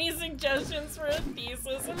have any suggestions for a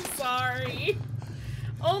thesis. I'm sorry.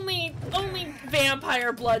 Only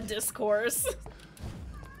vampire blood discourse.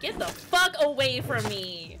 Get the fuck away from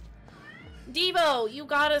me. Devo, you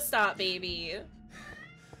gotta stop, baby.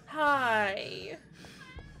 Hi.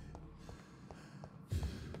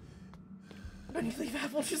 When you leave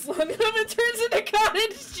apple just long enough, it turns into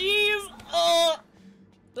cottage cheese. Oh.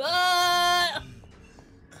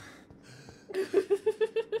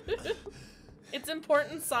 It's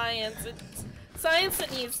important science. It's science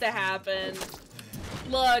that needs to happen.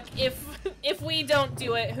 Look, if we don't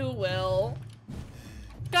do it, who will?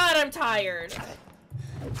 God, I'm tired.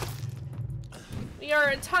 We are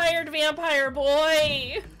a tired vampire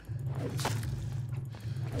boy.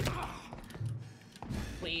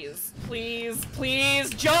 Please, please, please,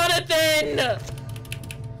 Jonathan!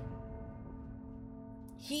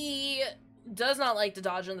 He does not like to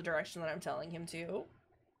dodge in the direction that I'm telling him to.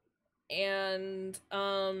 And,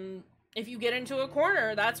 if you get into a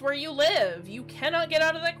corner, that's where you live. You cannot get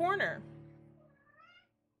out of that corner.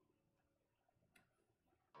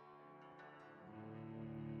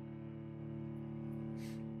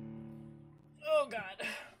 Oh, God.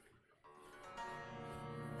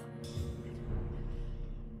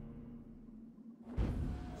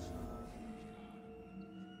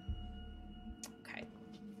 Okay.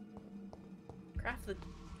 Craft the...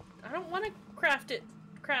 I don't want to craft it.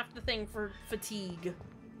 Craft the thing for fatigue.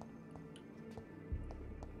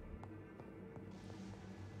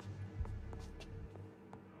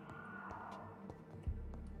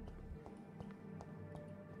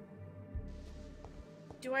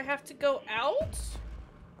 Do I have to go out?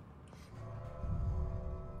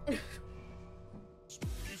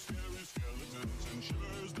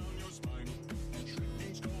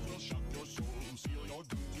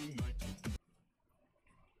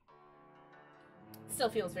 Still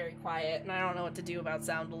feels very quiet, and I don't know what to do about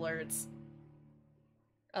sound alerts.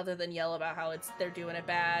 Other than yell about how they're doing it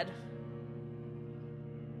bad.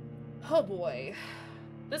 Oh boy.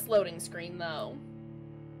 This loading screen, though.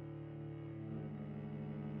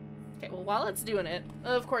 Okay, well, while it's doing it,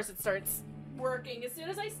 of course it starts working as soon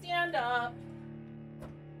as I stand up.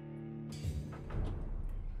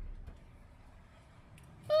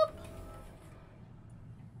 Boop.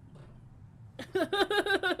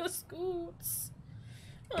 Scoots.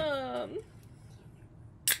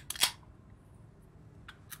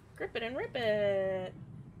 Grip it and rip it.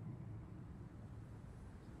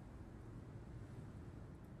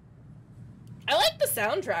 I like the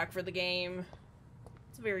soundtrack for the game.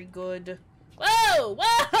 It's very good. Whoa!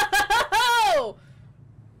 Whoa!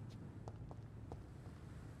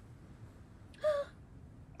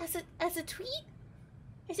 As a tweet?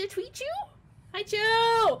 As a tweet you? Hi,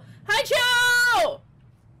 Chew! Hi, Chew!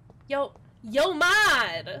 Yo,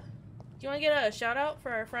 Mod! Do you want to get a shout out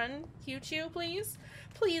for our friend, Hugh Chew, please?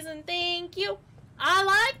 Please and thank you. I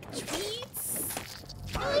like tweets.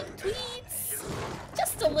 I like tweets.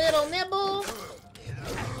 Just a little nibble.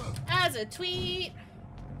 As a tweet.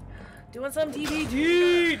 Doing some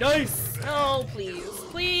DVD. Nice. Oh, please.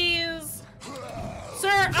 Please. Sir,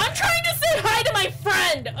 I'm trying to say hi to my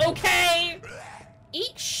friend, okay?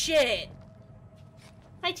 Eat shit.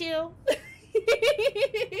 Hi, Chew.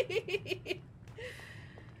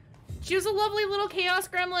 She was a lovely little chaos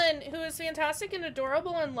gremlin who is fantastic and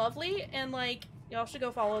adorable and lovely, and like, y'all should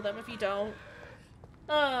go follow them if you don't.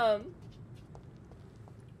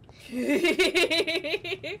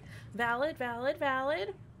 Valid, valid,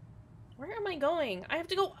 valid. Where am I going? I have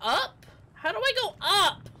to go up? How do I go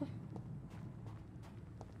up?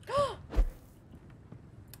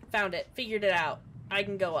 Found it. Figured it out. I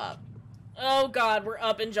can go up. Oh god, we're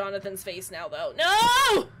up in Jonathan's face now, though.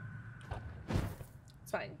 No!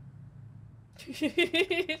 It's fine.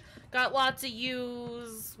 Got lots of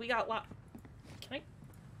use. We got Can I...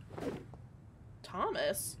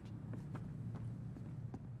 Thomas?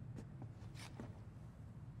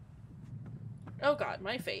 Oh god,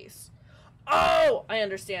 my face. Oh! I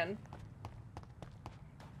understand.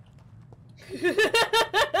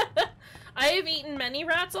 I have eaten many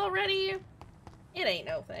rats already. It ain't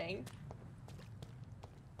no thing.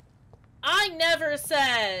 I never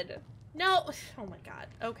said. No. Oh my god.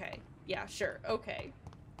 Okay. Yeah, sure. Okay.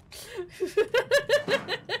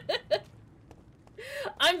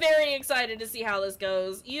 I'm very excited to see how this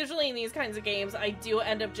goes. Usually in these kinds of games, I do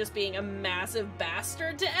end up just being a massive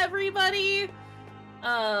bastard to everybody.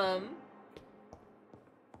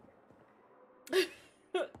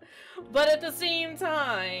 But at the same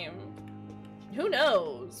time, Who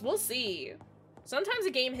knows? We'll see. Sometimes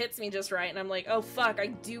a game hits me just right, and I'm like, oh fuck, I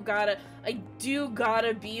do gotta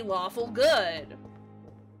be lawful good.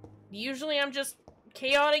 Usually I'm just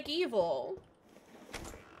chaotic evil.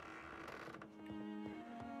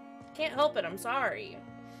 Can't help it, I'm sorry.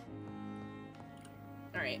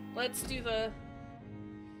 Alright, let's do the...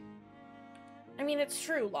 I mean, it's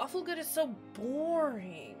true, lawful good is so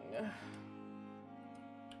boring.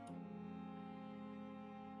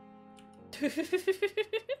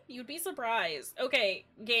 You'd be surprised. Okay,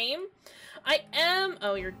 game. I am...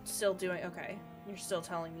 Oh, you're still doing... Okay. You're still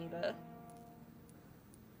telling me the...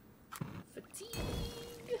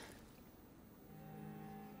 Fatigue.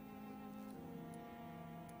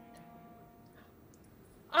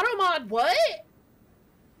 Automod what?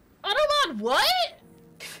 Automod what?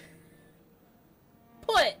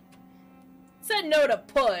 Put. Said no to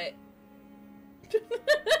put.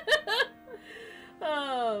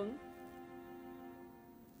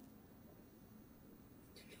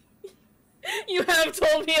 You have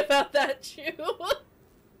told me about that too.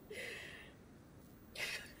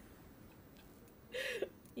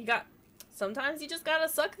 Sometimes you just gotta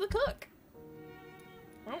suck the cook.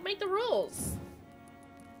 I don't make the rules.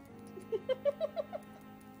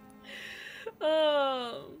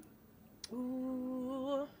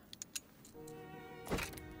 Ooh.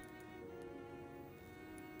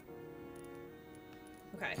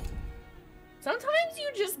 Okay. Sometimes you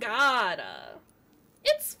just gotta.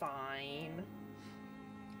 It's fine.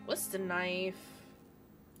 What's the knife?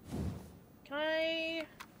 Can I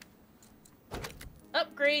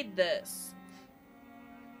upgrade this?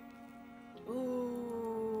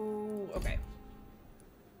 Ooh, okay.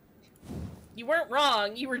 You weren't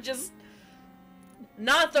wrong, you were just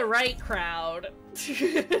not the right crowd.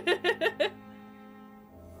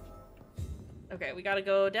 Okay, we gotta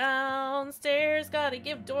go downstairs, gotta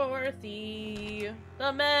give Dorothy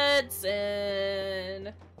the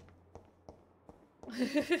medicine.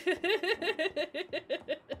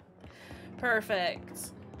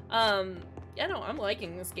 Perfect. Yeah, no, I'm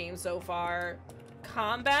liking this game so far.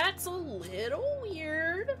 Combat's a little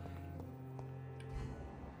weird,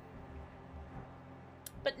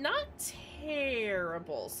 but not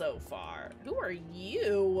terrible so far. Who are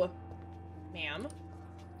you, ma'am?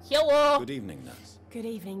 Hello. Good evening, nurse. Good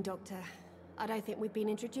evening, Doctor. I don't think we've been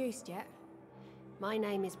introduced yet. My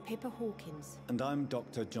name is Pippa Hawkins. And I'm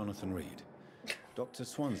Dr. Jonathan Reed. Dr.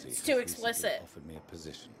 Swansea It's too explicit. offered me a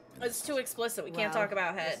position. It's too explicit. We can't talk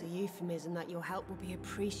about head. It's a euphemism that your help will be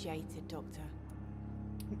appreciated, Doctor.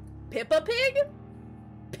 Pippa Pig?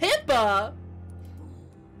 Pippa?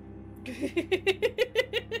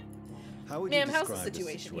 How would Ma'am, you how's the describe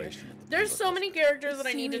situation the here? situation at the There's so many characters that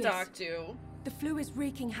I need to Serious. talk to. The flu is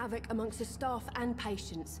wreaking havoc amongst the staff and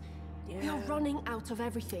patients. We are running out of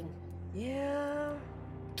everything. Yeah.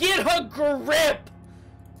 Get a grip!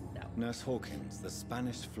 Nurse Hawkins, the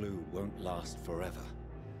Spanish flu won't last forever.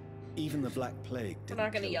 Even the Black Plague I'm didn't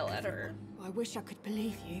not gonna kill yell at her. everyone. I wish I could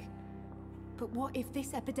believe you. But what if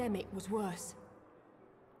this epidemic was worse?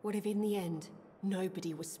 What if in the end,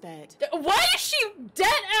 nobody was spared? Why is she dead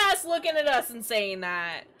ass looking at us and saying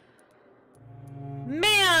that?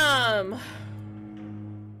 Ma'am!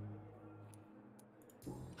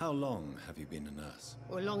 How long have you been a nurse?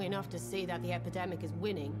 Well, long enough to see that the epidemic is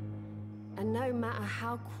winning. And no matter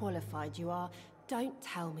how qualified you are, don't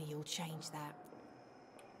tell me you'll change that.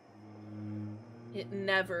 It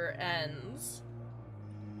never ends.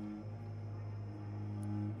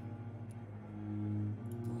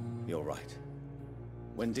 You're right.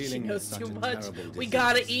 When dealing with knows such too a much. terrible disease, We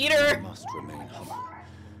gotta eat her. we must remain humble.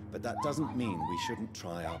 But that doesn't mean we shouldn't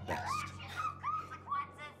try our best.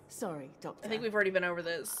 Sorry, Doctor. I think we've already been over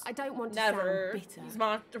this. I don't want to Never. sound bitter. These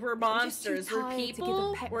we're I'm just too monsters. We're tired to give a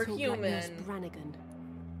people. pep We're talk like Nurse human. Brannigan.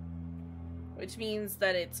 Which means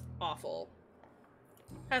that it's awful.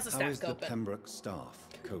 How's the How staff is the coping? Pembroke staff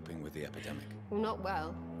coping with the epidemic? Well, not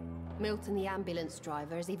well. Milton, the ambulance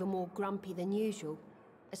driver, is even more grumpy than usual,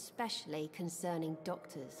 especially concerning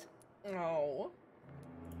doctors. Oh.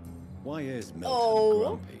 Why is Milton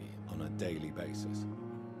grumpy on a daily basis?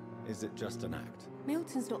 Is it just an act?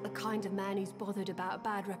 Milton's not the kind of man who's bothered about a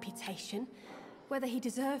bad reputation, whether he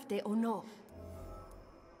deserved it or not.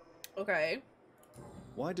 Okay.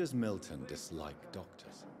 Why does Milton dislike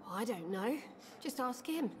doctors? I don't know. Just ask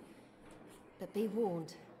him. But be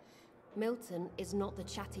warned, Milton is not the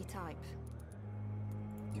chatty type.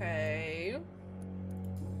 Okay.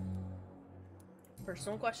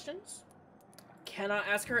 Personal questions? Cannot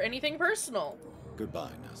ask her anything personal.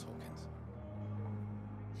 Goodbye, Nurse Hawkins.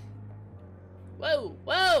 Whoa,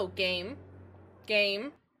 whoa, game.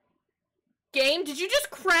 Game. Game, did you just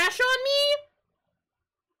crash on me?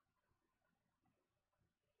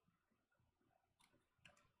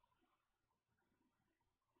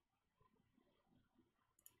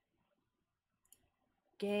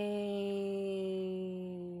 Game.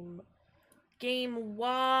 Game,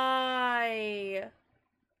 why?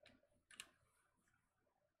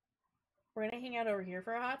 We're gonna hang out over here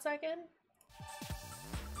for a hot second.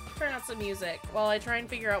 Turn out some music while I try and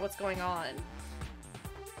figure out what's going on.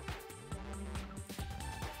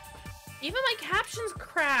 Even my captions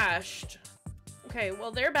crashed. Okay,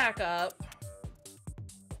 well, they're back up.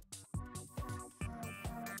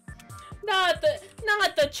 Not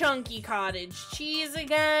the chunky cottage cheese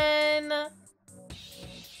again. Not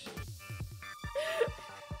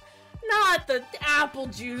the apple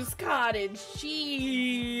juice cottage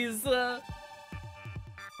cheese.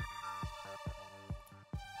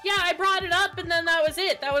 Yeah, I brought it up and then that was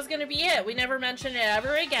it. That was gonna be it. We never mentioned it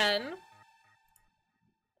ever again.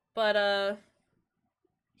 But,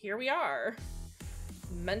 here we are.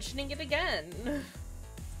 Mentioning it again.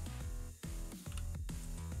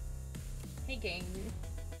 Hey, gang.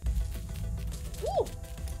 Woo!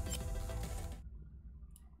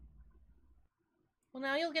 Well,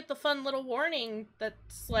 now you'll get the fun little warning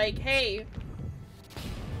that's like, hey,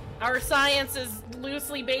 our science is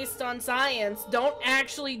loosely based on science. Don't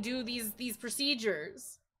actually do these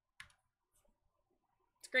procedures.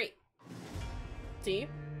 It's great. See?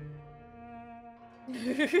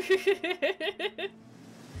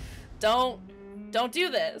 Don't do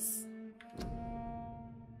this.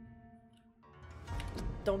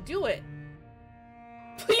 Don't do it.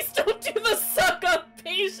 Please don't do the suck up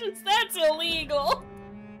patients. That's illegal.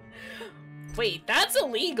 Wait, that's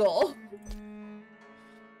illegal.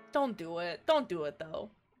 Don't do it. Don't do it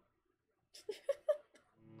though.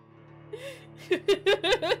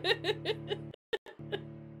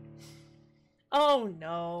 Oh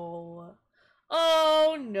no.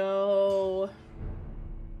 Oh no.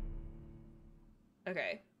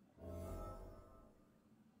 Okay.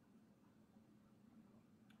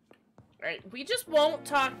 Alright, we just won't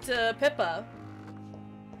talk to Pippa.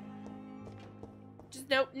 Just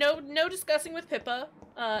no discussing with Pippa,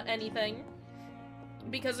 anything.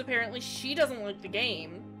 Because apparently she doesn't like the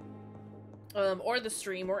game. Or the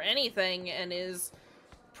stream, or anything, and is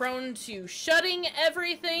prone to shutting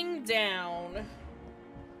everything down.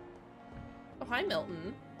 Oh, hi,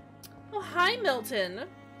 Milton. Oh, hi, Milton.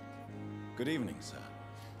 Good evening, sir.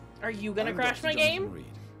 Are you gonna I'm crash Dr. my Johnson game? Reed.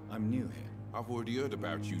 I'm new here. I've already heard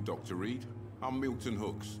about you, Dr. Reed. I'm Milton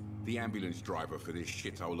Hooks, the ambulance driver for this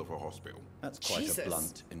shithole of a hospital. That's quite Jesus. a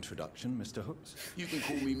blunt introduction, Mr. Hooks. You can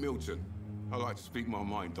call me Milton. I like to speak my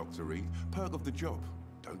mind, Dr. Reed. Perk of the job.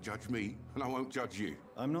 Don't judge me, and I won't judge you.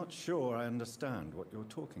 I'm not sure I understand what you're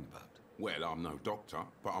talking about. Well, I'm no doctor,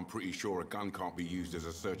 but I'm pretty sure a gun can't be used as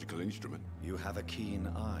a surgical instrument. You have a keen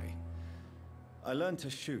eye. I learned to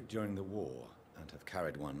shoot during the war, and have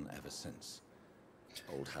carried one ever since.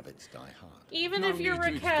 Old habits die hard. Even No if you're need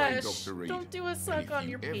to explain, Rakesh, Dr. Reed. don't do a And suck on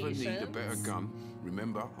your If you ever patients. need a better gun,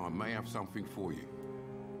 remember, I may have something for you.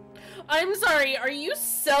 I'm sorry, are you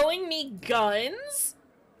selling me guns?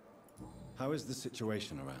 How is the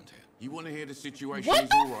situation around here? You want to hear the situation What is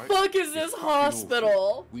the all right? fuck is this It's fucking hospital?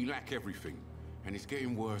 awful. We lack everything, and it's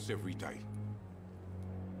getting worse every day.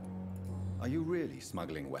 Are you really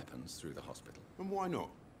smuggling weapons through the hospital? And why not?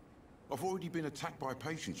 I've already been attacked by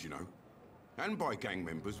patients, you know. And by gang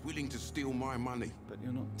members willing to steal my money. But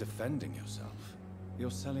you're not defending yourself.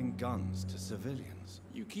 You're selling guns to civilians.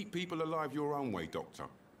 You keep people alive your own way, Doctor.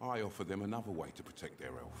 I offer them another way to protect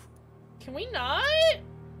their health. Can we not?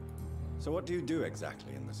 So what do you do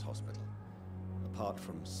exactly in this hospital? Apart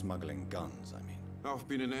from smuggling guns, I mean. I've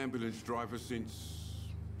been an ambulance driver since...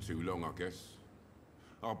 too long, I guess.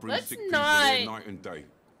 I'll bring Let's sick people not here night and day.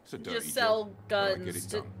 It's a dirty just sell job, but I get guns it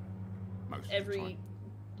to done. Most of the every time.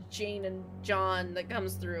 Jane and John that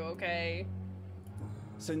comes through, okay?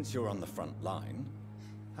 Since you're on the front line,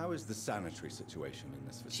 how is the sanitary situation in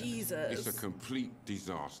this vicinity? Jesus. It's a complete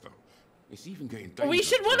disaster. It's even getting We dangerous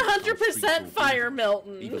should when it comes 100% streets or fire buildings.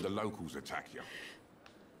 Milton. Even the locals attack you.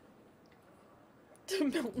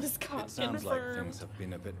 Milton is caught It sounds like confirmed. things have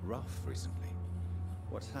been a bit rough recently.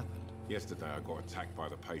 What's happened? Yesterday I got attacked by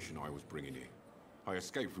the patient I was bringing here. I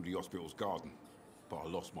escaped through the hospital's garden, but I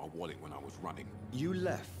lost my wallet when I was running. You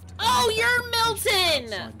left. Oh, you're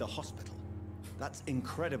Milton! Outside the hospital. That's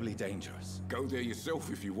incredibly dangerous. Go there yourself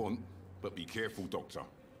if you want, but be careful, Doctor.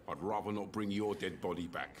 I'd rather not bring your dead body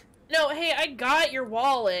back. No, hey, I got your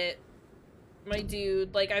wallet, my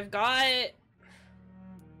dude. Like, I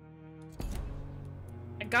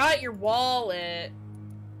got your wallet.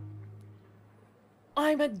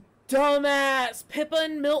 I'm a dumbass. Pippa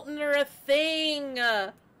and Milton are a thing.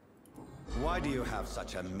 Why do you have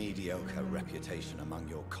such a mediocre reputation among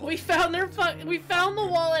your colleagues? We found we found the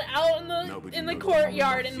wallet out in the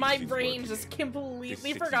courtyard, and my brain just This completely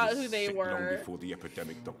city forgot was who they sick long were. before the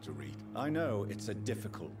epidemic, Dr. Reed. I know it's a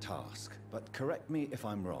difficult task, but correct me if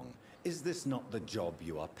I'm wrong. Is this not the job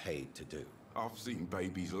you are paid to do? I've seen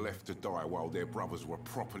babies left to die while their brothers were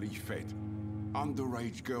properly fed.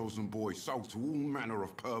 Underage girls and boys sold to all manner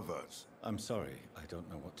of perverts. I'm sorry, I don't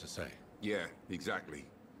know what to say. Yeah, exactly.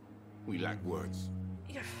 We lack words.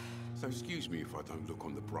 So excuse me if I don't look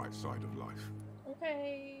on the bright side of life.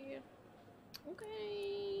 Okay.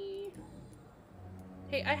 Okay.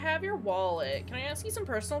 Hey, I have your wallet. Can I ask you some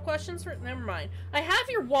personal questions? Never mind. I have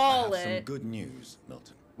your wallet. I have some good news,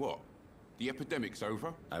 Milton. What? The epidemic's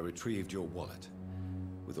over? I retrieved your wallet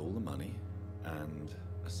with all the money and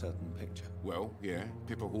a certain picture. Well, yeah,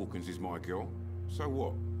 Pippa Hawkins is my girl. So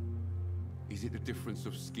what? Is it the difference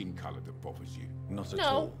of skin color that bothers you? Not at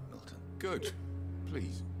all, Milton. Good.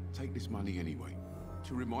 Please, take this money anyway.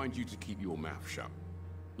 To remind you to keep your mouth shut.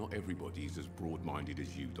 Not everybody is as broad-minded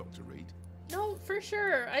as you, Dr. Reed. No, for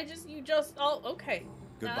sure. Oh, okay.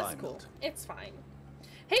 Goodbye, That's cool. Milton. It's fine.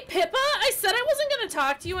 Hey, Pippa, I said I wasn't gonna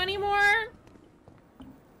talk to you anymore.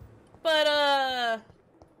 But, Time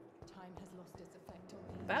has lost its effect on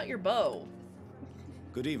me. about your bow.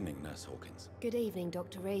 Good evening, Nurse Hawkins. Good evening,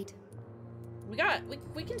 Dr. Reed. We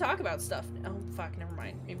can talk about stuff. Oh, fuck, never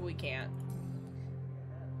mind. Maybe we can't.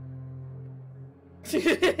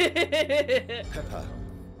 Pepper,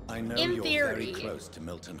 I know In you're theory. very close to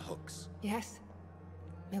Milton Hooks. Yes,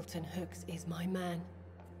 Milton Hooks is my man.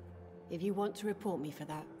 If you want to report me for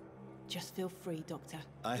that, just feel free, Doctor.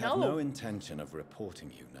 I have no intention of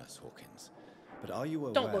reporting you, Nurse Hawkins. But are you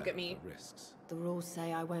aware Don't look at me. of the risks? The rules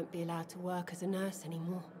say I won't be allowed to work as a nurse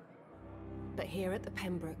anymore. But here at the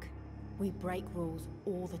Pembroke, we break rules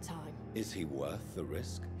all the time. Is he worth the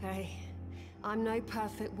risk? Hey, I'm no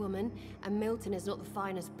perfect woman, and Milton is not the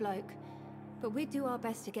finest bloke. But we do our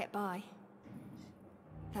best to get by.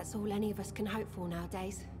 That's all any of us can hope for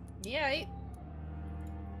nowadays. Yeah.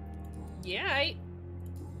 Yeah.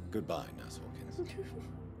 Goodbye, Nurse Hawkins.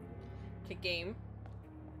 Okay, game.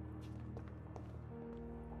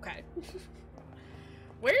 Okay.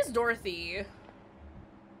 Where's Dorothy?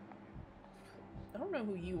 I don't know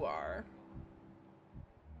who you are.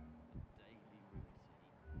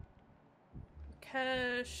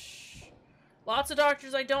 Kesh. Lots of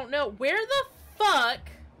doctors I don't know. Where the fuck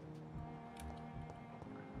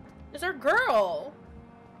is our girl?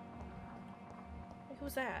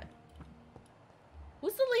 Who's that?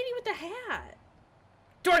 Who's the lady with the hat?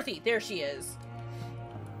 Dorothy, there she is.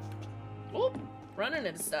 Oh, running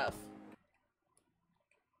into stuff.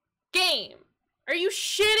 Game, are you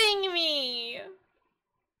shitting me?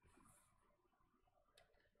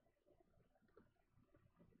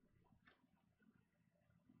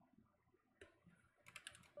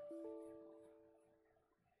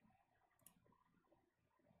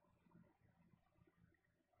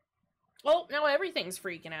 Oh, now everything's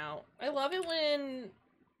freaking out. I love it when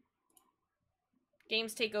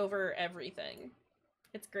games take over everything.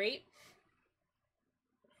 It's great.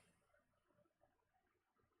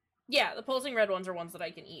 Yeah, the pulsing red ones are ones that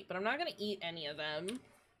I can eat, but I'm not gonna eat any of them.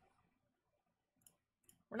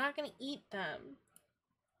 We're not gonna eat them.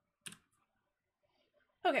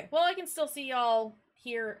 Okay, well, I can still see y'all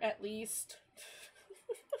here at least.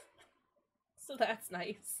 So that's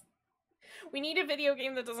nice. We need a video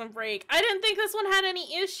game that doesn't break. I didn't think this one had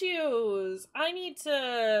any issues. I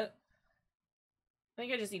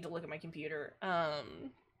think I just need to look at my computer.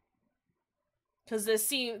 Cause this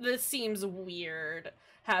seems weird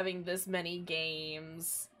having this many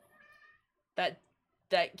games that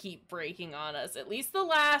keep breaking on us. At least the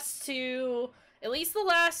last two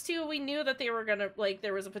we knew that they were gonna, like,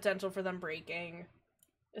 there was a potential for them breaking.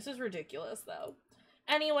 This is ridiculous though.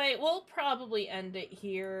 Anyway, we'll probably end it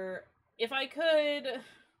here. If I could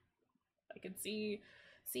see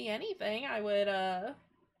anything, I would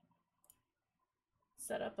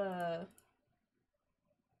set up a,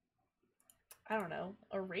 I don't know,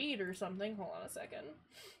 a raid or something. Hold on a second.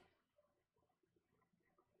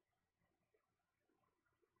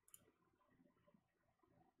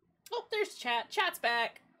 Oh, there's chat. Chat's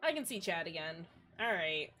back. I can see chat again. All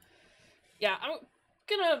right. Yeah, I'm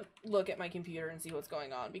gonna look at my computer and see what's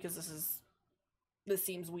going on because this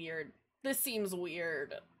seems weird. This seems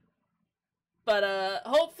weird. But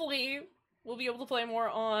hopefully we'll be able to play more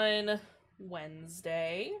on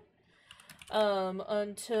Wednesday.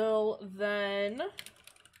 Until then,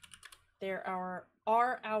 there are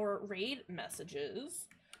our raid messages.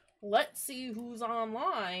 Let's see who's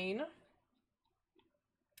online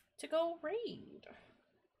to go raid.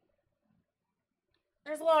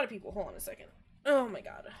 There's a lot of people. Hold on a second. Oh my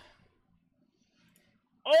god.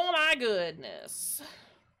 Oh my goodness.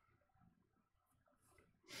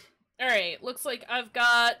 Alright, looks like I've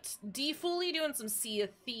got D Foley doing some Sea of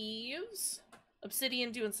Thieves.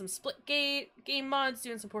 Obsidian doing some Splitgate. Game Mods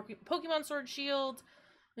doing some Pokemon Sword Shield.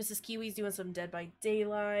 Mrs. Kiwi's doing some Dead by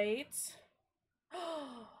Daylight.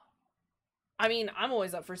 I mean, I'm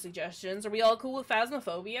always up for suggestions. Are we all cool with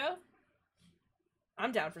Phasmophobia?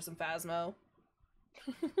 I'm down for some Phasmo.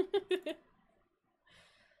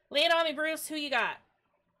 Lay it on me, Bruce. Who you got?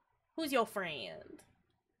 Who's your friend?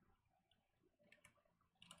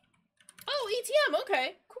 Oh, ATM.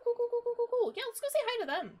 Okay. Cool. Yeah, let's go say hi to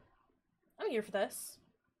them. I'm here for this.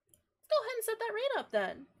 Let's go ahead and set that raid up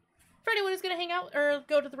then. For anyone who's gonna hang out or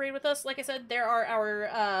go to the raid with us, like I said, there are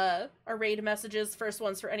our raid messages. First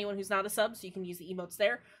one's for anyone who's not a sub, so you can use the emotes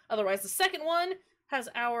there. Otherwise, the second one has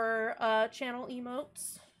our channel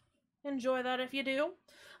emotes. Enjoy that if you do.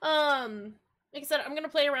 Like I said, I'm gonna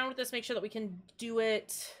play around with this, make sure that we can do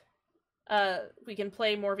it. We can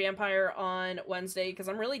play more Vampyr on Wednesday because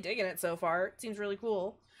I'm really digging it so far. It seems really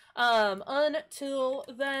cool. Until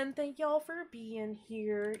then, thank y'all for being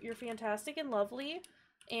here. You're fantastic and lovely.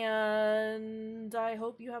 And I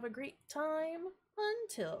hope you have a great time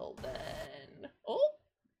until then. Oh,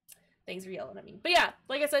 thanks for yelling at me. But yeah,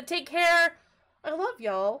 like I said, take care. I love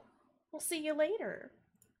y'all. We'll see you later.